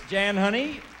Texas, Jan,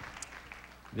 honey,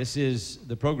 this is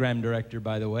the program director,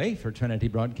 by the way, for Trinity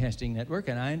Broadcasting Network,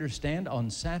 and I understand on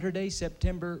Saturday,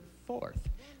 September 4th,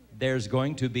 there's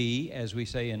going to be, as we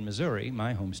say in Missouri,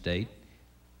 my home state,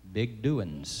 big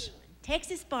doings.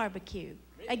 Texas barbecue.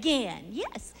 Again,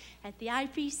 yes, at the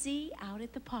IPC out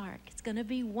at the park. It's going to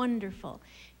be wonderful.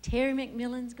 Terry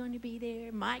McMillan's going to be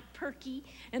there, Mike Perky,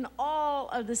 and all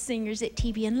of the singers that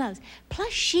TBN loves.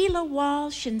 Plus Sheila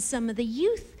Walsh and some of the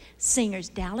youth singers,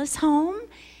 Dallas Home.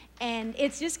 And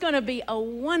it's just going to be a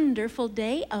wonderful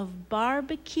day of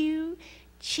barbecue,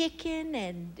 chicken,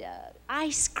 and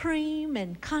ice cream,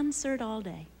 and concert all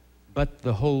day. But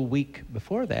the whole week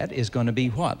before that is going to be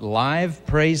what? Live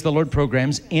Praise the Lord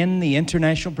programs in the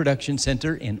International Production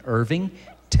Center in Irving,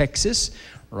 Texas,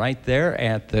 right there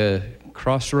at the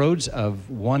crossroads of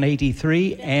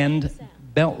 183 and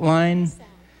Beltline.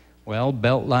 Well,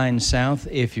 Beltline South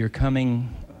if you're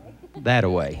coming that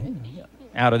way,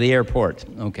 out of the airport.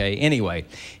 Okay, anyway,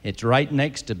 it's right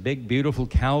next to big, beautiful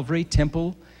Calvary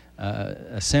Temple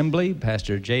Assembly,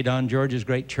 Pastor J. Don George's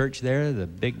great church there, the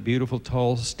big, beautiful,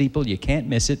 tall steeple. You can't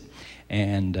miss it.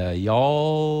 And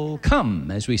y'all come,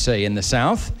 as we say in the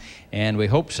South. And we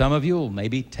hope some of you will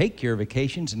maybe take your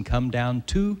vacations and come down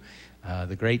to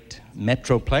the great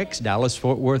Metroplex,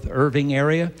 Dallas-Fort Worth, Irving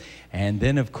area. And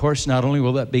then, of course, not only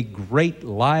will that be great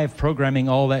live programming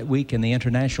all that week in the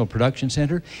International Production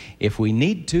Center, if we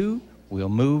need to, we'll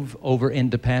move over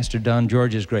into Pastor Don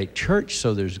George's great church,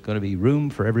 so there's going to be room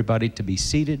for everybody to be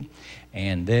seated.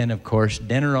 And then, of course,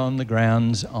 dinner on the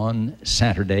grounds on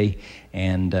Saturday.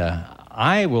 And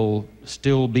I will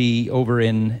still be over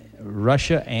in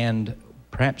Russia and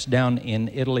perhaps down in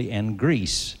Italy and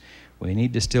Greece. We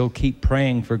need to still keep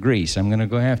praying for Greece. I'm going to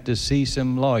go have to see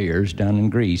some lawyers down in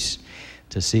Greece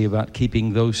to see about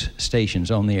keeping those stations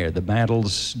on the air. The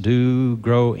battles do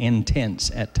grow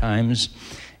intense at times,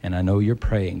 and I know you're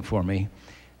praying for me.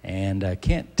 And I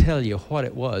can't tell you what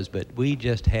it was, but we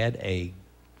just had a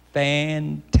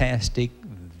fantastic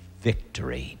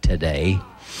victory today.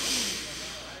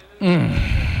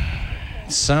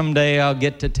 Someday I'll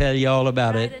get to tell you all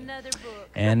about it.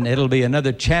 And it'll be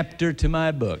another chapter to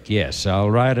my book. Yes, I'll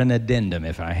write an addendum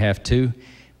if I have to.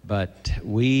 But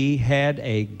we had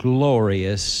a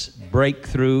glorious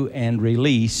breakthrough and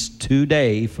release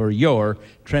today for your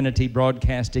Trinity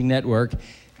Broadcasting Network.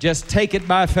 Just take it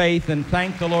by faith and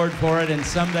thank the Lord for it, and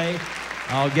someday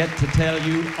I'll get to tell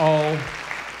you all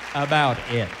about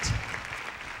it.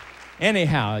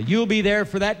 Anyhow, you'll be there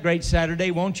for that great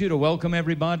Saturday, won't you, to welcome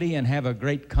everybody and have a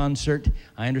great concert.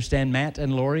 I understand Matt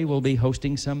and Lori will be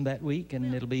hosting some that week,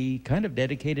 and it'll be kind of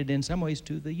dedicated in some ways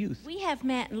to the youth. We have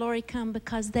Matt and Lori come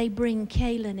because they bring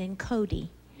Kaylin and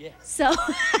Cody. Yes. So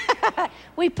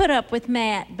we put up with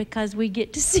Matt because we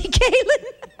get to see Kaylin.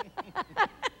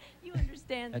 You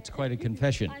understand That's that? quite a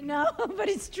confession. I know, but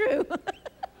it's true.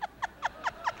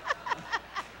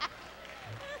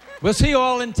 We'll see you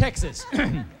all in Texas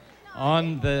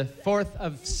on the 4th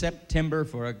of September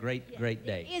for a great, great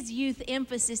day. It is youth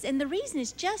emphasis, and the reason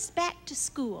is just back to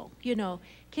school. You know,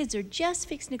 kids are just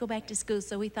fixing to go back to school,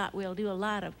 so we thought we'll do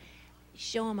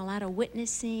show them a lot of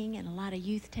witnessing and a lot of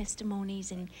youth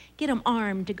testimonies and get them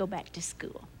armed to go back to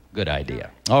school. Good idea.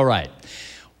 All right.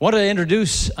 Want to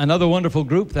introduce another wonderful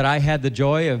group that I had the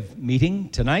joy of meeting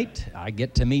tonight. I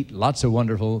get to meet lots of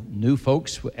wonderful new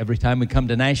folks every time we come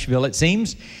to Nashville, it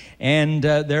seems. And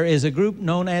there is a group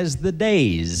known as the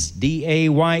Days,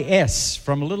 D-A-Y-S,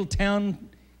 from a little town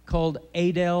called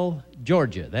Adel,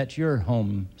 Georgia. That's your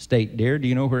home state, dear. Do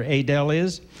you know where Adel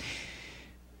is?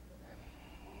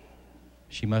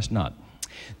 She must not.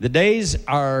 The Days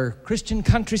are Christian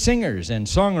country singers and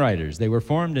songwriters. They were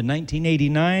formed in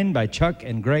 1989 by Chuck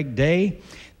and Greg Day.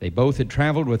 They both had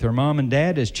traveled with their mom and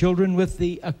dad as children with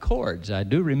the Accords. I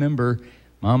do remember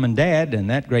Mom and Dad and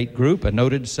that great group, a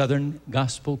noted Southern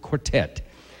gospel quartet.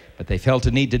 But they felt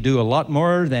a need to do a lot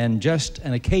more than just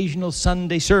an occasional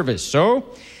Sunday service.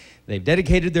 So they've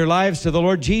dedicated their lives to the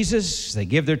Lord Jesus. They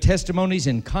give their testimonies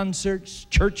in concerts,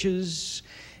 churches,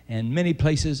 and many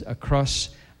places across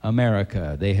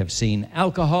America. They have seen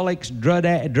alcoholics, drug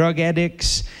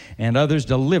addicts, and others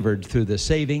delivered through the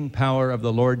saving power of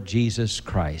the Lord Jesus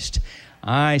Christ.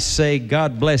 I say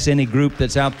God bless any group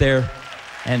that's out there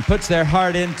and puts their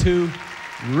heart into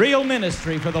real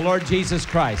ministry for the Lord Jesus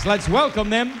Christ. Let's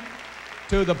welcome them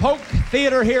to the Polk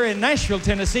Theater here in Nashville,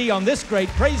 Tennessee on this great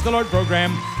Praise the Lord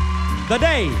program, The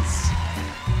Days.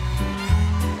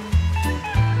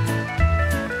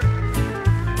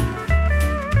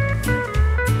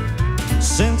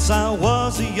 Since I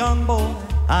was a young boy,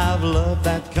 I've loved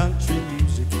that country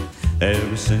music.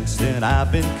 Ever since then,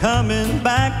 I've been coming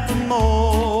back for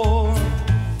more.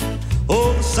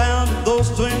 Oh, the sound of those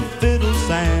twin fiddles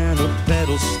and a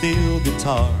pedal steel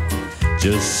guitar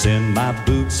just send my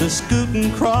boots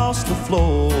a-scooting across the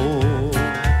floor.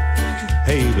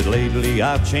 Hey, but lately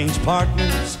I've changed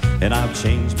partners and I've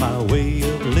changed my way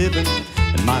of living,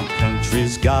 and my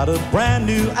country's got a brand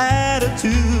new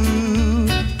attitude.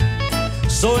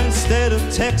 So instead of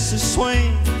Texas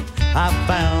swing, I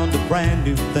found a brand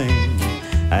new thing,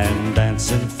 and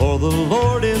dancing for the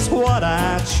Lord is what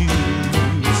I choose.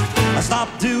 I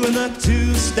stopped doing the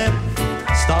two-step,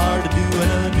 started doing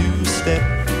a new step.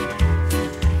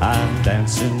 I'm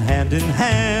dancing hand in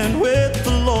hand with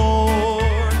the Lord.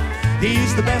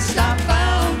 He's the best I've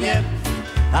found yet.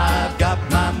 I've got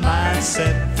my mind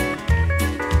set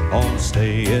on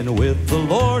staying with the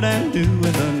Lord and doing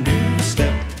the new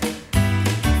step.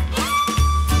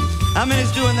 How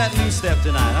many's doing that new step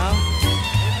tonight, huh?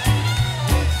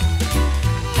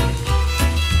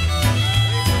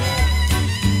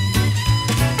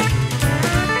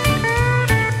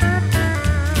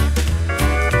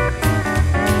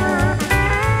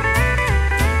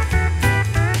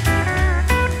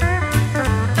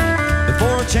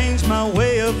 Before I change my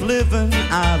way of living,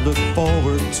 I look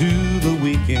forward to the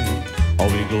weekend. All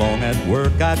week long at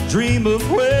work, I dream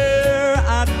of where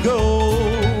I'd go.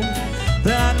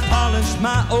 Then I'd polish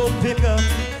my old pickup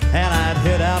and I'd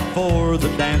head out for the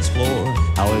dance floor.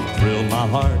 How it thrilled my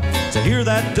heart to hear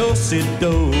that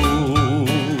do-si-do.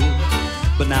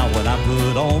 But now when I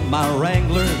put on my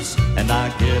Wranglers and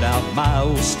I get out my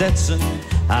old Stetson,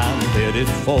 I'm headed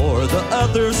for the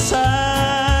other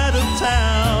side of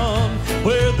town,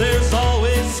 where there's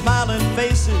always smiling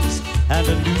faces and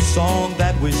a new song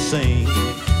that we sing,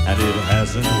 and it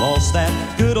hasn't lost that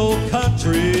good old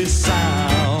country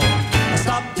sound. I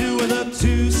stopped doing a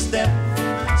two-step,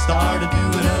 started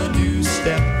doing a new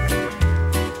step.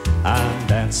 I'm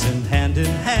dancing hand in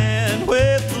hand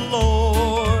with the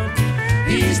Lord.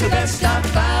 He's the best I've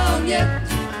found yet.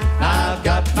 I've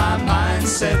got my mind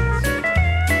set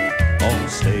on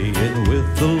staying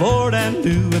with the Lord and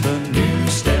doing the new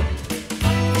step.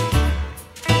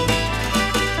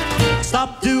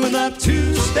 Stopped doing the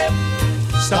two-step,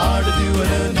 started doing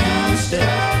a new step.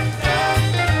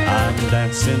 I'm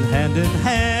dancing hand in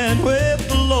hand with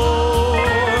the Lord.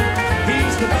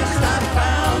 He's the best I've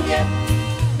found yet.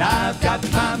 I've got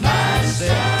my mind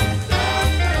set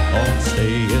on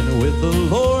staying with the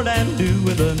Lord and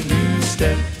doing the new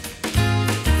step.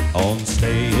 On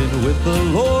staying with the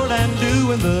Lord and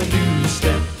doing the new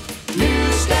step.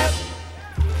 New step.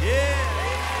 Yeah.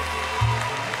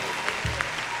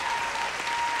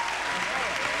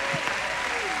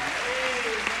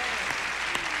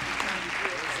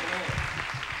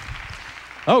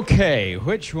 Okay,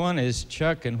 which one is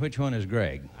Chuck and which one is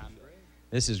Greg? I'm Greg.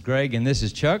 This is Greg and this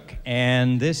is Chuck,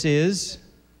 and this is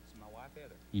my wife,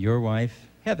 Heather. Your wife,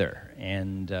 Heather.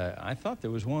 And I thought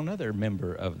there was one other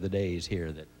member of the Days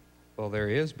here that... Well, there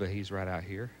is, but he's right out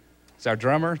here. It's our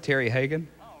drummer, Terry Hagan.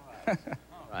 All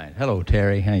right. Hello,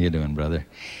 Terry. How you doing, brother?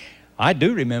 I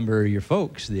do remember your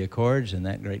folks, the Accords, and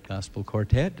that great gospel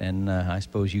quartet. And I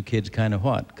suppose you kids kind of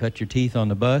what? Cut your teeth on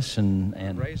the bus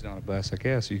and Raised on a bus, I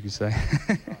guess you could say.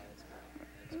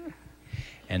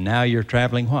 And now you're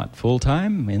traveling what? Full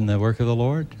time in the work of the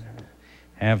Lord?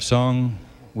 Have song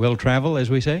will travel, as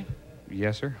we say?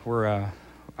 Yes, sir. We're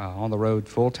on the road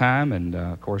full time, and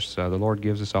of course, the Lord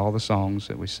gives us all the songs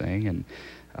that we sing, and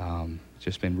it's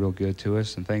just been real good to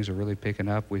us, and things are really picking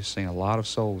up. We've seen a lot of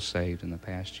souls saved in the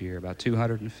past year, about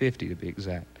 250 to be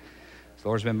exact. The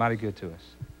Lord's been mighty good to us.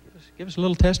 Give us a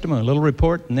little testimony, a little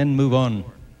report, and then move on.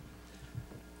 Well,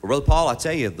 Brother Paul, I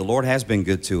tell you, the Lord has been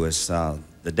good to us.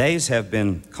 The days have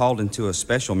been called into a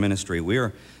special ministry.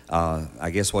 We're,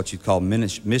 I guess, what you'd call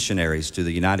missionaries to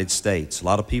the United States. A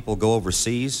lot of people go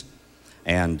overseas,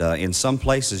 and in some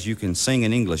places you can sing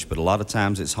in English, but a lot of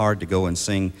times it's hard to go and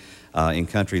sing in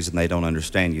countries and they don't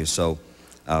understand you. So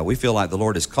we feel like the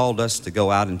Lord has called us to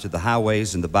go out into the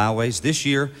highways and the byways. This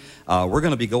year, we're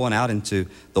going to be going out into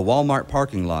the Walmart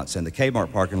parking lots and the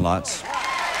Kmart parking lots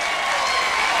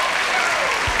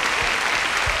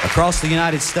across the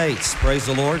United States. Praise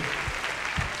the Lord.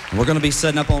 And we're going to be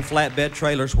setting up on flatbed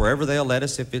trailers wherever they'll let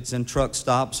us, if it's in truck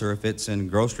stops or if it's in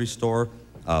grocery store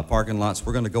parking lots.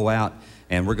 We're going to go out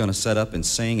and we're going to set up and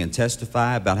sing and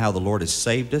testify about how the Lord has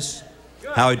saved us,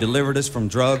 how He delivered us from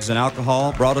drugs and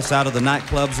alcohol, brought us out of the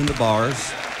nightclubs and the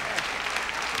bars,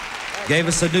 gave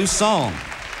us a new song.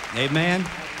 Amen.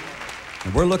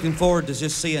 And we're looking forward to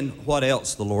just seeing what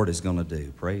else the Lord is going to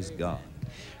do. Praise God.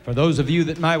 For those of you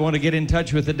that might want to get in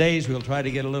touch with the Days, we'll try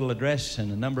to get a little address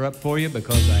and a number up for you,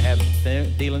 because I have a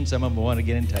feeling some of them want to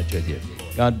get in touch with you.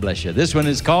 God bless you. This one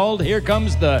is called Here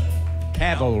Comes the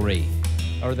Cavalry,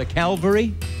 or the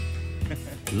Calvary.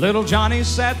 Little Johnny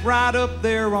sat right up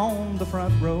there on the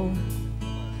front row,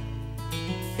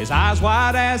 his eyes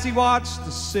wide as he watched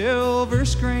the silver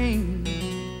screen.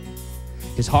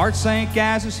 His heart sank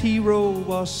as his hero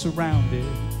was surrounded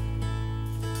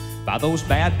by those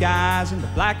bad guys in the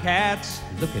black hats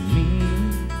looking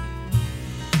mean.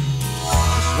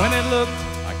 Just when it looked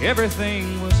like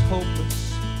everything was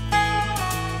hopeless,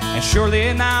 and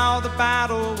surely now the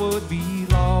battle would be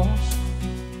lost,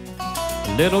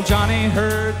 little Johnny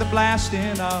heard the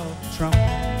blasting of the trumpet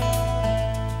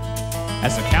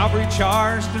as the cavalry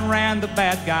charged and ran the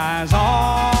bad guys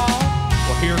off.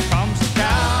 Well, here comes the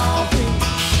cavalry,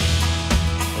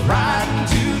 riding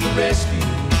to the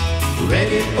rescue,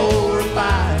 ready for a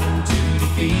fight to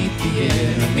defeat the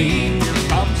enemy. Here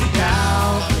comes the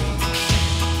cavalry,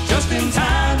 just in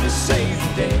time to save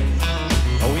the day.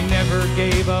 Oh, he never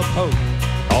gave up hope,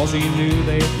 'cause he knew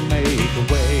they'd make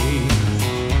a way.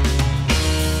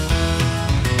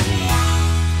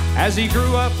 As he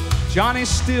grew up, Johnny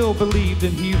still believed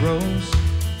in heroes.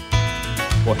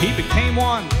 Well, he became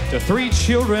one to 3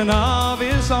 children of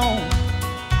his own.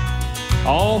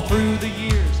 All through the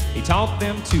years, he taught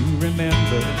them to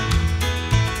remember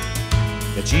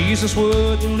that Jesus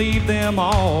wouldn't leave them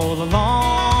all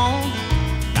alone.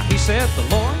 Now he said,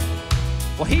 the Lord,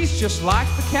 well, He's just like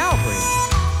the Calvary,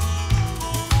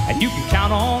 and you can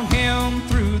count on Him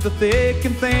through the thick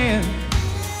and thin.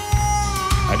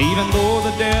 And even though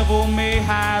the devil may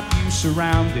have you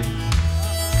surrounded,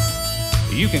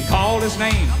 you can call His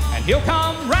name and He'll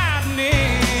come riding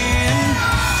in.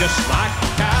 Just like the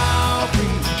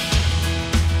Calvary,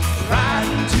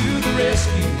 riding to the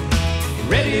rescue,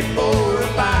 ready for a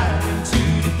fight to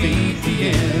defeat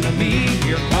the enemy.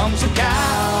 Here comes the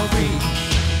Calvary,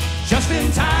 just in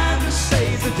time to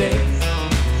save the day.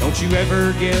 Don't you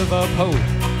ever give up hope,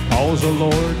 'cause the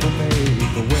Lord will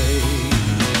make a way.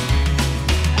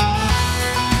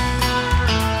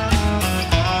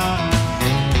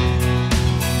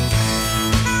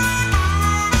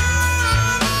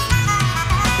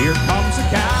 Here comes the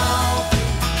Calvary,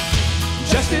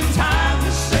 just in time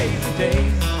to save the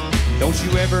day. Don't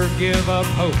you ever give up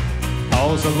hope,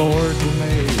 'cause the Lord will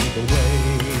make a way.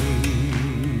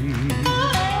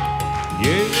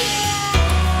 Yeah.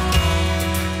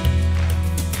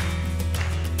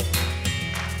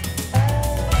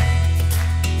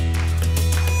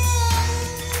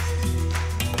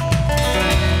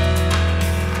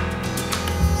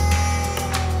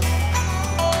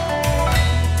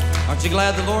 Aren't you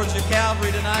glad the Lord's your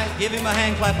Calvary tonight? Give Him a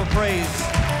hand clap of praise.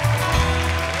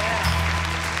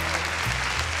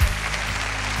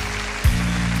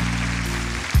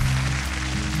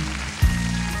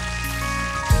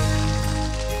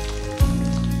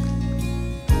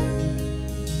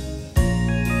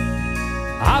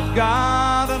 I've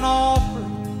got an offer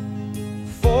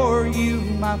for you,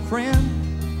 my friend.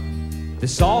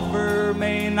 This offer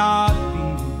may not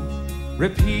be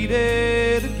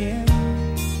repeated again.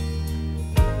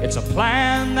 It's a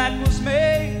plan that was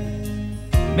made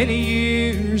many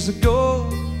years ago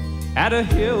at a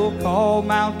hill called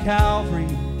Mount Calvary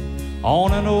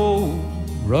on an old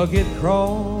rugged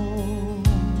cross.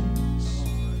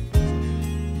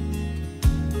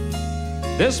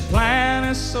 This plan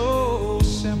is so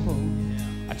simple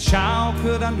a child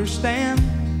could understand,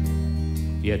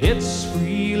 yet it's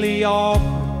freely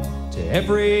offered to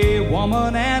every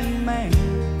woman and man.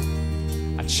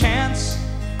 A chance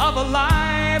of a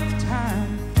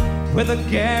lifetime with a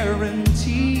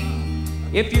guarantee.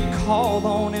 If you call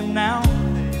on him now,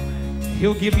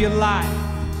 he'll give you life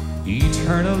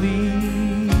eternally.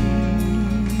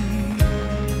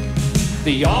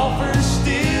 The offer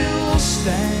still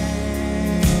stands.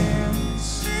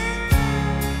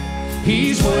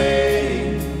 He's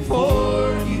waiting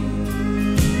for you.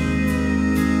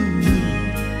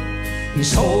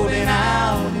 He's holding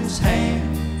out his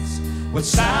hands with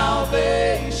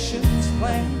salvation's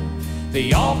plan.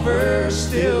 The offer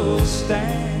still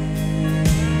stands.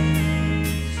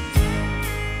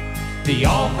 The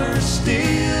offer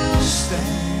still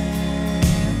stands.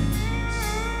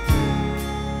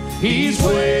 He's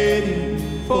waiting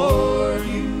for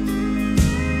you.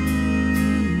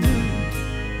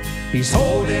 He's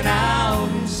holding out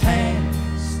his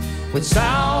hands with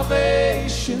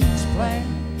salvation's plan.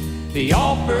 The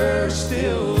offer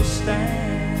still stands.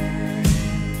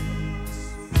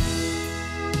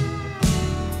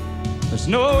 There's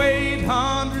no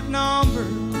 800 number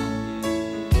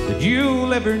that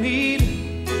you'll ever need.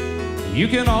 You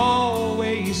can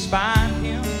always find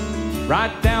him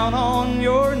right down on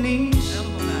your knees.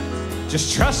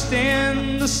 Just trust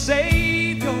in the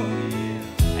Savior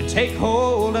and take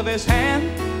hold of his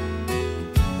hand.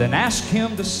 Then ask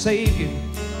him to save you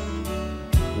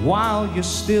while you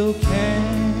still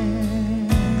can.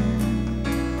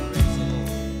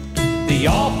 The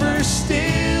offer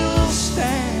still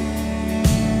stands.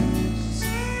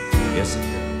 Yes, it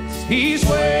does. He's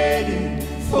waiting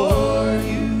for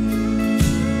you.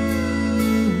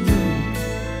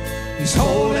 He's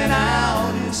holding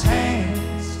out his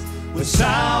hands with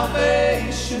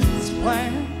salvation's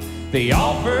plan. The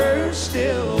offer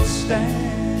still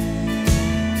stands.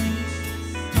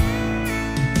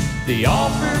 The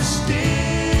offer still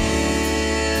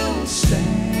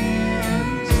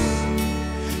stands.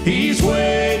 He's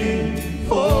waiting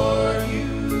for you.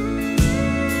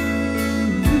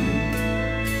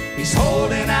 He's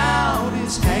holding out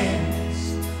his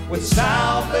hands with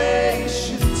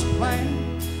salvation's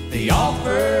plan. The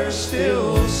offer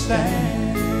still stands.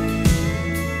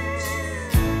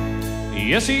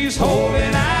 Yes, he's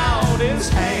holding out his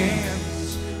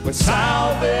hands with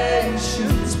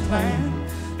salvation's plan.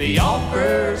 The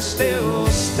offer still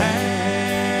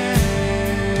stands.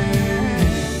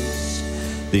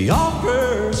 The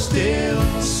offer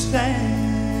still stands.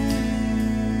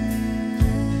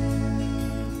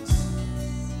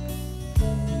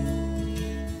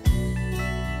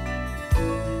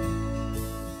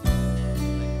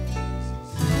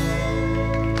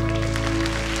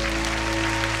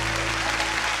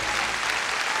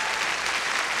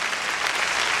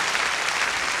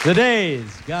 The days,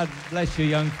 God bless you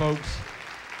young folks,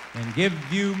 and give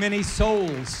you many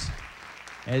souls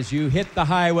as you hit the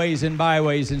highways and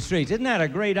byways and streets. Isn't that a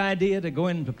great idea, to go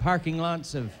into parking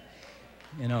lots of,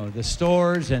 you know, the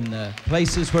stores and the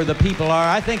places where the people are?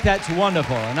 I think that's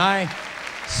wonderful, and I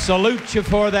salute you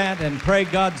for that and pray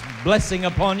God's blessing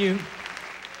upon you,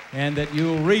 and that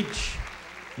you'll reach,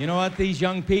 you know what, these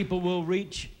young people will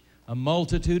reach a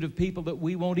multitude of people that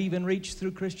we won't even reach through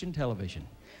Christian television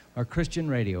or Christian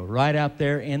radio, right out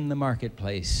there in the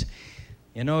marketplace.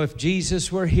 You know, if Jesus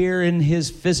were here in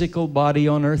his physical body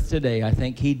on earth today, I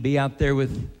think he'd be out there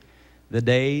with the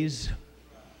days.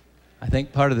 I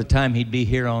think part of the time he'd be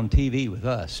here on TV with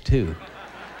us, too.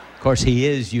 Of course, he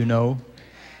is, you know,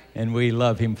 and we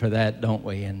love him for that, don't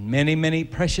we? And many, many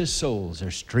precious souls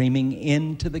are streaming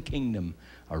into the kingdom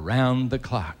around the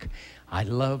clock. I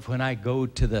love when I go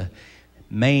to the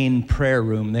main prayer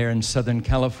room there in Southern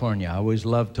California. I always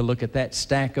love to look at that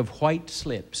stack of white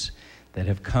slips that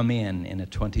have come in a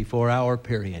 24-hour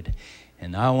period.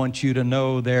 And I want you to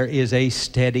know there is a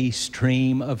steady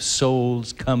stream of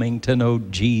souls coming to know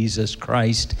Jesus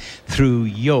Christ through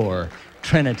your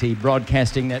Trinity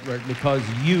Broadcasting Network, because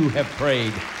you have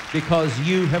prayed, because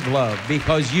you have loved,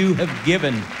 because you have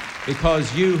given,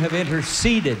 because you have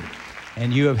interceded,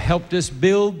 and you have helped us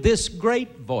build this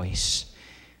great voice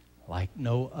like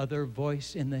no other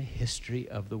voice in the history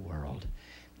of the world.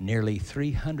 nearly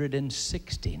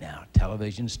 360 now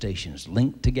television stations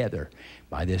linked together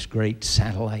by this great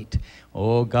satellite.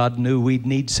 Oh, God knew we'd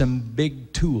need some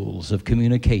big tools of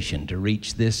communication to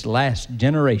reach this last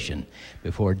generation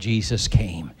before Jesus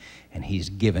came, and He's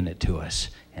given it to us.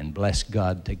 And bless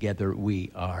God, together we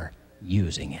are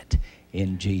using it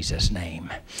in Jesus'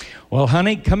 name. Well,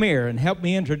 honey, come here and help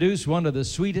me introduce one of the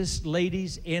sweetest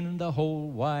ladies in the whole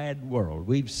wide world.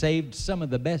 We've saved some of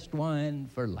the best wine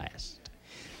for last.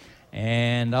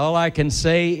 And all I can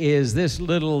say is this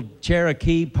little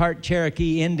Cherokee, part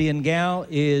Cherokee Indian gal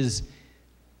is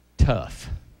tough.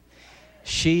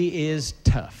 She is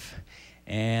tough.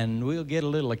 And we'll get a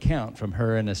little account from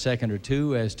her in a second or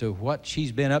two as to what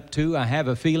she's been up to. I have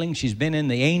a feeling she's been in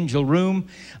the angel room.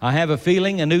 I have a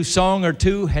feeling a new song or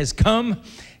two has come.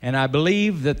 And I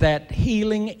believe that that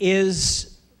healing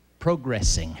is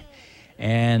progressing.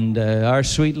 And our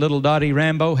sweet little Dottie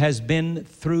Rambo has been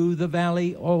through the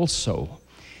valley also.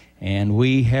 And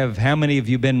we have, how many of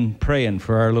you been praying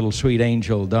for our little sweet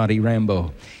angel, Dottie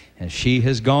Rambo? And she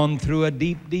has gone through a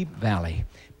deep, deep valley,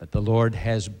 but the Lord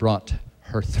has brought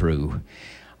her through.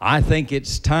 I think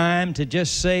it's time to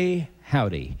just say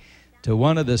howdy to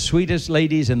one of the sweetest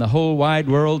ladies in the whole wide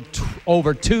world.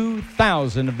 Over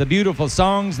 2,000 of the beautiful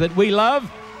songs that we love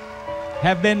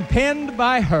have been penned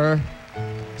by her.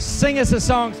 Sing us a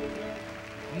song,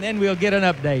 and then we'll get an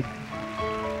update.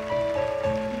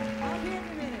 I'll hear it in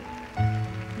a minute.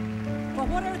 For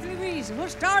what earthly reason? We'll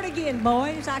start again,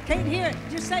 boys. I can't hear it.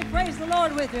 Just say praise the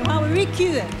Lord with me while we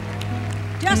re-cue it.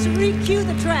 Just re-cue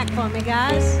the track for me,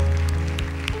 guys.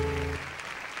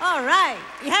 All right.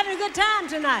 You having a good time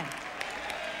tonight?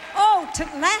 Oh,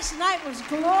 last night was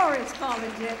glorious,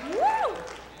 Colin Jet. Woo!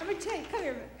 Let me tell you, come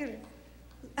here.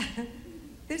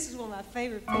 This is one of my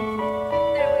favorite people.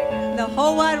 There we go. The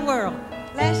whole wide world.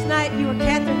 Last night you were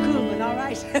Catherine Kuhlman, all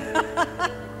right?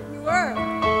 You were.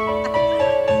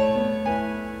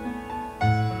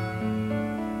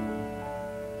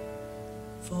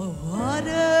 For what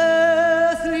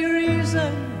earthly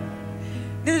reason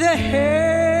did the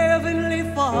Heavenly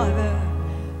Father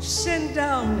send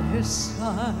down His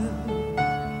Son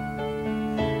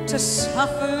to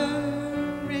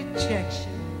suffer rejection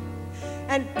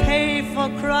and pay for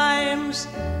crimes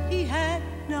He had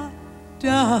not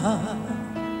done?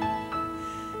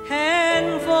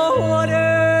 And for what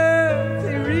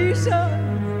earthly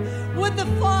reason would the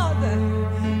Father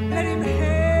let Him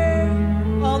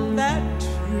hang on that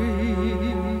tree?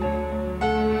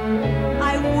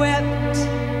 I wept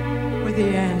with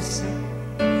the answer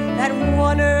that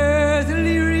one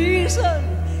earthly reason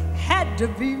had to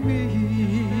be me.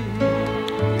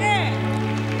 Yeah,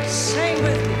 sing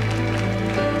with me.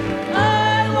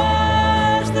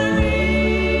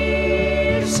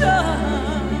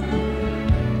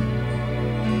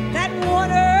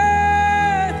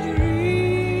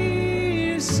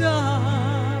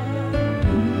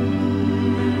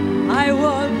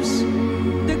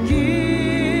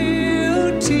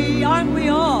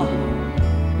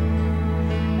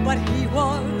 But He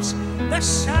was the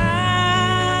sacrifice.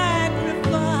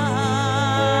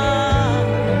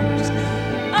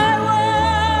 I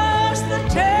was the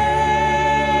taker.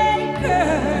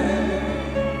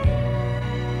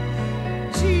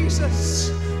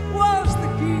 Jesus was the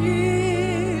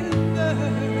giver.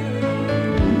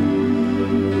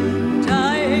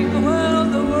 Dying while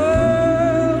the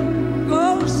world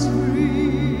goes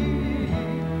free.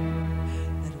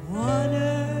 That one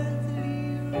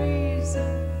earthly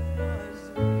reason.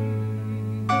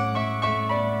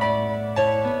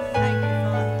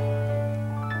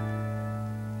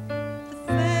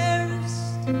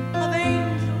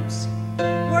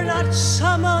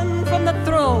 Summoned from the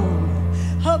throne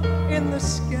up in the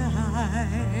sky.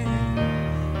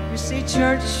 You see,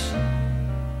 church,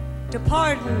 to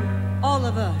pardon all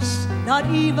of us, not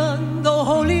even the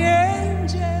holy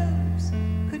angels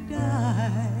could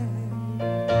die.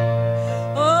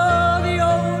 Oh, the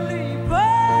only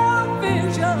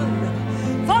provision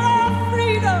for our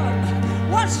freedom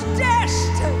was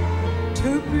destined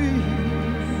to be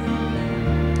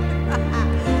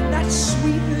that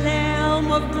sweet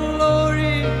Lamb of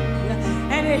glory,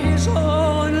 and His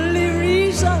only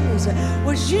reasons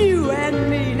was you and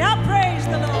me. Now praise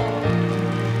the Lord.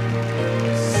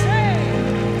 Say,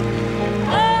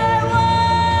 I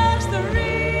was the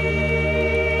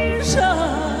reason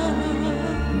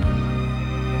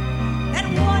that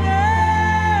one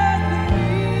earthly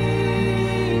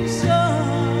reason.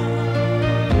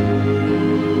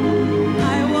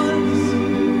 I was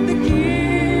the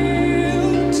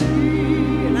guilty,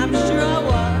 and I'm sure I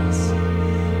was,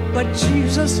 but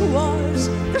Jesus was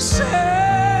the sacrifice.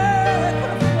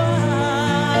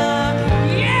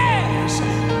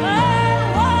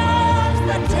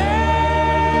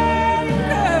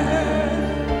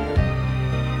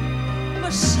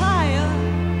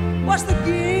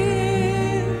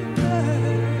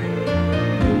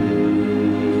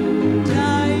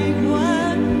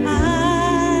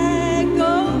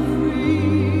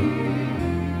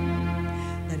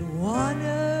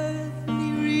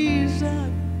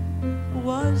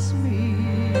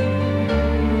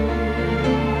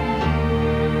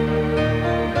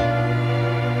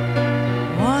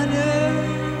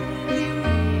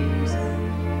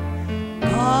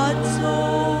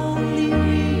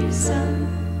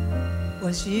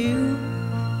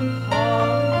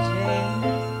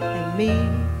 me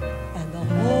and the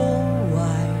whole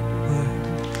wide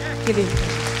world. Give him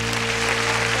praise.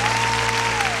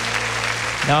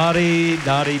 Dottie,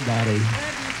 Dottie, Dottie.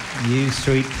 You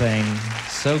sweet thing.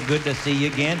 So good to see you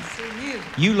again. See you.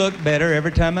 You look better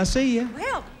every time I see you.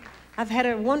 Well, I've had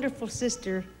a wonderful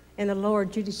sister in the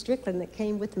Lord, Judy Strickland, that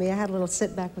came with me. I had a little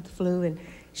setback with the flu, and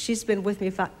she's been with me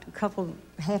for a couple,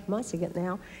 half months ago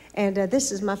now. And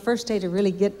this is my first day to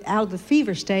really get out of the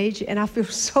fever stage, and I feel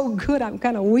so good. I'm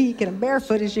kind of weak and I'm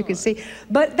barefoot, as you can see.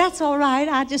 But that's all right.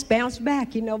 I just bounced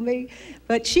back, you know me.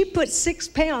 But she put 6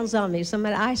 pounds on me, some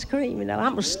of that ice cream, you know.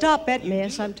 I'm going to stop that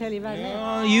mess, I'm telling you right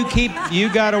now. Oh, you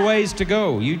got a ways to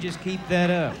go. You just keep that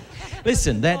up.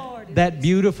 Listen, that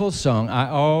beautiful song, I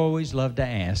always love to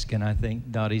ask, and I think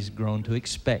Dottie's grown to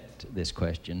expect this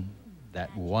question.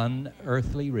 That one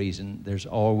earthly reason, there's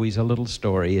always a little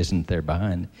story, isn't there,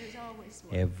 behind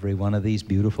every one of these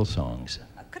beautiful songs.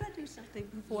 Could I do something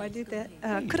before I do that?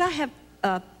 Could I have,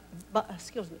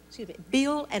 excuse me,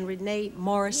 Bill and Renee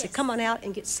Morris to come on out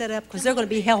and get set up, because they're going to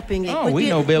be helping you. Oh, we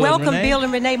know Bill and Renee. Welcome, Bill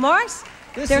and Renee Morris.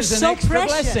 They're is an so extra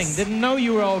precious. blessing. Didn't know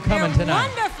you were all coming They're tonight.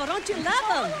 Wonderful, don't you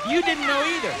love them? You didn't know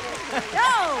either.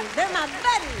 No, they're my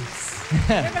buddies.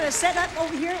 They're going to set up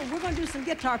over here, and we're going to do some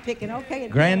guitar picking, okay?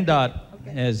 Grand Dot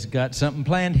has got something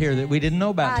planned here that we didn't know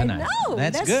about tonight. I know.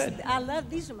 That's good. I love,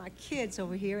 these are my kids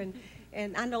over here,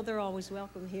 and I know they're always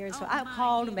welcome here, and so I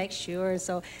call to make sure, and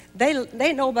so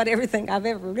they know about everything I've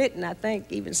ever written, I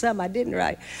think, even some I didn't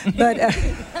write, but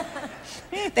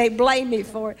they blame me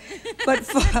for it. But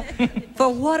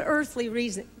for what earthly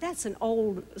reason? That's an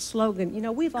old slogan, you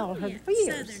know, we've all heard it for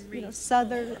years. You know,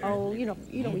 Southern, old, you know,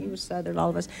 we were Southern, all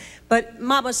of us. But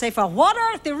Mama say, for what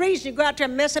earthly reason you go out there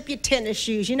and mess up your tennis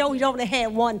shoes? You know, you only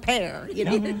have one pair, you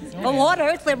know. For what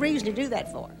earthly reason you do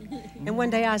that for? And one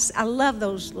day I love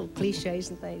those little cliches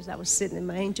and things. I was sitting in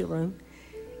my angel room,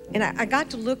 and I got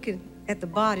to looking at the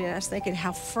body, and I was thinking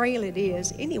how frail it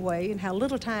is anyway, and how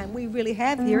little time we really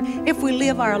have here if we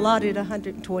live our allotted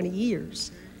 120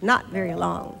 years. Not very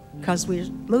long, because we're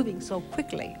moving so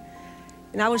quickly.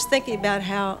 And I was thinking about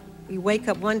how you wake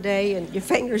up one day and your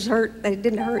fingers hurt, they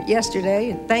didn't hurt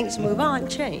yesterday, and things move on,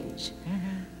 change.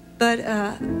 But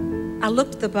I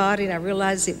looked at the body and I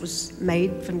realized it was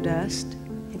made from dust.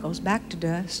 It goes back to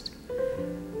dust.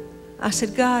 I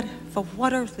said, God, for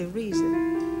what earthly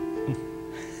reason?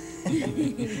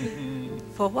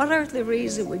 For what earthly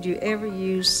reason would you ever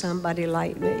use somebody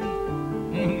like me?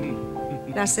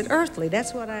 And I said, earthly,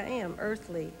 that's what I am,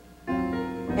 earthly.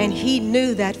 And he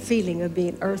knew that feeling of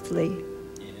being earthly,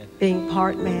 being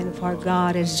part man and part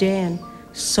God, as Jan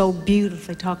so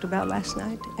beautifully talked about last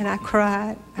night. And I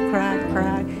cried.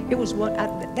 It was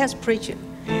that's preaching.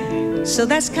 So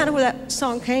that's kind of where that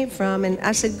song came from. And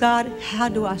I said, God, how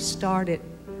do I start it?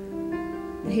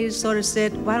 And he just sort of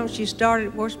said, why don't you start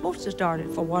it? We're supposed to start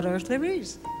it. For what earthly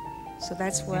reason? So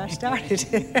that's where I started.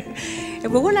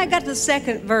 But when I got to the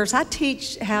second verse, I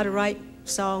teach how to write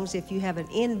songs if you have an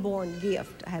inborn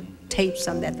gift. I have tapes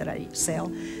on that I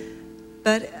sell.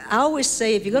 But I always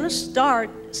say, if you're going to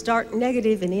start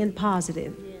negative and end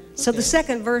positive. So the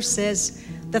second verse says,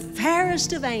 the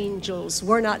fairest of angels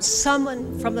were not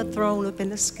summoned from the throne up in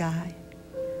the sky.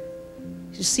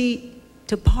 You see,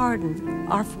 to pardon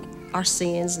our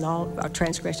sins and all our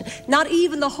transgressions. Not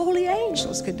even the holy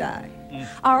angels could die.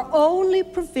 Our only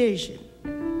provision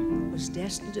was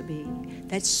destined to be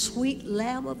that sweet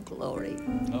Lamb of glory.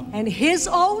 And his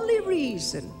only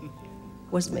reason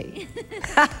was me.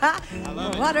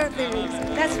 What earthly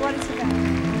reason? That's what it's about.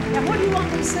 Now, what do you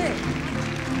want me to say?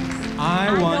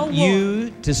 I want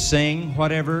you to sing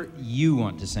whatever you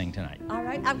want to sing tonight. All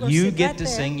right, I'm going to You sit get right to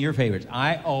there. sing your favorites.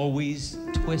 I always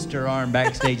twist her arm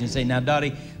backstage and say, now,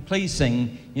 Dottie, please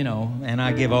sing, you know, and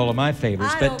I give all of my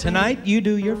favorites. But tonight, you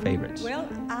do your favorites. Well,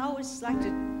 I always like to,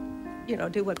 you know,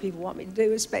 do what people want me to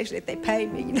do, especially if they pay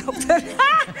me, you know.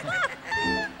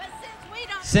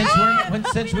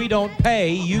 Since we don't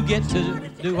pay, you get to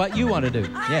do what you want to do.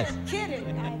 Yes. I'm kidding.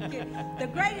 The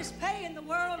greatest pay in the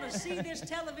world is see this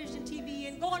television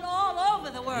TBN going all over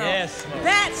the world. Yes.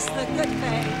 That's the good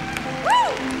pay.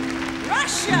 Woo!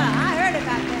 Russia! I heard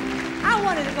about that. I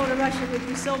wanted to go to Russia with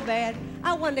you so bad.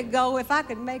 I wanted to go if I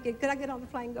could make it. Could I get on the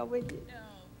plane and go with you?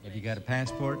 Have you got a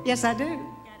passport? Yes, I do.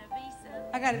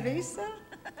 I got a visa.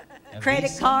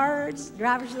 Credit cards,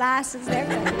 driver's license,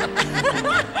 everything.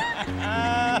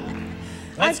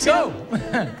 Let's go.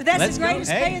 But that's Let's the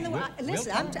greatest go. pay Hey, in the world.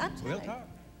 Listen, I'm telling you.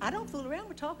 I don't fool around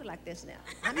with talking like this now.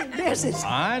 I'm in business.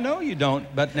 I know you don't,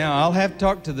 but now I'll have to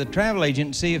talk to the travel agent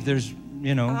and see if there's,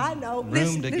 you know, I know.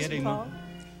 room to get listen, him. Paul,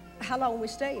 how long we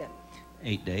staying?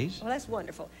 8 days. Well, that's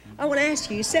wonderful. I want to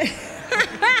ask you, you said...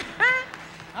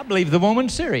 I believe the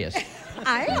woman's serious.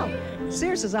 I am.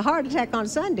 Serious as a heart attack on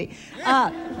Sunday.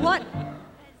 What?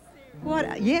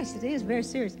 Yes, it is very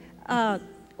serious.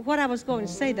 What I was going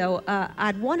to say, though,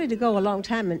 I'd wanted to go a long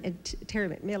time, and Terry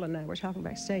McMillan and I were talking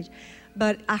backstage,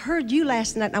 but I heard you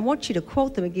last night, and I want you to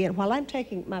quote them again. While I'm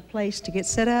taking my place to get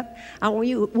set up, I want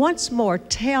you once more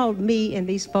tell me and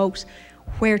these folks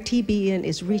where TBN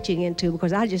is reaching into,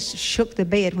 because I just shook the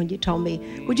bed when you told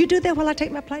me. Would you do that while I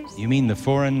take my place? You mean the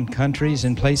foreign countries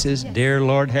and places? Yes. Dear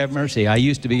Lord, have mercy. I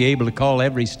used to be able to call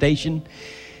every station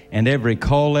and every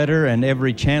call letter and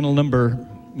every channel number,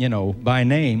 you know, by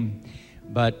name.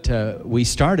 But we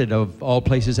started, of all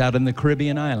places, out in the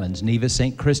Caribbean islands, Nevis,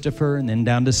 St. Christopher, and then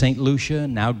down to St. Lucia.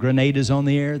 Now Grenada's on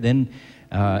the air, then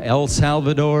El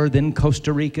Salvador, then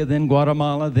Costa Rica, then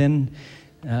Guatemala, then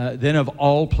of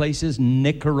all places,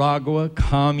 Nicaragua,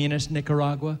 communist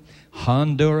Nicaragua,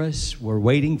 Honduras. We're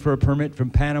waiting for a permit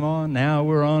from Panama. Now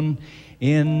we're on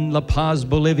in La Paz,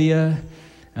 Bolivia.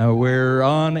 We're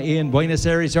on in Buenos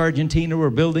Aires, Argentina. We're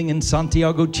building in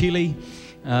Santiago, Chile.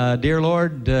 Dear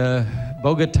Lord,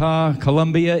 Bogota,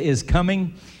 Colombia is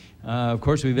coming. Of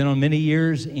course, we've been on many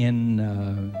years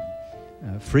in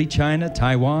Free China,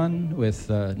 Taiwan with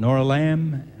Nora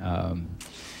Lamb.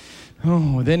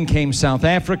 Then came South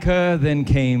Africa, then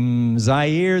came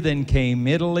Zaire, then came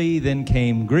Italy, then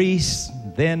came Greece,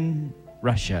 then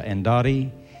Russia. And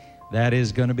Dottie, that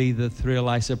is going to be the thrill,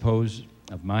 I suppose,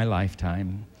 of my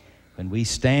lifetime, when we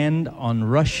stand on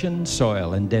Russian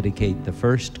soil and dedicate the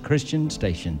first Christian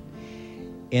station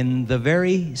in the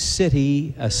very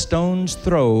city a stone's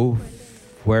throw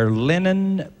where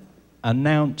Lenin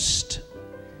announced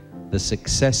the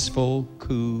successful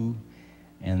coup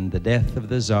and the death of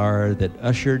the Tsar that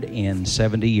ushered in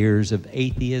 70 years of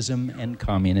atheism and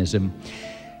communism.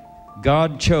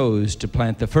 God chose to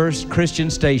plant the first Christian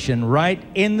station right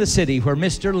in the city where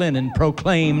Mr. Lenin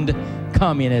proclaimed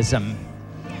communism.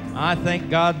 I think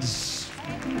God's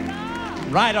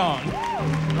right on,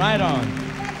 right on.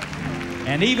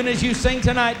 And even as you sing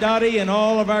tonight, Dottie, and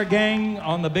all of our gang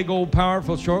on the big old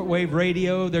powerful shortwave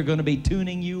radio, they're going to be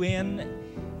tuning you in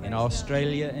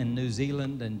Australia and New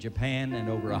Zealand and Japan, and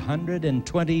over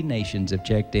 120 nations have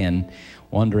checked in,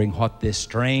 wondering what this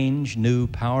strange, new,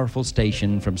 powerful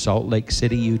station from Salt Lake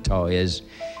City, Utah is.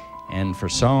 And for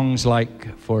songs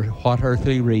like For What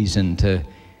Earthly Reason to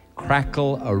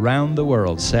crackle around the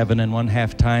world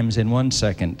 7.5 times in 1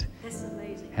 second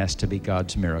has to be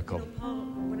God's miracle. You know, Paul,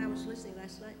 when I was listening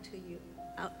last night to you,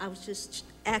 I was just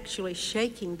actually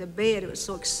shaking the bed. It was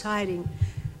so exciting.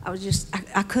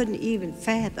 I couldn't even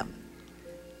fathom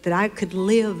that I could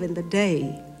live in the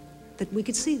day that we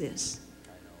could see this.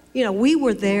 You know, we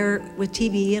were there with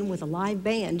TBN with a live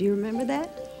band. Do you remember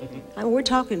that? I mean, we're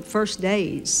talking first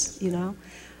days, you know,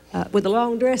 with the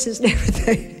long dresses and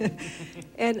everything.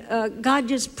 And God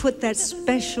just put that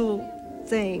special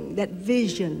thing, that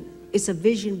vision. It's a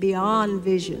vision beyond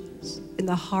visions in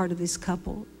the heart of this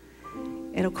couple.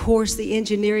 And of course, the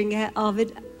engineering of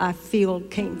it, I feel,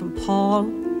 came from Paul.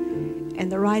 And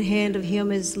the right hand of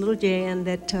him is little Jan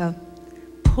that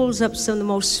pulls up some of the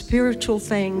most spiritual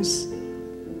things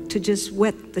to just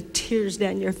wet the tears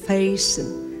down your face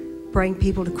and bring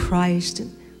people to Christ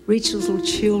and reach those little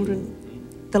children,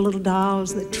 the little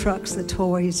dolls, the trucks, the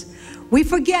toys. We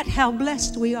forget how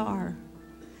blessed we are.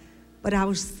 But I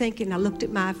was thinking, I looked at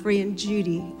my friend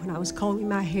Judy when I was combing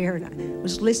my hair, and I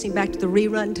was listening back to the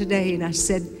rerun today, and I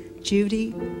said,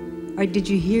 Judy, did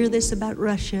you hear this about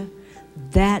Russia?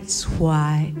 That's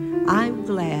why I'm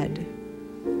glad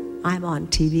I'm on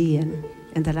TBN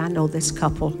and that I know this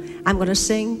couple. I'm going to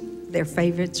sing their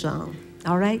favorite song.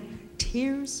 All right?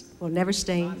 Tears will never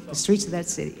stain the streets of that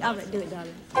city. All right, do it,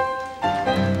 darling.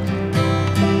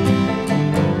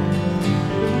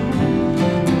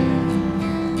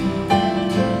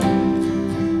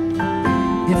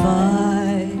 If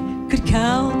I could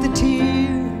count the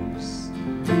tears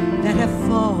that have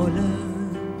fallen,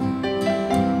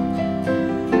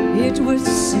 it would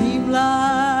seem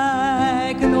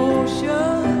like an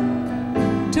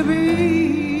ocean to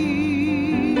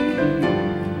me.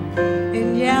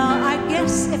 And yeah, I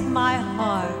guess if my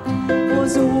heart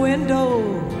was a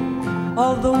window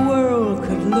all the world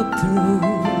could look through,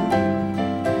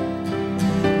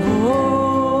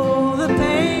 oh, the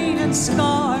pain and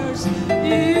scars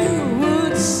you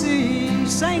would see.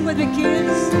 Sing with me,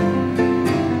 kids.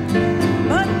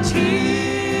 But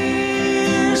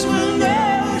tears will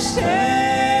never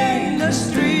stain the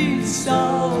streets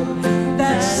of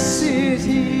that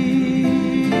city.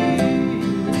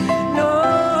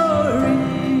 No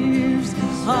wreaths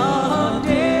of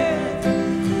death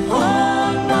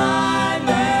on my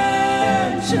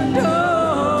mansion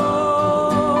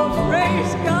door.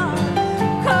 Praise God.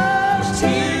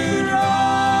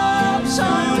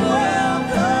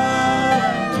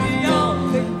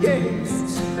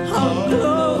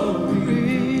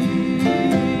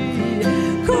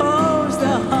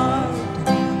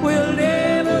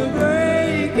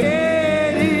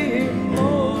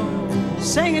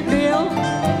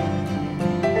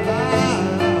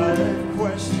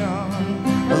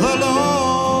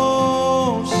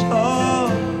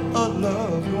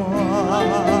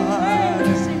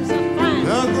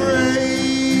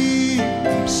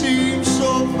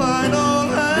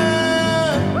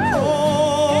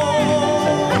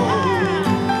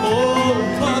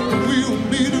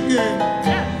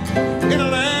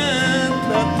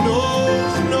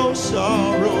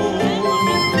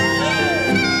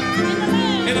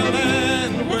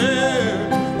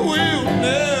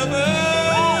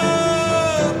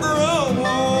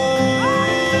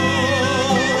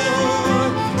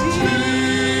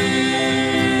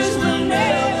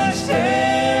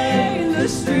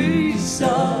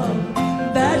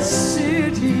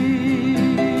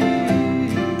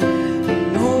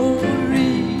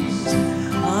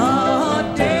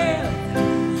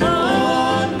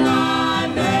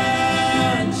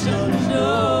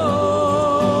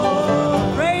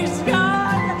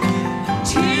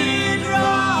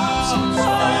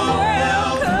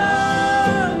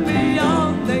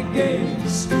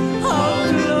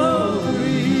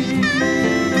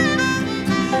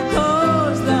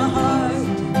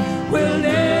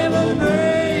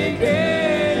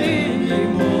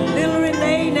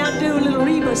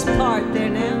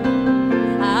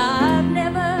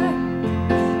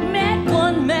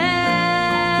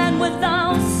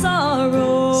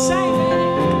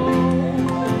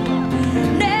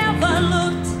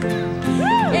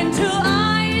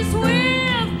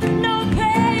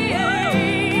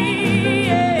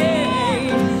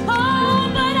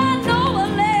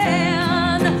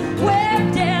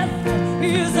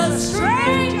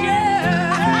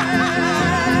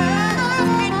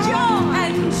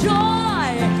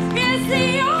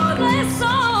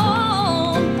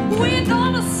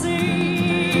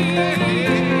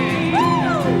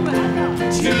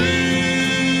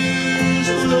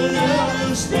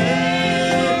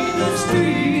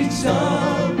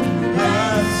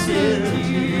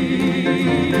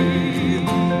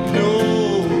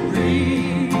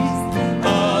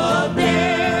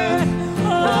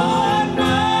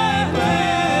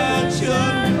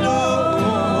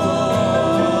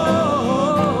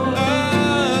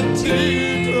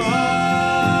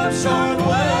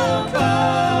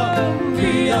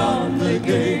 beyond the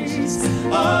gates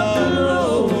of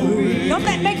glory. Don't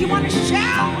that make you want to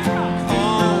shout?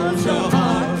 Cause the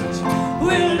heart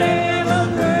will never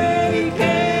break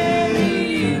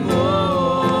anymore.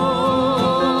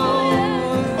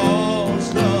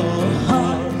 Cause the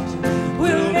heart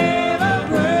will never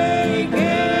break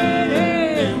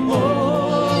anymore.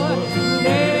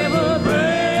 Never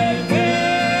break anymore.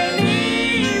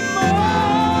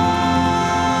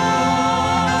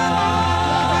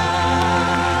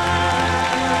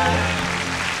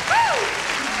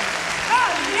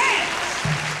 Oh, yes!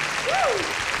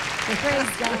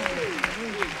 Praise God.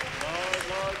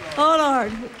 Oh,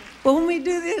 Lord. Well, when we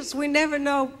do this, we never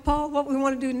know, Paul, what we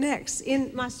want to do next.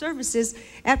 In my services,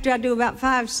 after I do about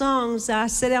 5 songs, I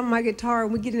sit down my guitar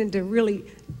and we get into really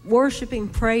worshiping,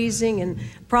 praising, and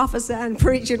prophesying,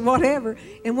 preaching, whatever.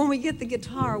 And when we get the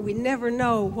guitar, we never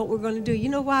know what we're going to do. You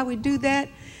know why we do that?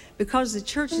 Because the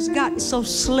church has gotten so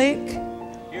slick,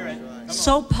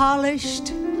 so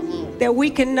polished, that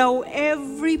we can know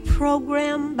every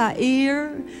program by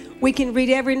ear. We can read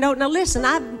every note. Now listen,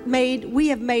 we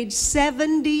have made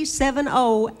 70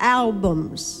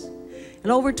 albums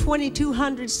and over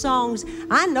 2,200 songs.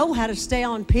 I know how to stay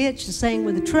on pitch and sing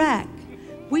with the track.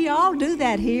 We all do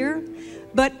that here.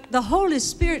 But the Holy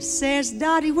Spirit says,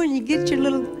 Dottie, when you get your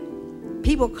little,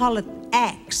 people call it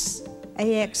axe,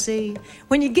 A-X-E.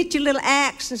 When you get your little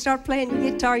axe and start playing your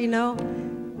guitar, you know,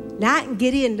 now I can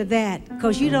get into that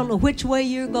because you don't know which way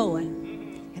you're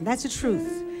going. And that's the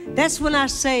truth. That's when I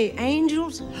say,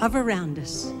 angels, hover around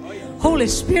us. Holy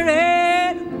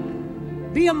Spirit,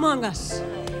 be among us.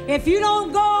 If you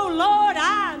don't go, Lord,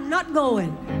 I'm not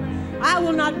going. I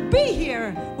will not be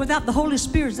here without the Holy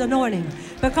Spirit's anointing,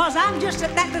 because I'm just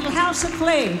at that little house of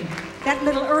clay, that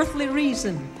little earthly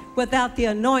reason, without the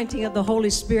anointing of the Holy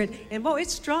Spirit. And boy,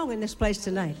 it's strong in this place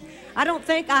tonight. I don't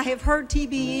think I have heard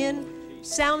TBN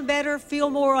sound better,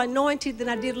 feel more anointed than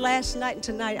I did last night and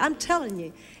tonight. I'm telling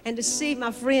you. And to see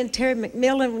my friend Terry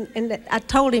McMillan, and I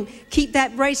told him, keep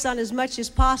that brace on as much as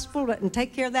possible and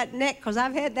take care of that neck, because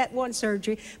I've had that one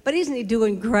surgery. But isn't he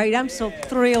doing great? I'm so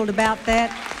thrilled about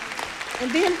that. And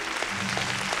then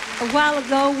a while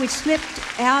ago, we slipped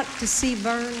out to see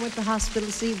Vern, went to the hospital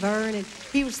to see Vern, and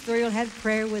he was thrilled, had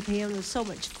prayer with him. It was so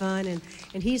much fun, and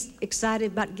he's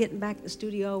excited about getting back to the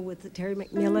studio with Terry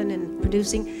McMillan and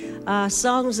producing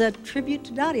songs, a tribute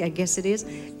to Dottie, I guess it is.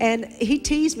 And he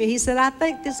teased me. He said, I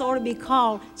think this ought to be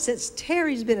called, since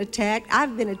Terry's been attacked,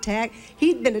 I've been attacked,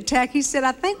 he's been attacked. He said,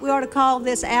 I think we ought to call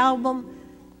this album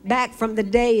Back from the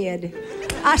Dead.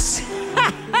 I said,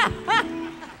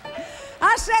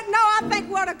 no, I think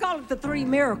we ought to call it The Three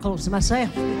Miracles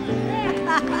myself.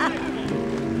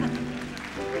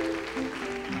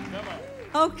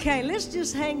 Okay, let's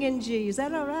just hang in G. Is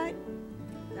that all right?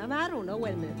 I don't know.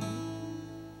 Wait a minute.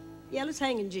 Yeah, let's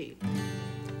hang in G.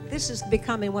 This is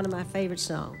becoming one of my favorite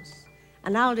songs.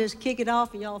 And I'll just kick it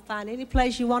off and y'all find any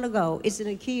place you want to go. It's in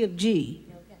the key of G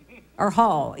or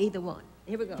Hall, either one.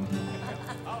 Here we go.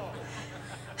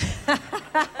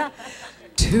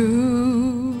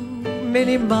 Too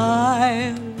many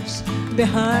miles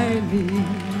behind me.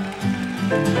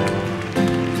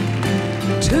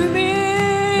 Too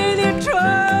many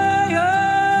trials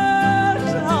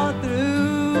are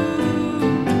through.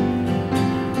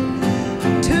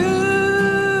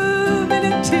 Too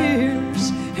many tears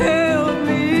help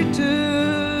me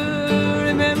to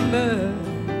remember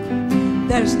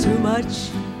there's too much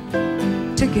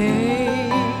to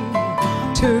gain,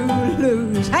 to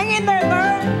lose. Hang in there,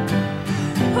 Bird.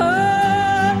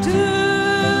 Oh, too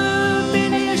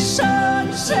many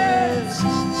sunsets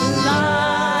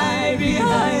lie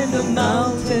behind the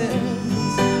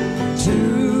mountains.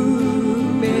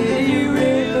 Too many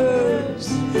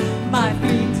rivers my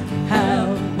feet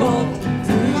have walked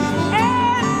through.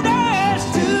 And there's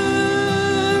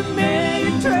too many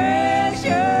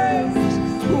treasures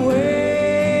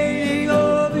waiting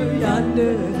over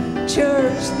yonder.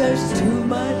 Church, there's too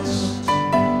much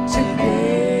to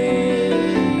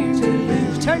gain, to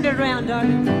lose. Turn it around,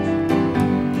 darling.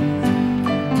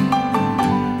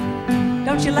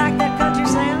 Don't you like that country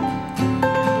sound?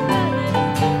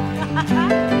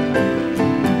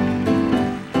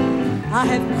 I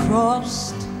have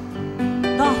crossed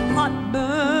the hot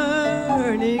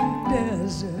burning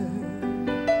desert,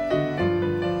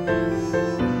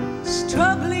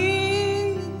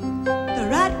 struggling the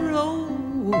right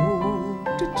road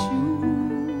to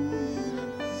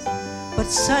choose. But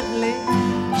suddenly,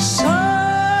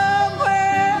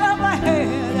 somewhere up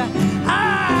ahead,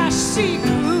 I see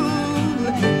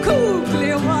cool,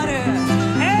 clear water,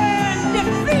 and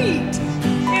defeat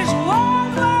is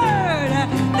one word.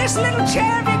 The this little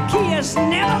Cherokee is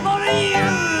never gonna use.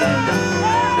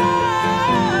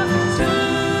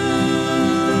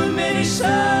 Too many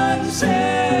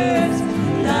sunsets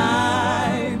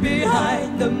lie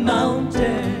behind the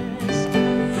mountains.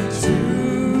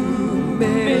 Too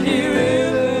many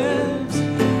rivers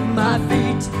my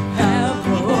feet have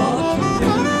walked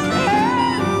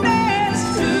through. There's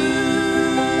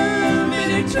too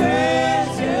many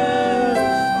treasures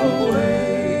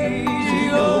away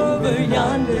over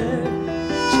yonder.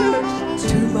 Church,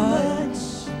 too much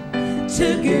to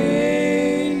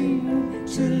gain,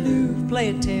 to lose. Play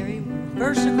it, Terry.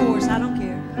 Verse or chorus, I don't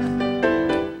care.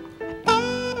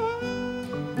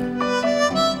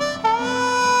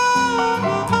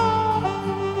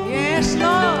 Yes,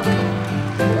 Lord.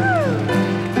 Woo.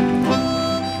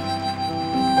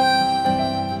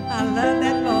 I love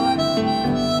that, Lord.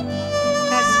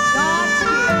 That's God's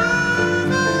gift.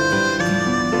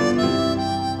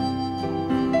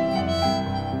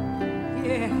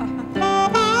 Yeah.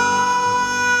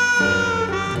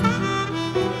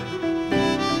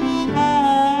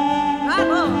 Right,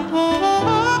 Lord.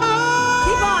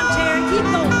 Keep on, Terry. Keep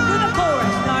going. Do the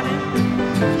chorus, darling.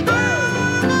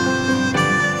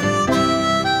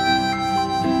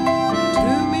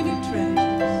 Too many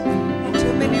treasures, and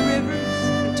too many rivers,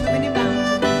 and too many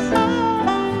mountains.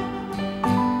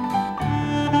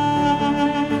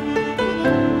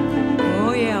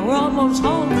 Oh yeah, we're almost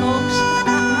home, folks.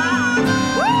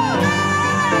 Woo!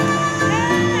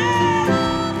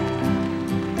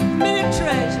 Many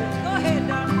treasures. Go ahead,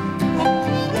 darling.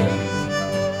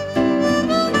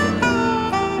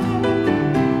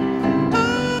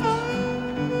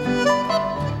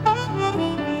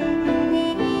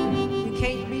 You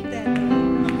can't beat that.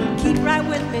 Keep right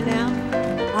with me now.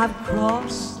 I've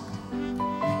crossed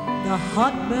the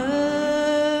hot,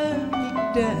 burning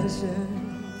desert.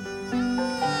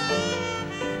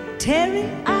 Terry,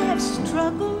 I have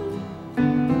struggled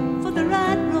for the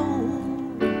right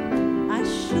road I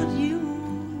should use.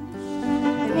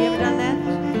 Have you ever done that?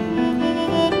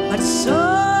 But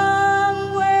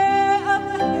somewhere up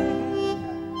ahead,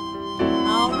 I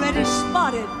already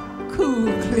spotted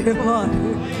cool, clear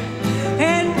water.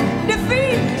 And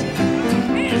defeat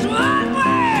is one word.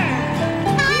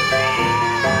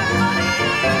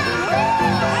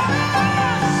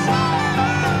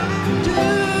 Too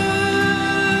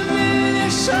many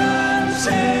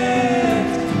sunsets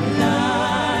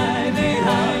lie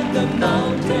behind the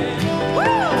mountain.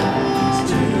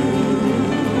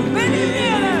 Too many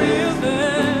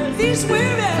rivers. These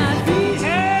women my feet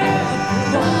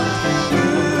have walked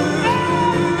through.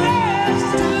 There's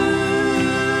too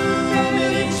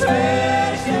many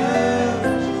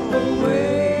treasures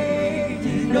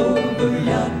waiting over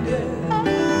yonder.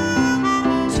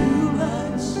 Too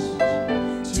much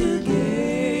to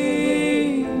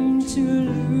gain, to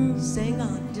lose. Hang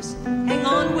on, just hang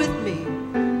on with me.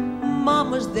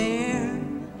 Mama's there.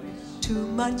 Too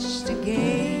much to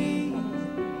gain,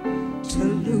 to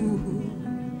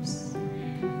lose.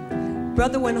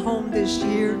 Brother went home this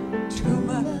year. Too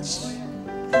much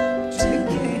to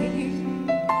gain,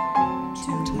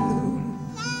 to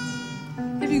lose.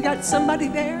 Have you got somebody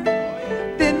there?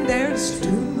 Then there's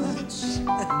too much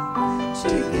to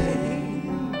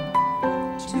gain,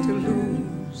 to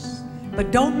lose.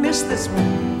 But don't miss this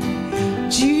one.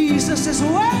 Jesus is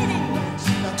waiting.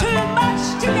 Too much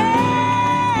to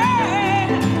gain,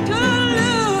 to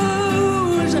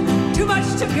lose. Too much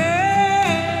to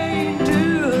gain, to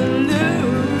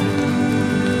lose.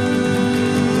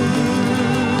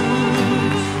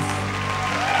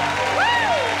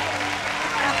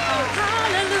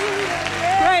 Hallelujah.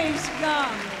 Praise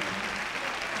God.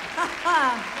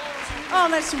 Oh,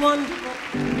 that's wonderful.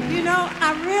 You know,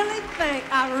 I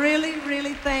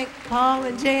really thank Paul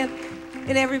and Jan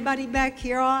and everybody back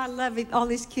here. Oh, I love it. All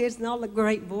these kids and all the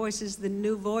great voices, the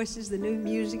new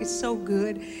music. It's so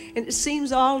good. And it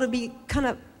seems all to be kind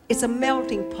of, it's a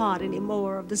melting pot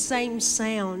anymore of the same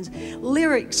sounds.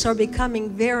 Lyrics are becoming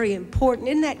very important.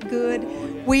 Isn't that good?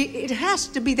 It has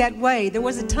to be that way. There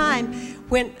was a time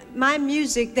when my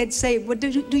music, they'd say, well,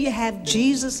 do you have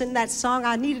Jesus in that song?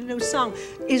 I need a new song.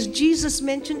 Is Jesus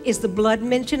mentioned? Is the blood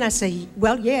mentioned? I say,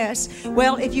 well, yes.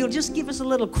 Well, if you'll just give us a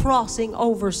little crossing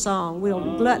over song, we'd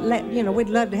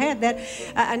love to have that.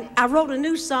 And I wrote a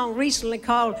new song recently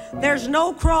called There's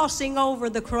No Crossing Over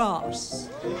the Cross.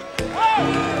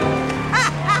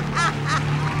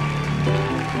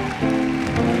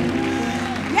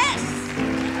 Yes.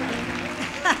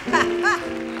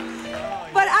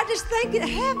 But I just think in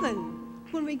heaven,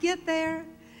 when we get there,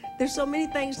 there's so many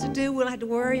things to do. We don't have to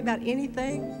worry about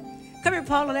anything. Come here,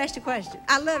 Paul, and ask you a question.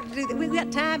 I love to do that. We've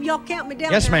got time. Y'all count me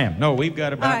down. Yes, now? ma'am. No, we've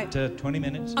got about right. 20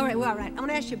 minutes. All right, well, all right. I'm going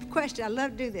to ask you a question. I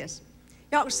love to do this.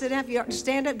 Y'all can sit down. If you ought to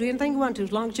stand up, do anything you want to,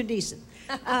 as long as you're decent.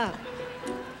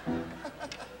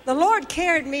 The Lord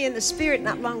carried me in the Spirit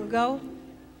not long ago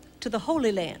to the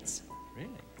Holy Lands. Really?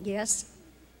 Yes.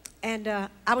 And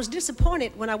I was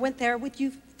disappointed when I went there with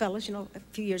you fellas, you know, a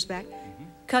few years back.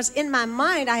 Because in my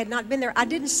mind, I had not been there. I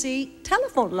didn't see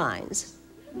telephone lines.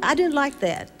 I didn't like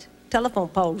that. Telephone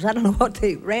poles. I don't know what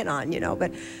they ran on, you know,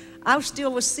 but I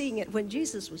still was seeing it when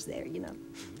Jesus was there, you know.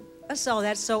 I saw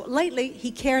that. So lately, he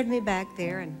carried me back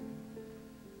there, and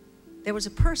there was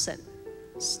a person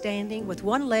standing with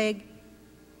one leg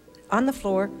on the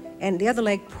floor and the other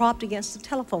leg propped against the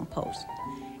telephone post.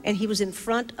 And he was in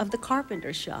front of the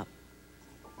carpenter shop.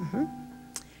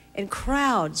 And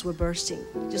crowds were bursting,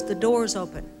 just the doors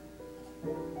open,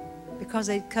 because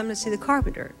they'd come to see the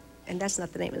carpenter. And that's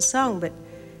not the name of the song, but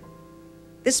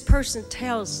this person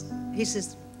he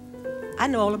says, I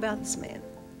know all about this man.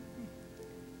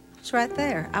 It's right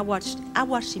there. I watched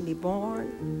him be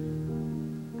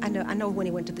born. I know when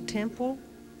he went to the temple.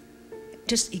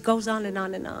 Just, he goes on and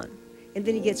on and on. And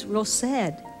then he gets real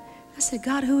sad. I said,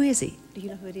 God, who is he? Do you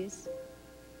know who it is?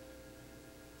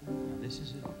 This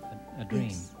is a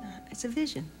dream. It's a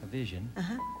vision. A vision.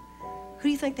 Who do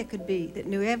you think that could be that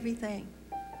knew everything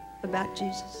about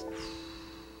Jesus?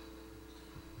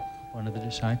 One of the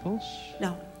disciples?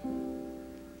 No.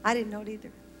 I didn't know it either.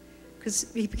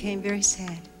 Because he became very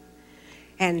sad.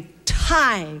 And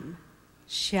time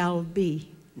shall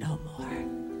be no more.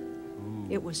 Ooh.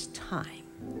 It was time.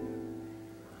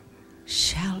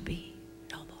 Shall be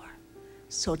no more.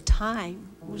 So time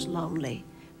was lonely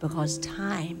because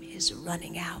time is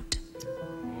running out.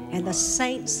 And the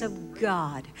saints of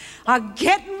God are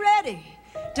getting ready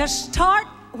to start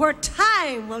where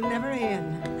time will never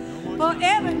end.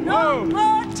 Forever, no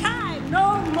more time,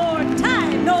 no more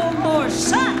time, no more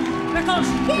sun, because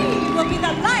he will be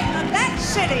the light of that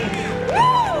city.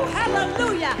 Woo!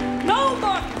 Hallelujah! No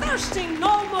more thirsting,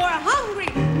 no more hungry,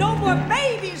 no more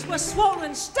babies with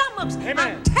swollen stomachs. Amen.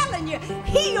 I'm telling you,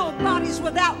 heal bodies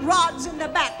without rods in the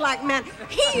back like man.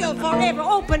 Heal forever,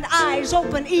 open eyes,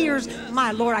 open ears.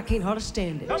 My Lord, I can't hardly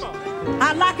stand it. Come on.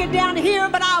 I like it down here,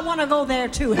 but I want to go there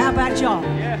too. How about y'all?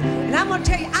 Yeah. And I'm going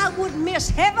to tell you, I wouldn't miss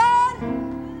heaven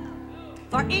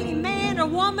for any man or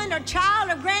woman or child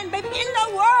or grandbaby in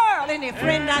the world, any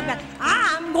friend I've got.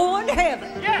 I'm going to heaven.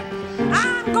 Yeah.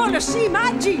 I'm going to see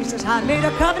my Jesus. I made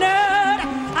a covenant.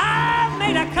 I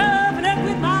made a covenant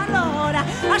with my Lord.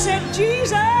 I said,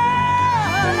 Jesus,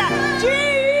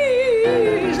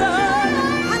 Jesus,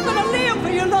 I'm going to live for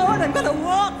you, Lord. I'm going to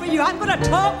walk for you. I'm going to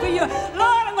talk for you.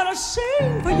 Lord, I'm going to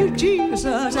sing for you,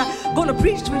 Jesus. I'm going to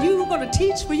preach for you. I'm going to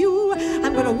teach for you.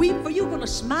 I'm going to weep for you. I'm going to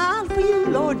smile for you,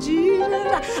 Lord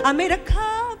Jesus. I made a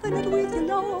covenant with you,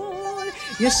 Lord.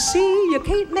 You see, you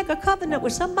can't make a covenant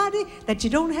with somebody that you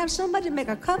don't have somebody to make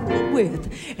a covenant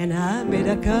with. And I made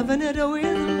a covenant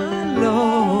with my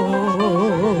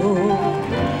Lord.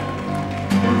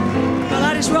 Well,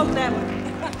 I just wrote that one.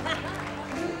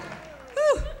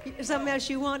 Whew. Something else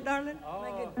you want, darling?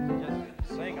 Oh, just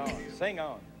sing on, sing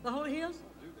on. The Holy Hills?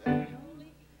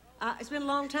 It's been a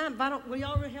long time. Will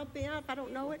y'all help me out if I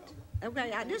don't know it?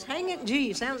 Okay, just hang it.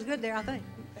 Gee, sounds good there, I think.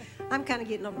 I'm kind of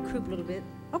getting over the croup a little bit.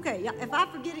 Okay, if I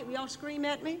forget it, will y'all scream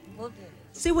at me?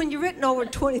 See, when you've written over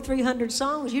 2,300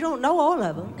 songs, you don't know all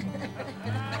of them.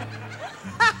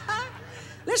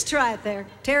 Let's try it there.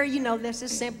 Terry, you know this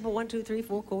is simple. 1, 2, 3,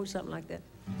 4 chords, something like that.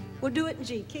 We'll do it in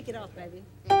G. Kick it off, baby.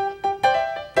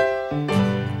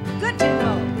 Good to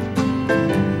know.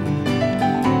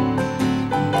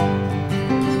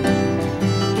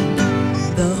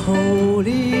 The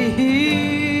holy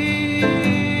hills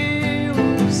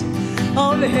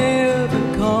of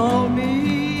heaven call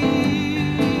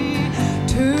me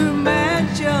to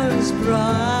mansions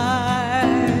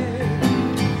bright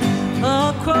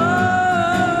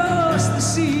across the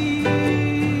sea,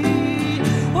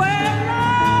 where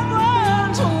love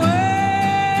runs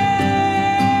away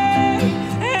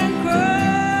and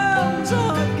crowns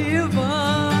are given.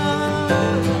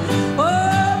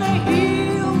 Oh, the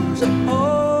hills of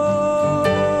home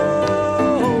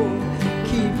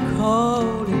keep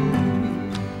calling me.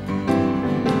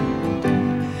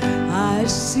 I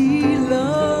see loved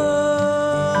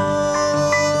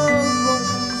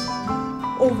ones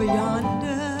over yonder.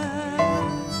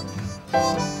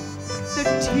 The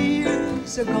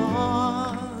tears are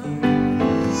gone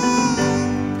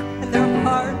and their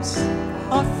hearts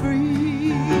are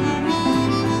free.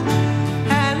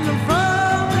 And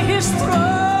from his throne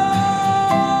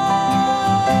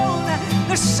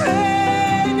the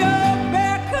Savior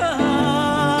beckons.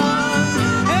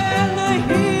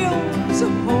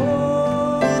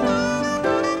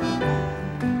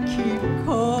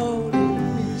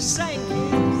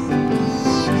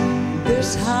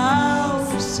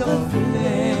 of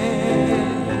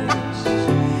flesh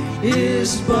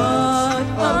is but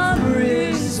a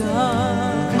prison,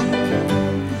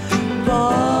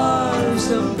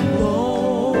 bars of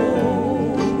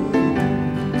gold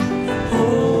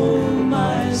hold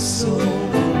my soul.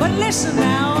 But listen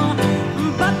now,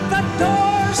 but the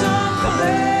doors of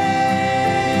clay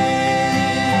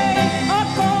are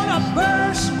gonna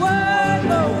burst wide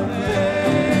open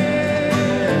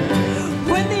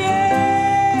when the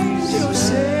angel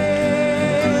says,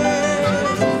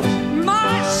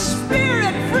 my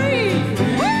spirit free.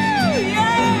 Woo,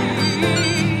 yeah.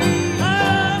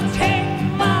 I'll take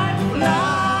my flight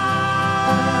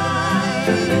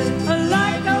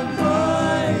like a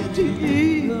mighty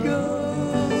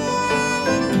eagle,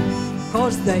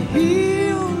 'cause the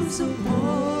hills of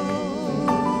home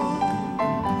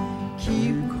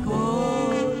keep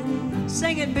calling.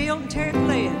 Sing it, Bill, and Terry,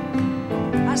 play it.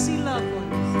 I see loved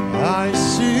ones. I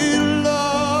see loved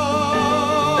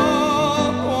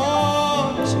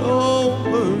ones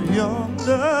over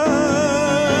yonder.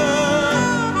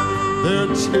 Their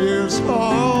tears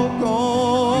are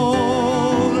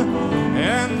gone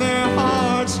and their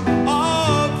hearts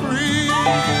are free.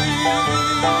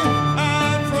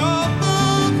 And from the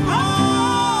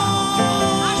throne,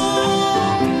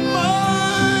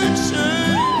 my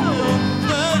shame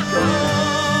that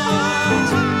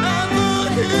comes, and the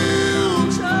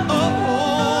hills of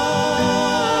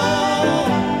home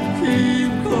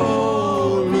keep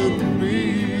calling me.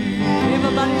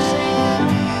 Everybody sing.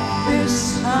 This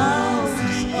house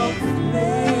of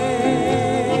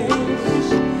flesh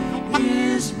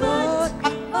is but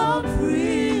a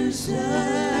prison,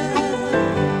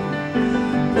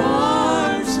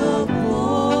 bars of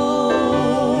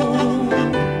gold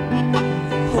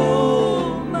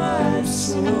hold my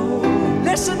soul.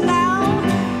 Listen now,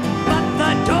 but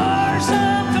the doors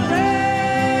of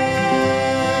clay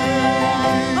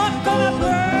are gonna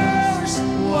burst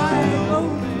wide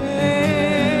open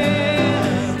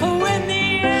when the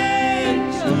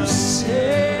angel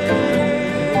says,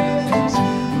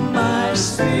 my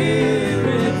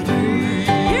spirit free.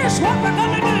 Here's what we're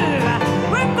gonna do.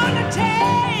 We're gonna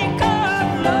take a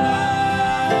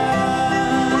flight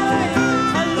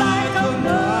like a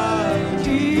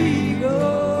mighty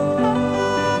eagle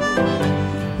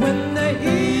when the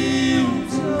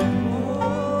hills of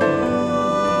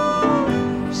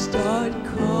home start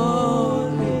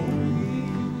calling me.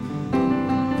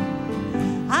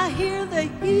 I hear the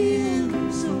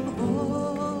hills of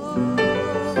home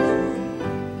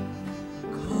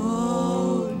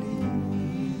calling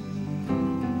me.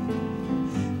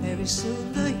 Very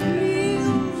soon the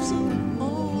hills of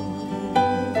home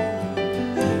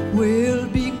will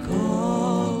be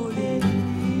calling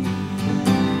me.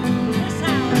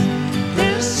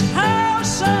 This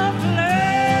house of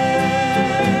flesh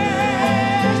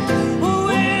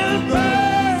will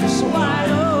burst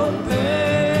wide open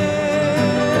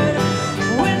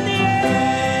when the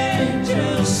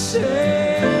angel says,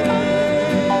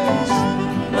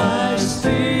 my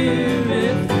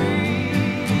spirit free.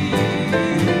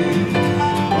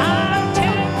 I'll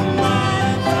take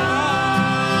my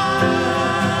flight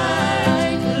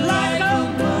like a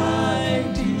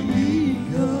mighty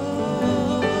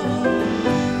eagle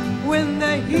when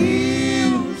the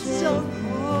hills of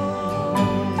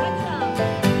home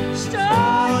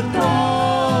start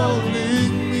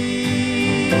calling me.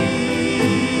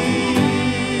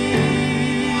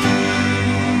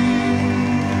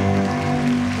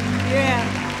 Yeah.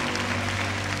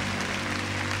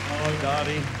 Oh,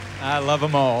 Dottie, I love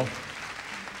them all.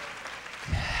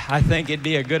 I think it'd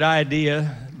be a good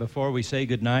idea before we say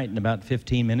goodnight in about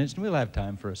 15 minutes, and we'll have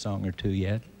time for a song or two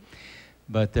yet.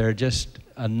 But there are just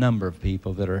a number of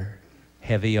people that are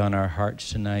heavy on our hearts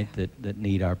tonight that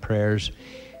need our prayers.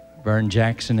 Vern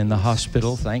Jackson in the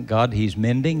hospital. Thank God he's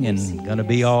mending and going to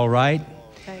be all right.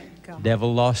 Thank God.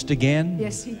 Devil lost again.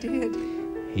 Yes, he did.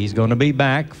 He's going to be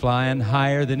back, flying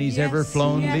higher than he's ever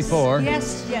flown yes, before.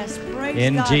 Yes, yes. Praise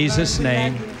In God, Jesus' Vern, for that.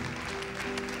 name.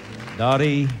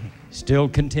 Dottie still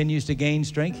continues to gain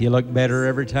strength. You look better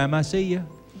every time I see you.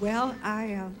 Well,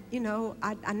 I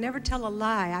never tell a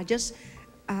lie. I just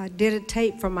did a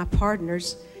tape for my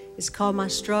partners. It's called My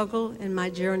Struggle and My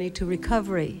Journey to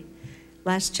Recovery.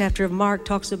 Last chapter of Mark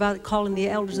talks about calling the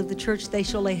elders of the church. They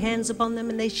shall lay hands upon them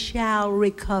and they shall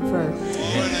recover.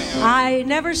 I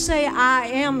never say I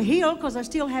am healed because I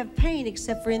still have pain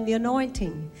except for in the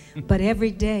anointing. But every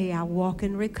day I walk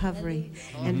in recovery.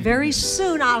 And very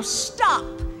soon I'll stop.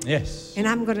 Yes. And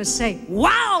I'm going to say,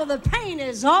 wow, the pain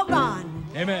is all gone.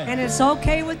 Amen. And it's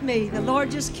okay with me. The Lord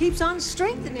just keeps on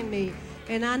strengthening me.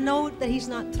 And I know that He's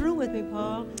not through with me,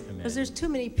 Paul. Amen. Because there's too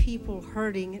many people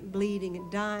hurting and bleeding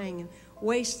and dying and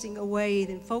wasting away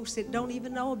than folks that don't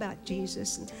even know about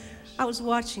Jesus. And I was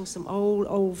watching some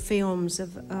old films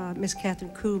of Miss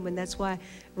Catherine Kuhlman. That's why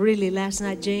really last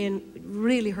night Jan,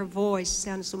 really her voice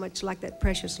sounded so much like that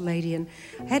precious lady. And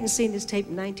I hadn't seen this tape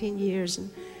in 19 years. And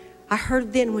I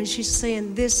heard then when she's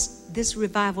saying this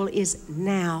revival is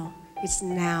now. It's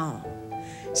now.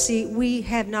 See, we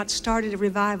have not started a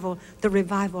revival. The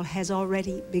revival has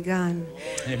already begun.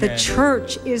 Amen. The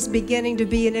church is beginning to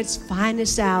be in its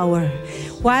finest hour.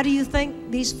 Why do you think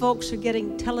these folks are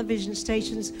getting television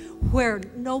stations where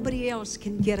nobody else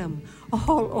can get them?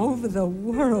 All over the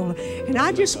world. And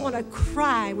I just want to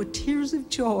cry with tears of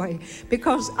joy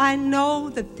because I know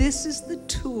that this is the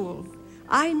tool.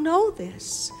 I know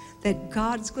this, that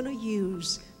God's going to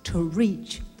use to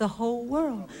reach the whole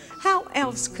world. How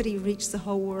else could he reach the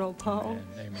whole world, Paul?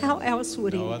 Amen. How else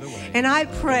would he? No other way. And I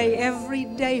pray every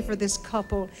day for this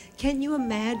couple. Can you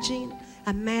imagine?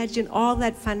 Imagine all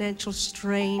that financial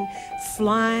strain,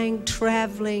 flying,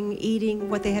 traveling, eating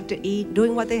what they have to eat,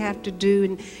 doing what they have to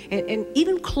do, and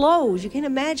even clothes. You can't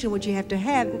imagine what you have to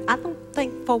have. I don't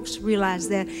think folks realize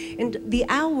that. And the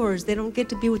hours they don't get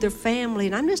to be with their family.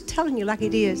 And I'm just telling you like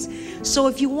it is. So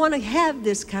if you want to have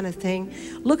this kind of thing,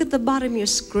 look at the bottom of your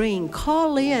screen.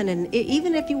 Call in, and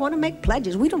even if you want to make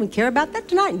pledges, we don't even care about that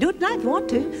tonight. Do it tonight if you want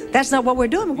to. That's not what we're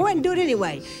doing. But go ahead and do it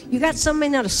anyway. You got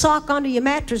something on a sock under your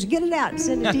mattress, get it out.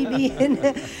 Send a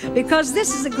TBN because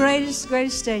this is the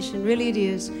greatest station, really it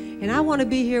is. And I want to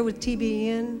be here with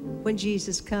TBN when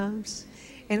Jesus comes.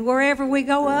 And wherever we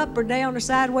go, up or down or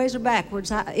sideways or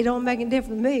backwards, it don't make a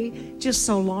difference to me, just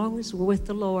so long as we're with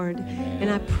the Lord. Amen. And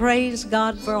I praise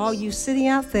God for all you sitting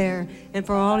out there and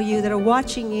for all of you that are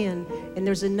watching in. And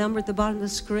there's a number at the bottom of the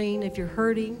screen. If you're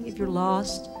hurting, if you're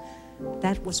lost,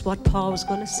 that was what Paul was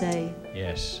going to say.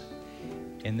 Yes.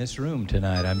 In this room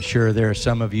tonight, I'm sure there are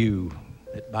some of you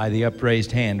that by the upraised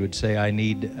hand would say, I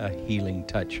need a healing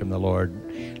touch from the Lord.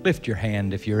 Lift your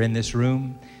hand if you're in this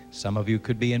room. Some of you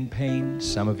could be in pain.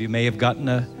 Some of you may have gotten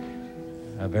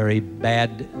a very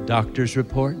bad doctor's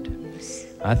report.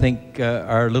 I think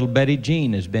our little Betty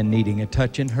Jean has been needing a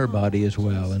touch in her body as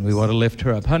well, and we want to lift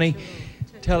her up. Honey,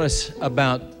 tell us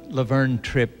about Laverne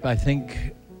Tripp. I think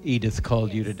Edith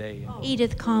called you today.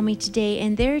 Edith called me today,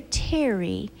 and there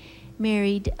Terry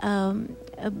married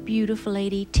a beautiful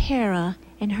lady, Tara,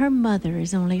 and her mother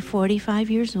is only 45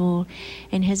 years old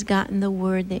and has gotten the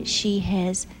word that she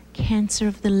has cancer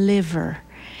of the liver,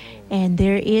 and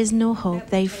there is no hope.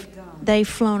 They've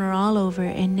flown her all over,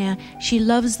 and now she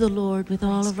loves the Lord with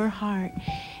all of her heart,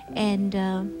 and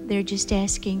they're just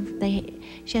asking.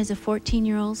 She has a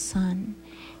 14-year-old son,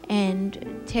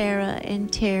 and Tara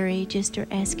and Terry just are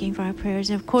asking for our prayers.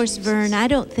 And of course, Vern, I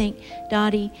don't think,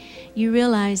 Dottie, you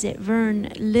realize that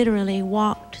Vern literally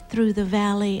walked through the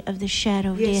valley of the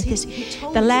shadow of death. He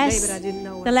told me today, but I didn't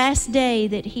know it. The last day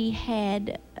that he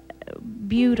had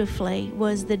beautifully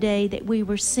was the day that we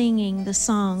were singing the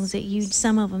songs that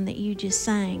some of them that you just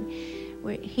sang.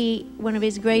 Where one of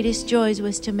his greatest joys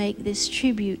was to make this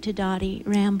tribute to Dottie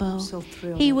Rambo. So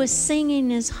thrilled. He was singing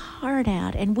his heart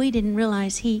out, and we didn't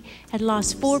realize he had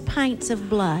lost 4 pints of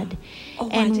blood. Oh,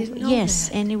 and I didn't know yes,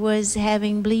 that. and he was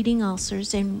having bleeding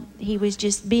ulcers, and he was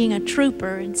just being a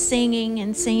trooper and singing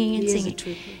and singing and He is a singing.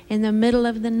 trooper. In the middle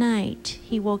of the night,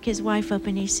 he woke his wife up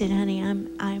and he said, "Honey,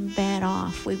 I'm bad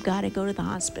off. We've got to go to the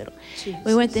hospital." Jesus.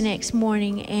 We went the next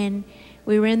morning, and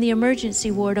we were in the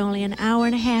emergency ward only an hour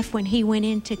and a half when he went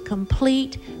into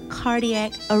complete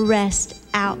cardiac arrest,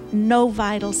 out, no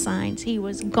vital signs. He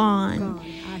was gone.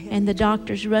 And the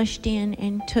doctors rushed in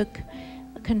and took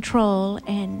control,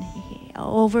 and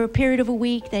over a period of a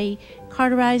week, they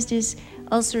cauterized his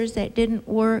ulcers that didn't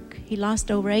work. He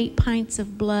lost over 8 pints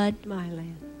of blood. My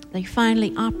land. They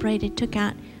finally operated, took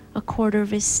out a quarter of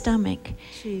his stomach.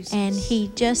 Jesus. And he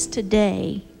just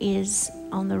today is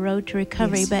on the road to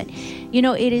recovery. Yes. But, you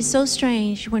know, it is so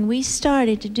strange. When we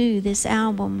started to do this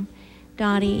album,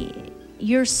 Dottie,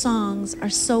 your songs are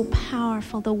so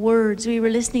powerful. The words, we were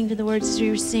listening to the words as we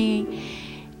were singing.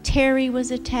 Terry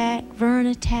was attacked, Vern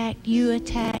attacked, you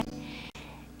attacked.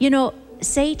 You know,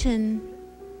 Satan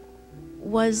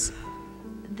was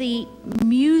the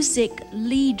music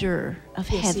leader of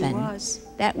heaven. He was.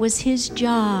 That was his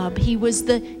job. He was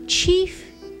the chief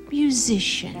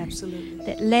musician. Absolutely.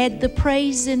 That led the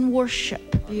praise and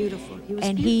worship. Beautiful. He was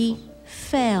and beautiful. he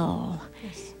fell.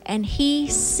 Yes. And he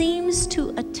seems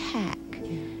to attack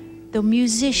the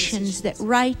musicians that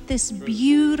write this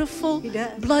beautiful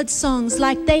blood songs,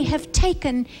 like they have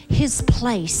taken his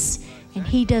place, and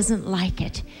he doesn't like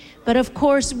it. But of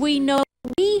course we know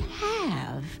we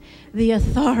have the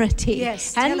authority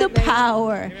Yes, and tell the it, baby.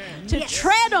 power to Yes.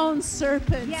 tread on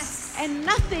serpents, Yes. and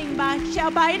nothing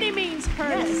shall by any means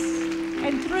hurt Yes. us.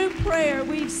 And through prayer,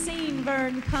 we've seen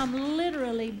Vern come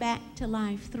literally back to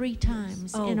life 3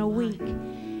 times in a week.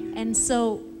 And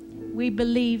so we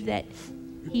believe that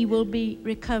he will be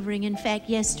recovering. In fact,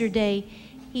 yesterday,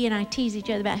 he and I teased each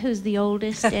other about who's the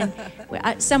oldest. And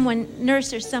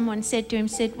nurse or someone said to him,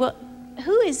 well,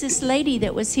 who is this lady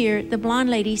that was here? The blonde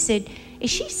lady said,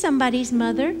 is she somebody's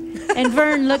mother? And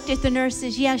Vern looked at the nurse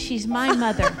and says, yeah, she's my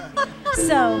mother.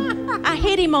 So I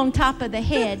hit him on top of the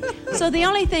head. So the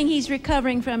only thing he's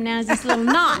recovering from now is this little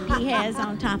knot he has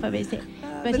on top of his head.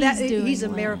 But he's a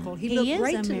well. miracle. He looked is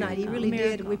great a tonight. He miracle, really did.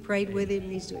 miracle. We prayed with him,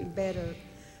 and he's doing better.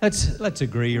 Let's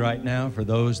agree right now for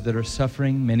those that are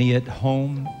suffering, many at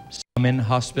home, some in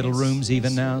hospital rooms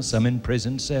even now, some in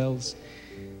prison cells,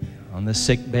 on the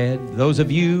sick bed. Those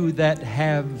of you that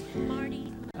have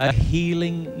a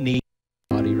healing need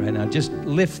in your body right now, just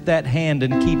lift that hand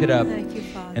and keep it up. Thank you,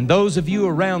 Father. And those of you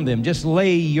around them, just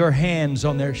lay your hands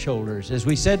on their shoulders. As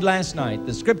we said last night,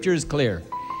 the scripture is clear.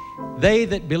 They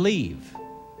that believe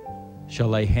shall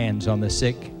lay hands on the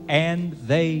sick, and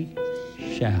they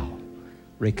shall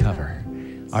recover.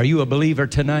 Are you a believer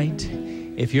tonight?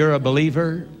 If you're a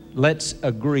believer, let's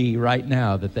agree right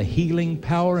now that the healing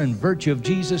power and virtue of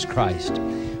Jesus Christ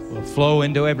will flow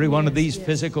into every one of these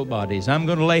physical bodies. I'm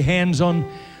going to lay hands on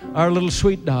our little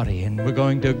sweet Dottie, and we're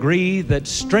going to agree that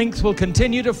strength will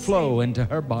continue to flow into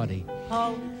her body.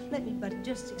 Paul,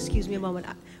 just excuse me a moment.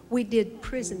 We did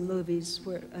prison movies,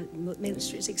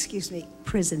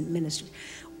 prison ministries,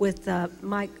 with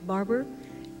Mike Barber,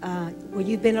 where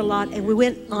you've been a lot, and we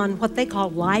went on what they call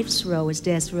Life's Row, is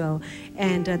Death Row,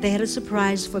 and they had a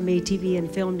surprise for me.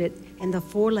 TBN filmed it, and the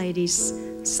 4 ladies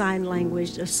sign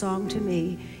language a song to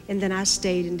me, and then I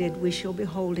stayed and did We Shall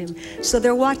Behold Him. So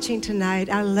they're watching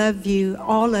tonight. I love you,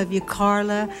 all of you,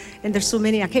 Carla, and there's so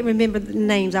many. I can't remember the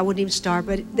names. I wouldn't even start,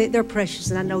 but they're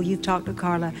precious, and I know you've talked to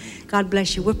Carla. God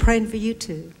bless you. We're praying for you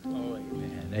too. Oh,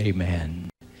 amen. Amen.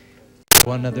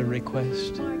 One other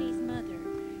request. Marty's mother.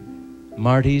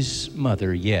 Marty's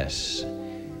mother, yes.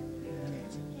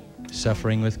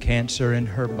 Suffering with cancer in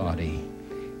her body,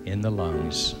 in the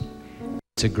lungs.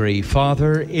 Let's agree.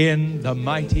 Father, in the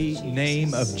mighty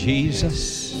name of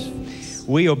Jesus,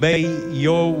 we obey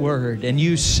your word. And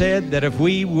you said that if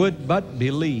we would but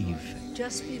believe,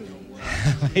 Just believe.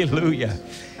 hallelujah,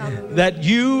 that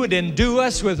you would endue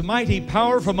us with mighty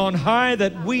power from on high,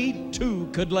 that we too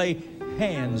could lay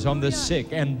hands on the sick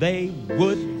and they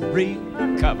would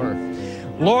recover.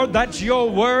 Lord, that's your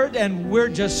word, and we're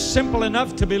just simple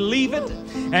enough to believe it.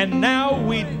 And now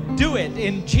we do it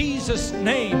in Jesus'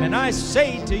 name. And I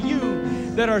say to you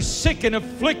that are sick and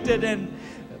afflicted and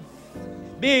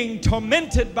being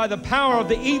tormented by the power of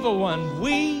the evil one,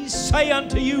 we say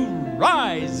unto you,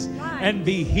 rise and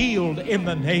be healed in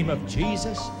the name of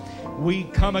Jesus. We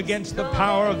come against the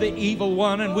power of the evil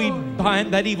one, and we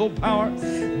bind that evil power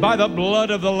by the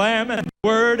blood of the Lamb and the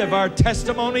word of our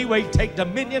testimony. We take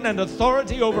dominion and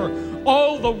authority over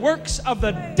all the works of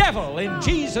the devil in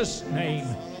Jesus' name.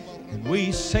 And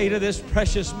we say to this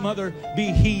precious mother,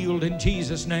 be healed in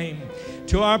Jesus' name.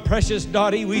 To our precious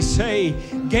Dottie, we say,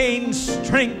 gain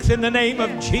strength in the name of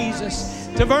Jesus.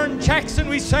 To Vern Jackson,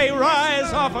 we say,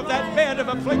 rise off of that bed of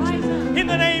affliction in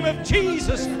the name of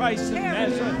Jesus Christ of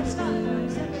Nazareth.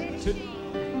 To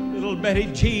little Betty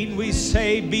Jean, we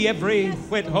say, be every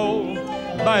whit whole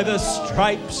by the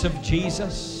stripes of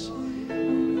Jesus.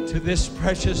 To this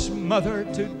precious mother,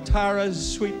 to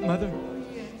Tara's sweet mother,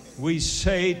 we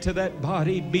say to that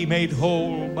body, be made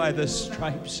whole by the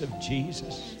stripes of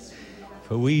Jesus.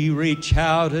 For we reach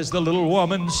out as the little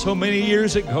woman so many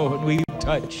years ago, and we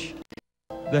touch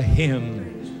the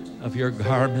hem of your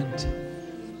garment,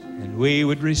 and we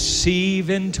would receive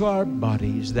into our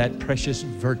bodies that precious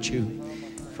virtue.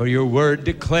 For your word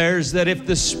declares that if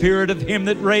the spirit of him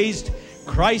that raised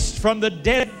Christ from the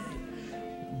dead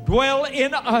dwell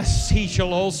in us, he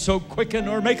shall also quicken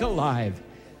or make alive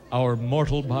our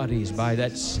mortal bodies by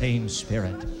that same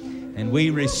spirit. And we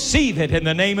receive it in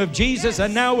the name of Jesus,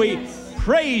 and now we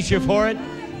praise you for it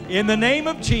in the name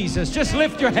of Jesus. Just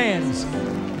lift your hands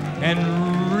and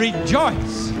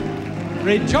rejoice.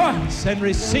 Rejoice and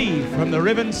receive from the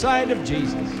riven side of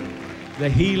Jesus the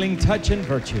healing touch and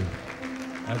virtue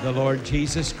of the Lord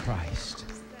Jesus Christ.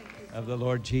 Of the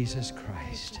Lord Jesus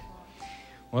Christ.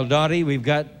 Well, Dottie, we've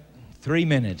got 3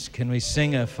 minutes. Can we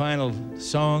sing a final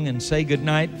song and say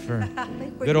goodnight for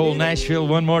good old Nashville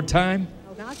one more time?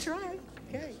 Oh, I'll try.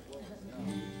 Okay.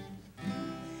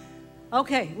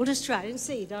 Okay, we'll just try it and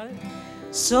see, darling.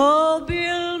 So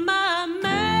build my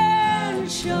mansion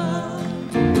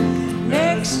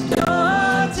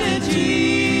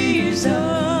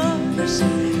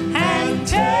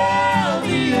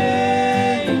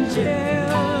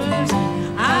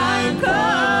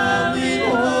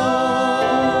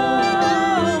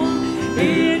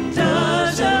It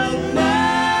doesn't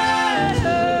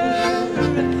matter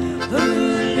who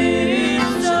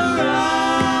lives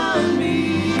around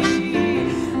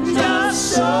me,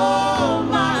 just so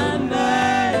my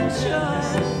mansion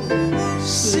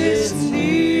sits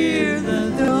near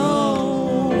the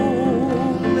throne.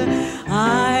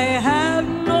 I have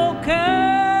no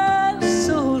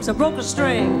castles, I broke a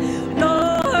string,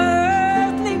 no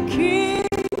earthly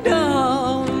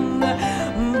kingdom,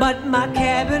 but my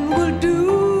cabin will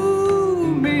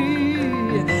do me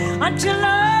until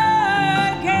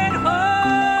I get home.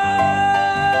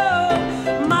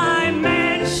 My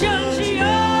mansion's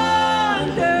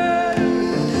yonder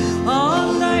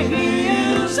on the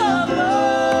hills of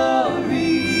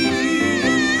glory,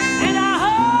 and I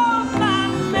hope my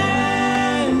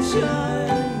mansion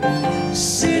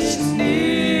sits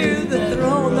near the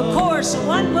throne. The chorus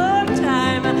one more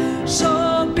time.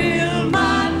 So build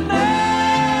my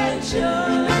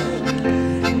mansion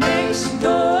next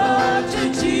door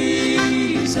to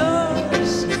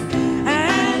Jesus,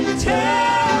 and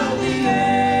tell the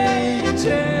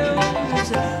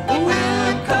angels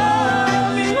we're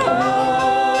coming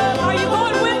home. Are you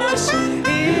going with us?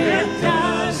 It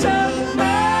doesn't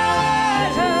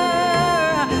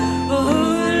matter who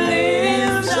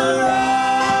lives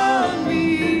around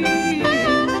me,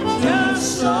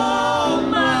 just so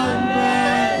my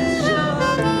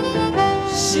mansion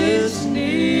sits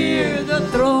near the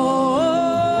throne.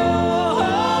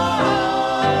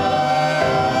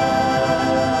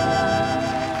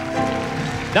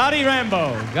 Dottie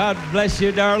Rambo, God bless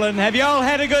you, darling. Have you all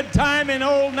had a good time in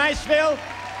old Nashville?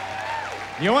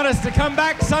 You want us to come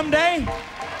back someday?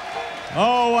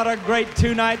 Oh, what a great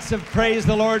 2 nights of praise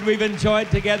the Lord we've enjoyed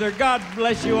together. God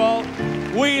bless you all.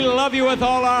 We love you with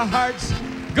all our hearts.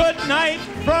 Good night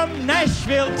from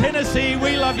Nashville, Tennessee.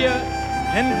 We love you,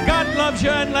 and God loves you,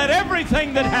 and let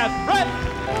everything that hath breath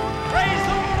praise the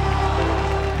Lord.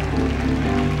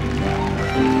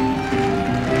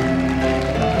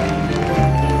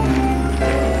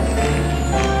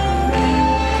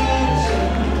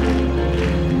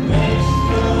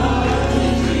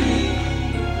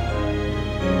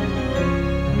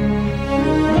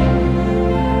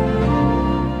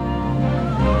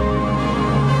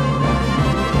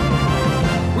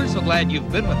 We're so glad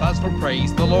you've been with us for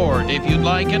Praise the Lord. If you'd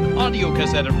like an audio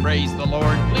cassette of Praise the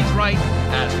Lord, please write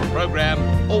as for program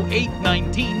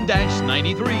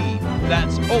 0819-93.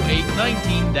 That's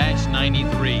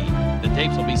 0819-93. The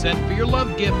tapes will be sent for your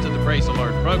love gift to the Praise the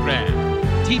Lord program.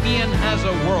 TBN has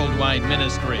a worldwide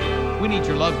ministry. We need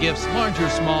your love gifts, large or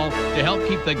small, to help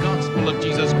keep the gospel of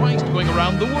Jesus Christ going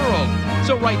around the world.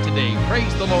 So write today,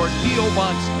 Praise the Lord, P.O.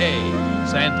 Box A,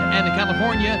 Santa Ana,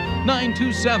 California,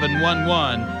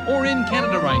 92711. Or in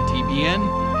Canada, write TBN,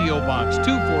 P.O. Box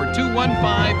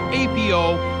 24215,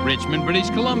 APO, Richmond, British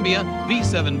Columbia,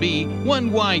 V7B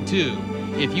 1Y2.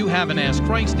 If you haven't asked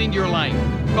Christ into your life,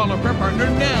 call a prayer partner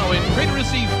now and pray to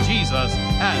receive Jesus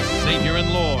as Savior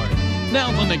and Lord. Now,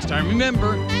 until next time,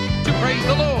 remember to praise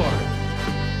the Lord.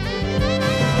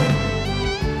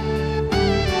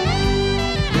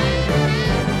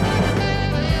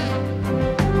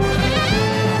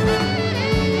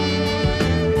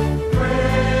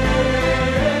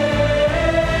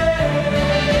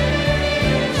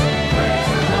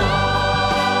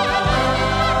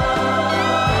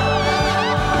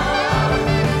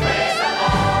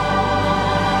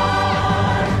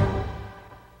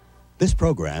 This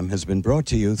program has been brought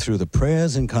to you through the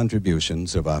prayers and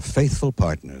contributions of our faithful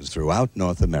partners throughout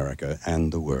North America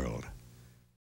and the world.